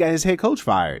 Magic got his head coach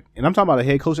fired, and I'm talking about a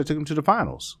head coach that took him to the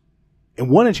finals and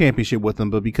won a championship with them.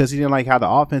 But because he didn't like how the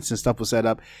offense and stuff was set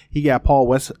up, he got Paul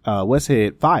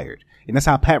Westhead fired, and that's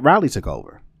how Pat Riley took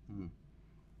over.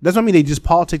 That's what I mean. They just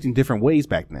politicked in different ways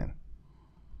back then.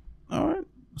 All right.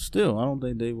 Still, I don't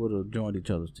think they would have joined each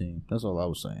other's team. That's all I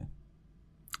was saying.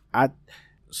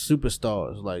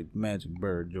 Superstars like Magic,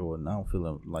 Bird, Jordan, I don't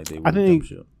feel like they would have jumped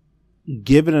ship.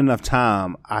 Given enough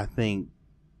time, I think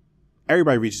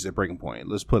everybody reaches a breaking point.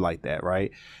 Let's put it like that,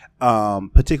 right?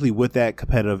 Particularly with that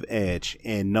competitive edge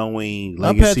and knowing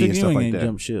legacy and stuff like that.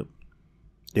 Jump ship.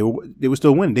 They were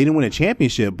still winning. They didn't win a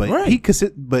championship, but right.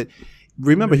 But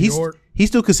remember, he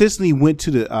still consistently went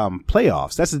to the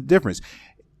playoffs. That's the difference.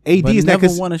 AD but is never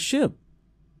won a ship.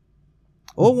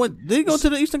 Or did he go to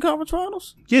the Eastern Conference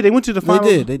Finals? Yeah, they went to the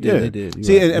finals. They did.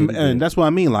 See, and that's what I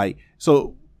mean. Like,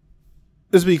 so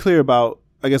let's be clear about,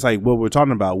 I guess, like what we're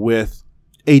talking about with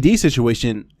AD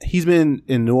situation. He's been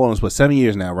in New Orleans, 7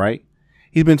 years now, right?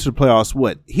 He's been to the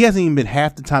playoffs. He hasn't even been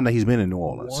half the time that he's been in New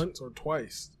Orleans. Once or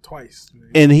twice.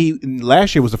 And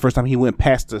last year was the first time he went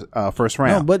past the first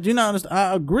round. No, but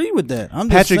I agree with that. I'm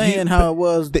just saying how it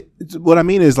was. What I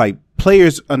mean is, like,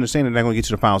 players understand that they're going to get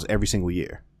to the finals every single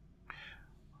year.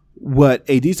 What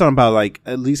AD's talking about, like,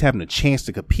 at least having a chance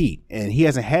to compete, and he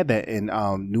hasn't had that in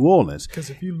New Orleans. Because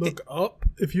if you look up,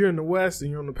 if you're in the West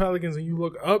and you're on the Pelicans and you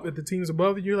look up at the teams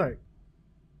above you, you're like,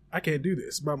 I can't do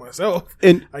this by myself,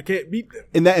 and I can't beat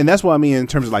them. And that's what I mean in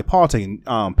terms of like politicking.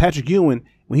 Patrick Ewing,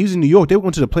 when he was in New York, they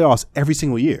went to the playoffs every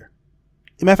single year.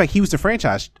 As a matter of fact, he was the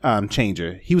franchise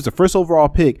changer. He was the first overall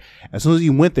pick. As soon as he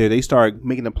went there, they started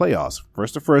making the playoffs.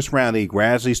 First round, they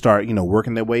gradually start,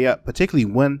 working their way up. Particularly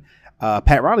when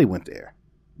Pat Riley went there,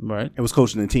 right, and was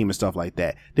coaching the team and stuff like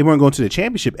that. They weren't going to the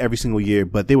championship every single year,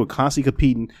 but they were constantly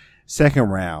competing second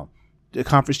round. The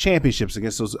conference championships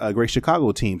against those great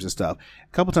Chicago teams and stuff. A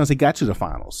couple times they got to the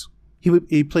finals.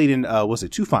 He played in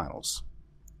 2 finals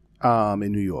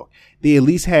in New York. They at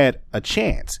least had a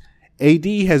chance. AD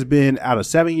has been, out of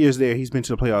 7 years there, he's been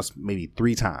to the playoffs maybe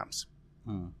 3 times.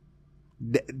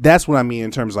 That's what I mean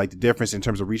in terms of like the difference in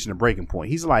terms of reaching a breaking point.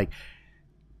 He's like,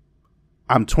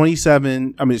 I'm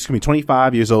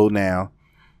 25 years old now.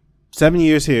 7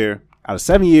 years here. Out of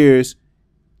 7 years,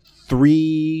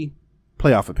 3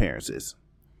 playoff appearances.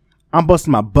 I'm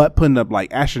busting my butt putting up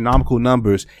like astronomical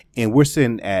numbers, and we're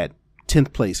sitting at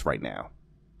 10th place right now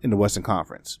in the Western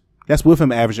Conference. That's with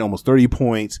him averaging almost 30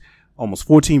 points, almost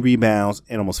 14 rebounds,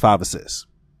 and almost 5 assists.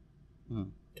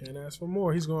 Can't ask for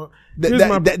more. He's going.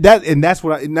 And that's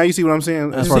what. Now you see what I'm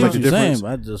saying as far as like the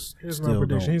difference. Here's my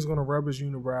prediction. Don't. He's going to rub his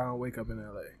unibrow and wake up in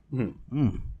L.A.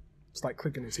 Mm-hmm. It's like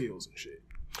clicking his heels and shit.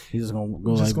 He's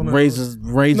just gonna raise his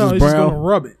brow. He's just gonna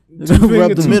rub it.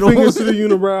 Rub the middle. Fingers to the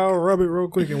unibrow, rub it real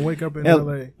quick, and wake up in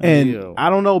L.A. And I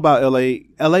don't know about L.A.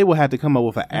 L.A. will have to come up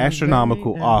with an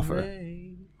astronomical offer.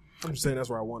 I'm just saying that's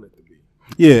where I want it to be.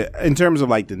 Yeah, in terms of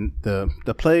like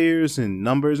the players and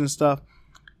numbers and stuff,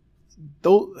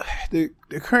 though the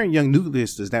current young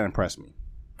nucleus does not impress me.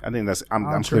 I think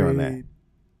I'm clear on that.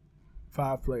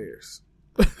 5 players.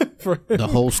 The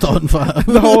whole starting 5,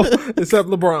 except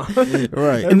LeBron,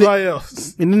 right? Everybody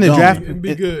else, and then the draft and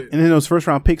be good. And then those first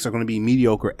round picks are going to be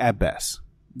mediocre at best.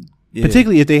 Yeah.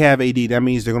 Particularly if they have AD, that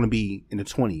means they're going to be in the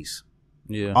 20s,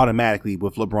 automatically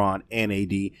with LeBron and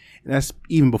AD, and that's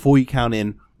even before you count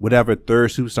in whatever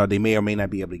third superstar they may or may not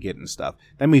be able to get and stuff.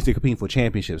 That means they're competing for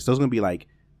championships. Those are going to be like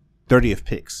 30th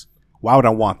picks. Why would I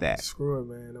want that? Screw it,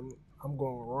 man. I'm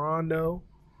going Rondo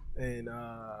and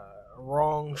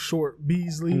wrong short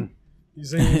Beasley. You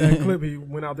seen that clip? He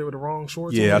went out there with the wrong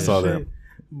shorts. Yeah, I saw that.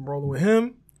 I'm rolling with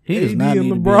him. He does not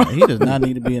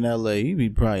need to be in LA. He'd be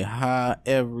probably high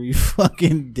every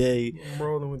fucking day. I'm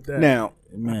rolling with that. Now,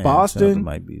 Boston.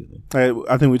 I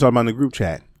think we talked about in the group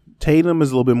chat. Tatum is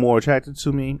a little bit more attracted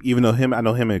to me, even though I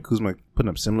know him and Kuzma putting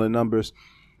up similar numbers.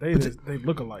 They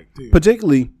look alike too.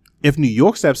 Particularly if New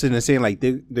York steps in and saying like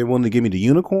they're willing to give me the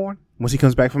unicorn once he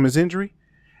comes back from his injury.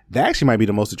 That actually might be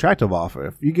the most attractive offer.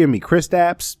 If you give me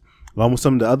Kristaps, along with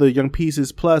some of the other young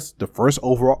pieces, plus the first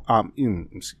overall, I'm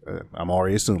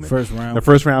already assuming the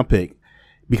first round pick,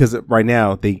 because right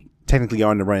now they technically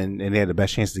are in the run and they had the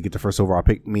best chance to get the first overall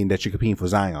pick, meaning that you're competing for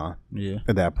Zion. Yeah.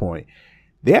 At that point,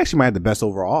 they actually might have the best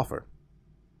overall offer.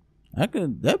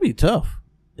 That'd be tough.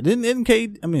 Didn't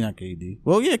KD? I mean not KD.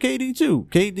 Well, yeah, KD too.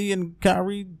 KD and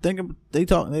Kyrie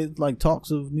they like talks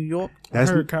of New York. I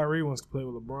heard Kyrie wants to play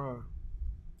with LeBron.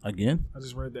 Again? I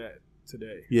just read that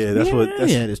today. Yeah, that's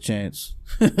he had his chance.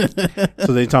 So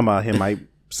they talking about him might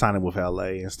signing with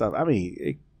LA and stuff. I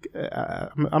mean,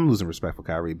 I'm losing respect for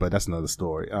Kyrie, but that's another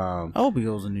story. I hope he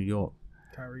goes to New York.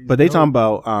 But they talking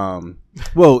about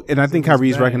and I think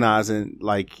Kyrie's recognizing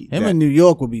like him in New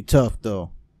York would be tough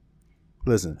though.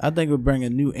 Listen, I think it would bring a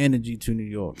new energy to New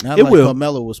York. Not it like will.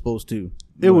 Carmelo was supposed to.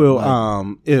 It will.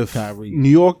 If Kyrie. New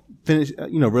York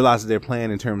realizes their plan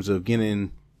in terms of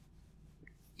getting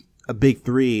a big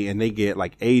 3 and they get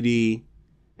like AD,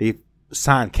 they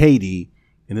sign KD,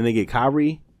 and then they get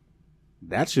Kyrie.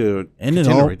 That's your and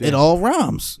it all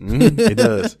rhymes. Mm-hmm, it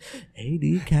does.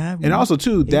 AD, Kyrie, and also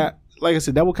too that like I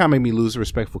said, that will kind of make me lose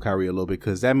respect for Kyrie a little bit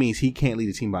because that means he can't lead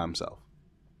a team by himself,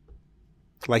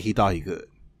 like he thought he could.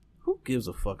 Who gives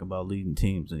a fuck about leading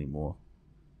teams anymore?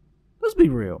 Let's be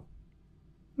real.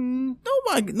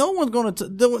 Nobody, no one's gonna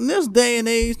in this day and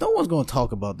age. No one's gonna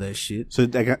talk about that shit. So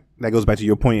that goes back to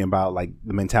your point about like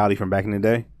the mentality from back in the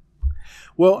day.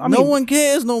 Well, I mean, no one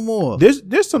cares no more.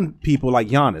 There's some people like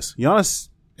Giannis. Giannis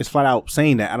is flat out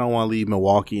saying that I don't want to leave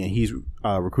Milwaukee, and he's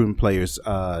recruiting players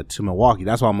to Milwaukee.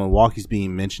 That's why Milwaukee's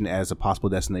being mentioned as a possible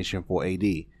destination for AD.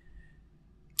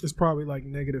 It's probably like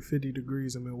negative 50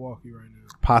 degrees in Milwaukee right now.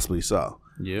 Possibly so.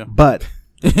 Yeah, but.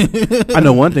 I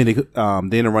know one thing, they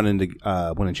didn't run into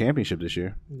win a championship this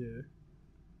year. Yeah.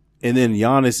 And then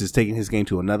Giannis is taking his game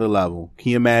to another level.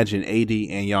 Can you imagine AD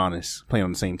and Giannis playing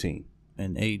on the same team?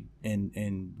 And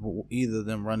either of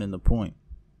them running the point.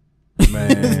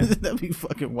 Man. That'd be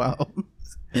fucking wild.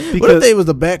 Because what if they was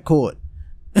the backcourt?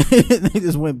 They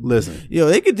just went. Listen. Yo,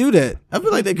 they could do that. I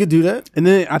feel like they could do that. And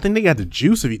then I think they got the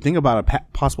juice if you think about a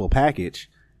possible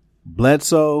package.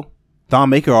 Bledsoe, Thon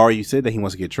Maker already said that he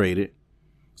wants to get traded.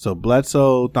 So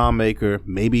Bledsoe, Thon Maker,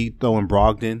 maybe throw in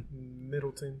Brogdon.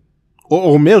 Middleton.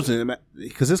 Or Middleton,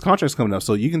 because his contract's coming up.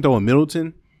 So you can throw in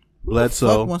Middleton, Bledsoe.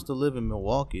 Who the fuck wants to live in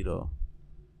Milwaukee, though?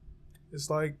 It's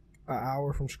like an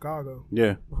hour from Chicago.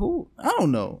 Yeah. Who? I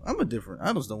don't know. I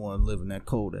just don't want to live in that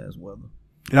cold-ass weather.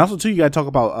 And also, too, you got to talk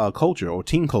about culture or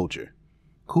team culture.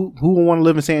 Who will want to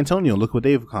live in San Antonio? Look what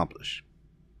they've accomplished.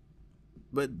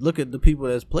 But look at the people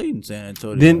that's played in San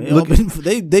Antonio.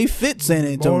 Then they fit San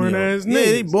Antonio. Boring as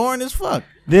they boring as fuck.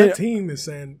 That team is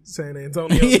San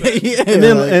Antonio. yeah. And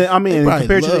then I mean,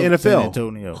 compared to the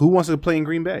NFL, who wants to play in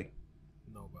Green Bay?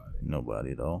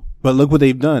 Nobody at all. But look what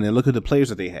they've done, and look at the players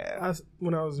that they have.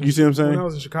 You see what I'm saying? When I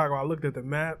was in Chicago, I looked at the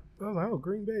map. I was like, "Oh,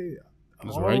 Green Bay,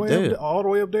 it's right there, all the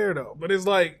way up there, though." But it's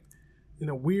like in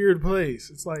a weird place.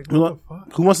 It's like, what the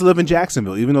fuck? Who wants to live in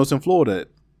Jacksonville, even though it's in Florida?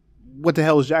 What the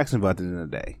hell is Jacksonville at the end of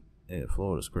the day? Yeah,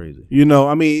 Florida's crazy. You know,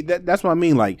 I mean, that's what I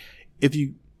mean. Like, if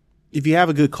you have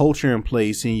a good culture in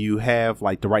place and you have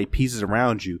like the right pieces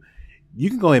around you, you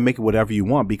can go ahead and make it whatever you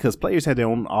want because players have their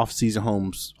own off-season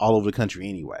homes all over the country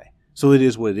anyway. So it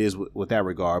is what it is with that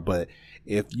regard. But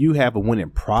if you have a winning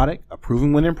product, a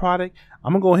proven winning product,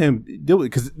 I'm going to go ahead and deal with it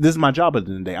because this is my job at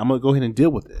the end of the day. I'm going to go ahead and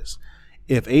deal with this.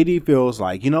 If AD feels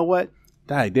like, you know what,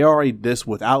 they're already this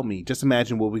without me, just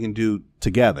imagine what we can do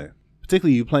together.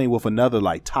 Particularly you playing with another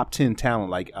like top 10 talent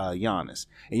like Giannis.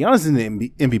 And Giannis is in the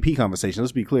MVP conversation.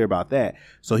 Let's be clear about that.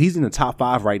 So he's in the top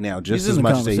 5 right now, just as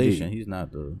much as AD. He's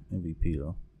not the MVP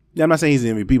though. Yeah, I'm not saying he's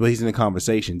the MVP, but he's in the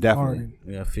conversation, definitely. Harden.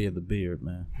 Yeah, fear the beard,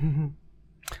 man.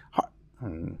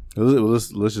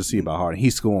 Let's just see about Harden.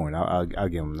 He's scoring. I'll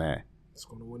give him that. It's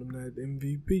going to win him that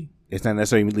MVP. It's not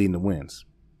necessarily leading the wins.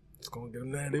 It's going to get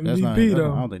him that MVP,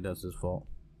 though. I don't think that's his fault.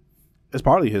 It's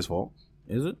partly his fault.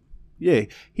 Is it? Yeah,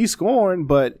 he's scoring,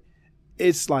 but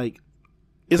it's like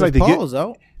Chris like the Paul is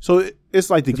out. So it's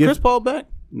like the Is gift. Chris Paul back?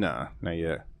 Nah, not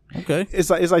yet. Okay.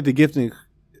 It's like the gifting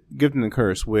and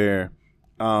curse where.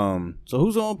 So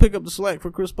who's gonna pick up the slack for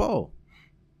Chris Paul?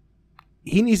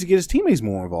 He needs to get his teammates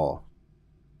more involved.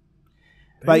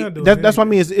 Like that's what I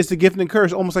mean. It's the gift and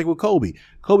curse, almost like with Kobe.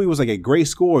 Kobe was like a great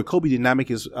scorer. Kobe did not make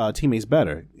his teammates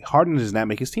better. Harden does not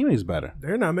make his teammates better.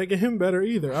 They're not making him better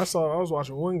either. I was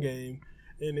watching one game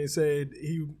and they said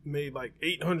he made like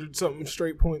 800 something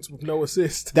straight points with no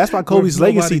assist. That's why Kobe's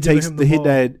legacy takes the hit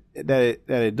that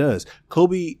it does.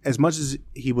 Kobe, as much as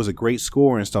he was a great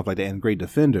scorer and stuff like that and a great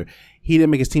defender, he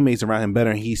didn't make his teammates around him better,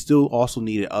 and he still also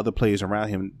needed other players around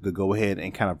him to go ahead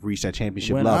and kind of reach that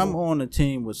championship level. When I'm on a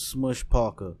team with Smush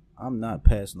Parker, I'm not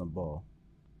passing the ball.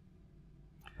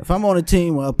 If I'm on a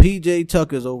team while PJ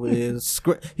Tucker's over there,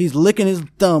 he's licking his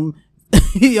thumb,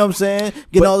 you know what I'm saying?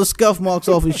 Getting all the scuff marks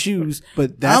off his shoes.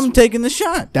 But I'm taking the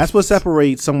shot. That's what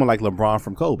separates someone like LeBron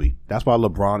from Kobe. That's why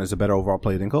LeBron is a better overall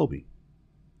player than Kobe.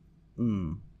 I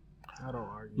don't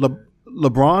argue.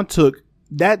 LeBron took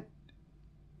that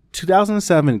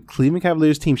 2007 Cleveland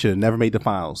Cavaliers team should have never made the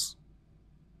finals.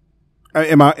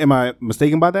 Am I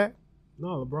mistaken about that?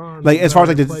 No, LeBron. Like as far as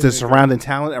like the surrounding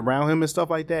talent around him and stuff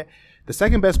like that, the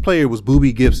second best player was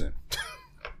Boobie Gibson,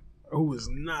 who was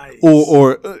nice,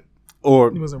 or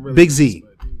really Big nice, Z,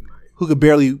 who could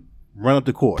barely run up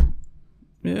the court.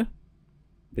 Yeah,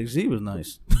 Big Z was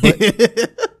nice.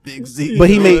 Big Z,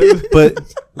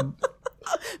 but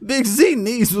Big Z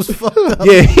knees was fucked up.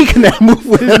 Yeah, he could not move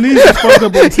with his knees was fucked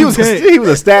up on 2K. He was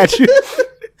a statue.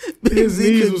 His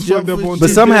knees was fucked up on 2K. But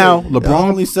somehow LeBron,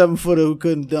 only 7-footer who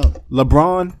couldn't dunk.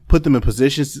 LeBron put them in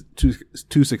positions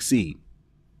to succeed,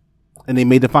 and they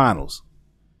made the finals.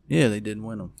 Yeah, they didn't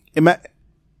win them.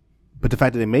 But the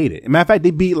fact that they made it. As a matter of fact, they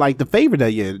beat like the favorite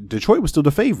that year. Detroit was still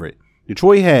the favorite.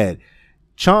 Detroit had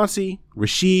Chauncey,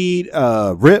 Rasheed,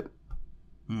 Rip,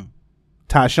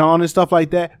 Tyshawn and stuff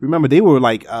like that. Remember, they were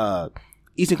like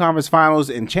Eastern Conference Finals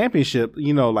and championship,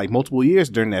 like multiple years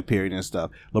during that period and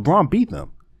stuff. LeBron beat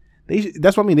them.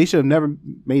 That's what I mean. They should have never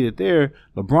made it there.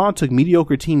 LeBron took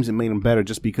mediocre teams and made them better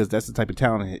just because that's the type of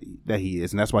talent that he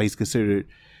is. And that's why he's considered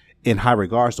in high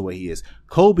regards the way he is.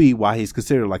 Kobe, while he's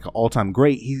considered like an all-time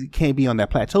great, he can't be on that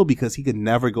plateau because he could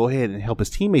never go ahead and help his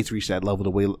teammates reach that level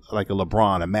the way like a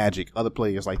LeBron, a Magic, other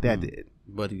players like that did.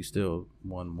 But he still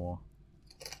won more.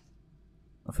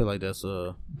 I feel like that's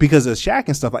because of Shaq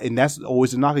and stuff, and that's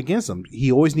always a knock against him.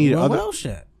 He always needed other. Without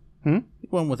Shaq, he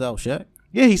went without Shaq.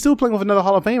 Yeah, he's still playing with another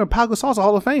Hall of Famer. Pau Gasol's a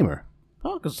Hall of Famer.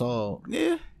 Pau Gasol,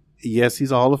 yeah. Yes,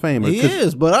 he's a Hall of Famer. He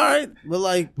is, but all right.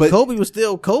 But Kobe was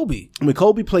still Kobe. When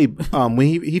Kobe played, when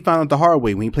he found out the hard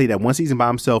way, when he played that one season by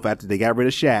himself after they got rid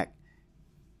of Shaq. As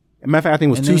a matter of fact, I think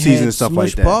it was 2 seasons and stuff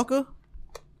like that. Parker?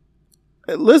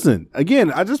 Listen,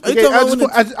 again, I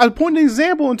pointed an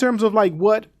example in terms of like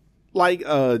what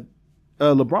LeBron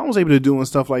was able to do and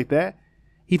stuff like that.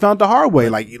 He found the hard way.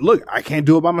 Like, look, I can't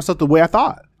do it by myself the way I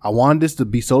thought. I wanted this to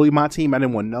be solely my team. I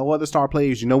didn't want no other star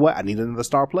players. You know what? I need another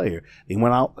star player. They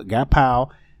went out, got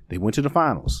Powell. They went to the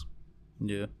finals.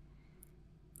 Yeah.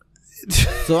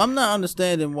 So I'm not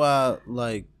understanding why,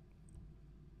 like,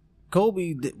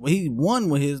 Kobe, he won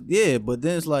with his, but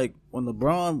then it's like when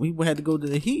LeBron, he had to go to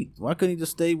the Heat. Why couldn't he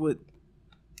just stay with,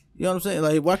 you know what I'm saying?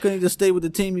 Like, why couldn't he just stay with the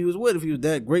team he was with if he was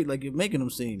that great, like you're making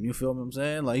him seem? You feel what I'm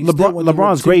saying? Like,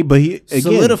 LeBron's great, but he again,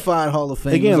 solidified Hall of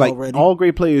Fame again, like already. All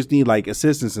great players need like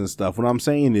assistance and stuff. What I'm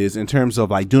saying is, in terms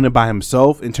of like doing it by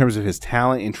himself, in terms of his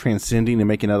talent and transcending and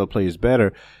making other players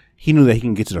better, he knew that he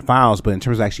can get to the finals. But in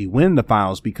terms of actually winning the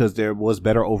finals, because there was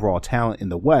better overall talent in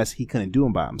the West, he couldn't do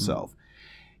them by himself.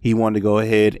 He wanted to go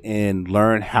ahead and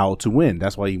learn how to win.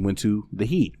 That's why he went to the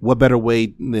Heat. What better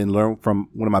way than learn from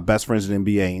one of my best friends in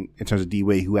the NBA in terms of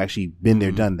D-Wade, who actually been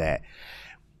there, done that.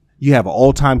 You have an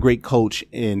all-time great coach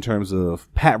in terms of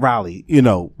Pat Riley,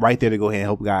 right there to go ahead and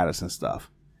help guide us and stuff.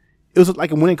 it was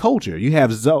like a winning culture. You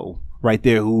have Zoe right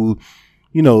there who,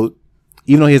 you know,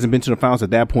 even though he hasn't been to the finals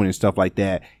at that point and stuff like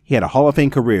that, he had a Hall of Fame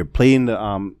career, played in the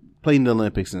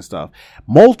Olympics and stuff,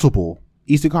 multiple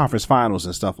Eastern Conference finals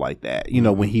and stuff like that. You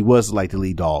know, when he was like the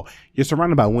lead dog, you're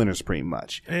surrounded by winners pretty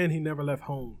much. And he never left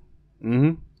home.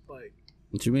 Mm-hmm. Like,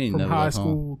 what you mean? From never high left school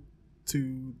home?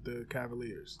 to the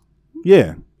Cavaliers.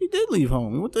 Yeah. He did leave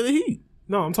home. He went to the Heat.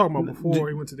 No, I'm talking about before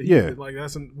he went to the Heat. Yeah. Like,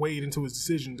 that's weighed into his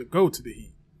decision to go to the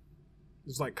Heat.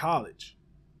 It's like college.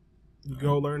 You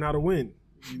go learn how to win.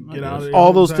 You get out of there.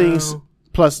 All those things.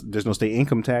 Plus, there's no state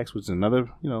income tax, which is another,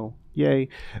 you know, yay.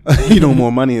 You know,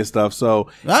 more money and stuff. So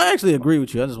I actually agree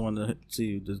with you. I just wanted to see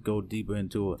you just go deeper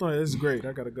into it. Oh, this is great.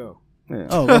 I gotta go. yeah.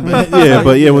 Oh, Yeah,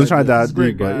 but yeah, we're trying to dive It's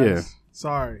great, deep, but guys. yeah.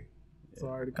 Sorry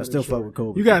to cut I still it short. fuck with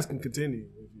Kobe. You guys can continue.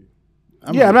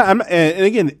 I'm not, and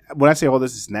again, when I say all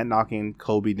this, it's not knocking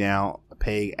Kobe down a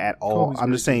peg at all. Kobe's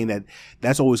I'm just saying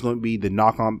that's always going to be the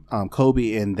knock on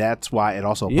Kobe, and that's why it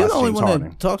also You're applies the to only James one Harden.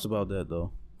 that talks about that,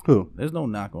 though. Who? There's no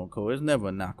knock on Kobe. There's never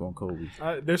a knock on Kobe.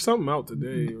 There's something out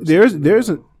today. or There's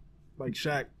something, like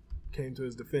Shaq came to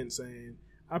his defense saying,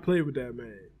 "I played with that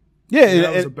man. Yeah,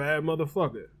 That was a bad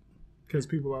motherfucker." Because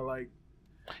people are like,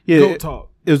 yeah, GOAT talk.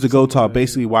 It was the GOAT Something talk. like that,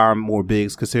 Basically, why are more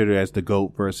bigs considered as the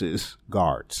GOAT versus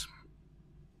guards?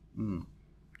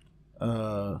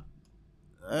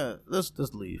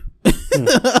 Let's leave.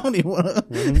 I don't even want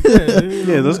to.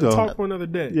 Yeah, let's go. Talk for another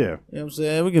day. Yeah. You know what I'm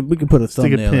saying? We can put a Stick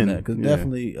a thumbnail pin. in that because Yeah.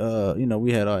 definitely, you know,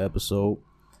 we had our episode.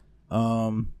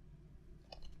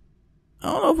 I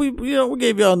don't know if we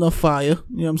gave y'all enough fire. You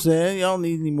know what I'm saying? Y'all don't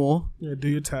need any more. Yeah, do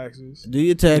your taxes. Do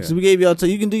your taxes. Yeah. We gave y'all.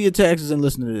 You can do your taxes and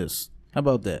listen to this. How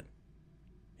about that?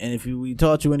 And if we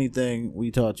taught you anything,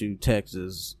 we taught you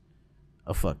taxes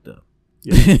are fucked up.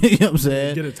 Yeah. You know what I'm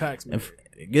saying? Get a tax man.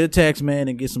 Get a tax man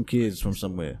and get some kids from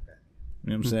somewhere.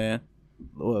 You know what I'm saying?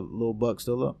 Little Buck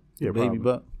still up? Yeah, Baby probably.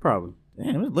 Buck? Probably.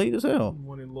 Damn, it's late as hell.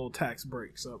 One of the little tax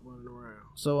breaks up running around.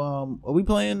 So are we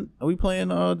playing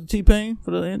the T-Pain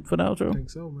for the outro? I think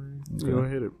so, man. Go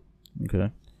ahead. Hit it.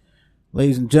 Okay.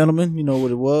 Ladies and gentlemen, you know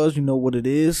what it was, you know what it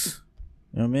is.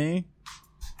 You know what I mean?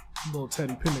 Little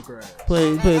Teddy Pendergrass. Play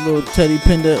a little Teddy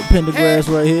Pendergrass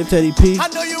right here, Teddy P. I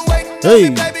know you waiting on me,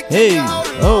 baby, Hey, can you hold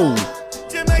it? oh.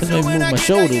 Just make Let's sure maybe when move I my get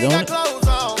shoulder, there, you don't got it? clothes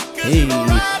on. Hey.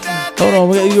 Ride that Hold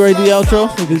on, you ready to do the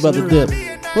outro? He's about to dip.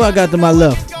 Who I got to my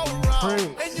left?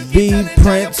 B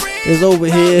Prince is over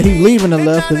here. He leaving the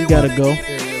left because he got to go. You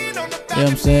know what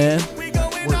I'm saying?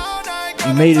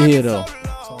 You made it here, though.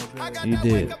 You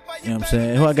did. You know what I'm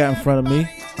saying? Who I got in front of me?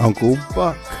 Uncle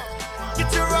Buck.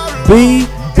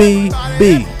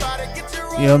 BBB.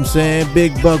 You know what I'm saying?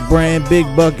 Big Buck Brand, Big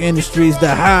Buck Industries,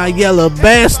 the high yellow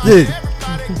bastard.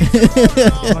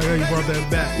 I like how you brought that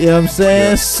back. You know what I'm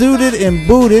saying? Suited and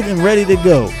booted and ready to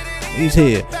go. He's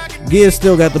here. Gear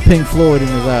still got the Pink Floyd in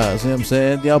his eyes. You know what I'm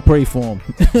saying? Y'all pray for him.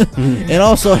 And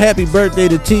also, happy birthday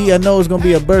to T. I know it's going to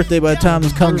be a birthday by the time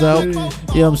this comes out. You know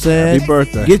what I'm saying? Happy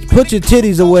birthday. Put your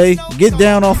titties away. Get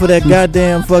down off of that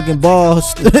goddamn fucking ball.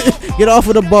 Get off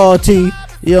of the ball, T.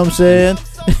 You know what I'm saying?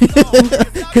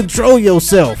 Control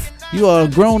yourself. You are a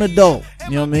grown adult.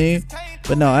 You know what I mean?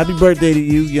 But no, happy birthday to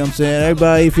you. You know what I'm saying?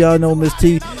 Everybody, if y'all know Miss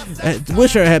T,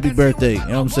 wish her a happy birthday. You know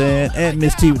what I'm saying? At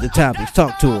Miss T with the topics.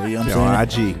 Talk to her. You know what I'm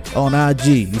saying? On IG.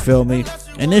 On IG. You feel me?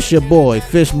 And this your boy,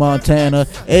 Fish Montana,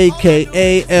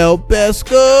 a.k.a. El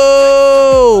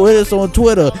Pesco. Hit us on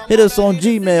Twitter. Hit us on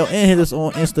Gmail. And hit us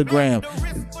on Instagram.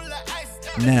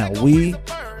 Now, we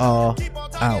are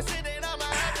out.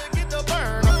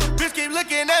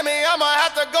 Looking at me, I'ma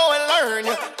have to go and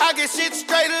learn. I get shit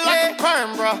straight like a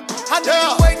perm, bro. I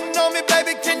know you waiting on me,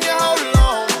 baby, can you hold it?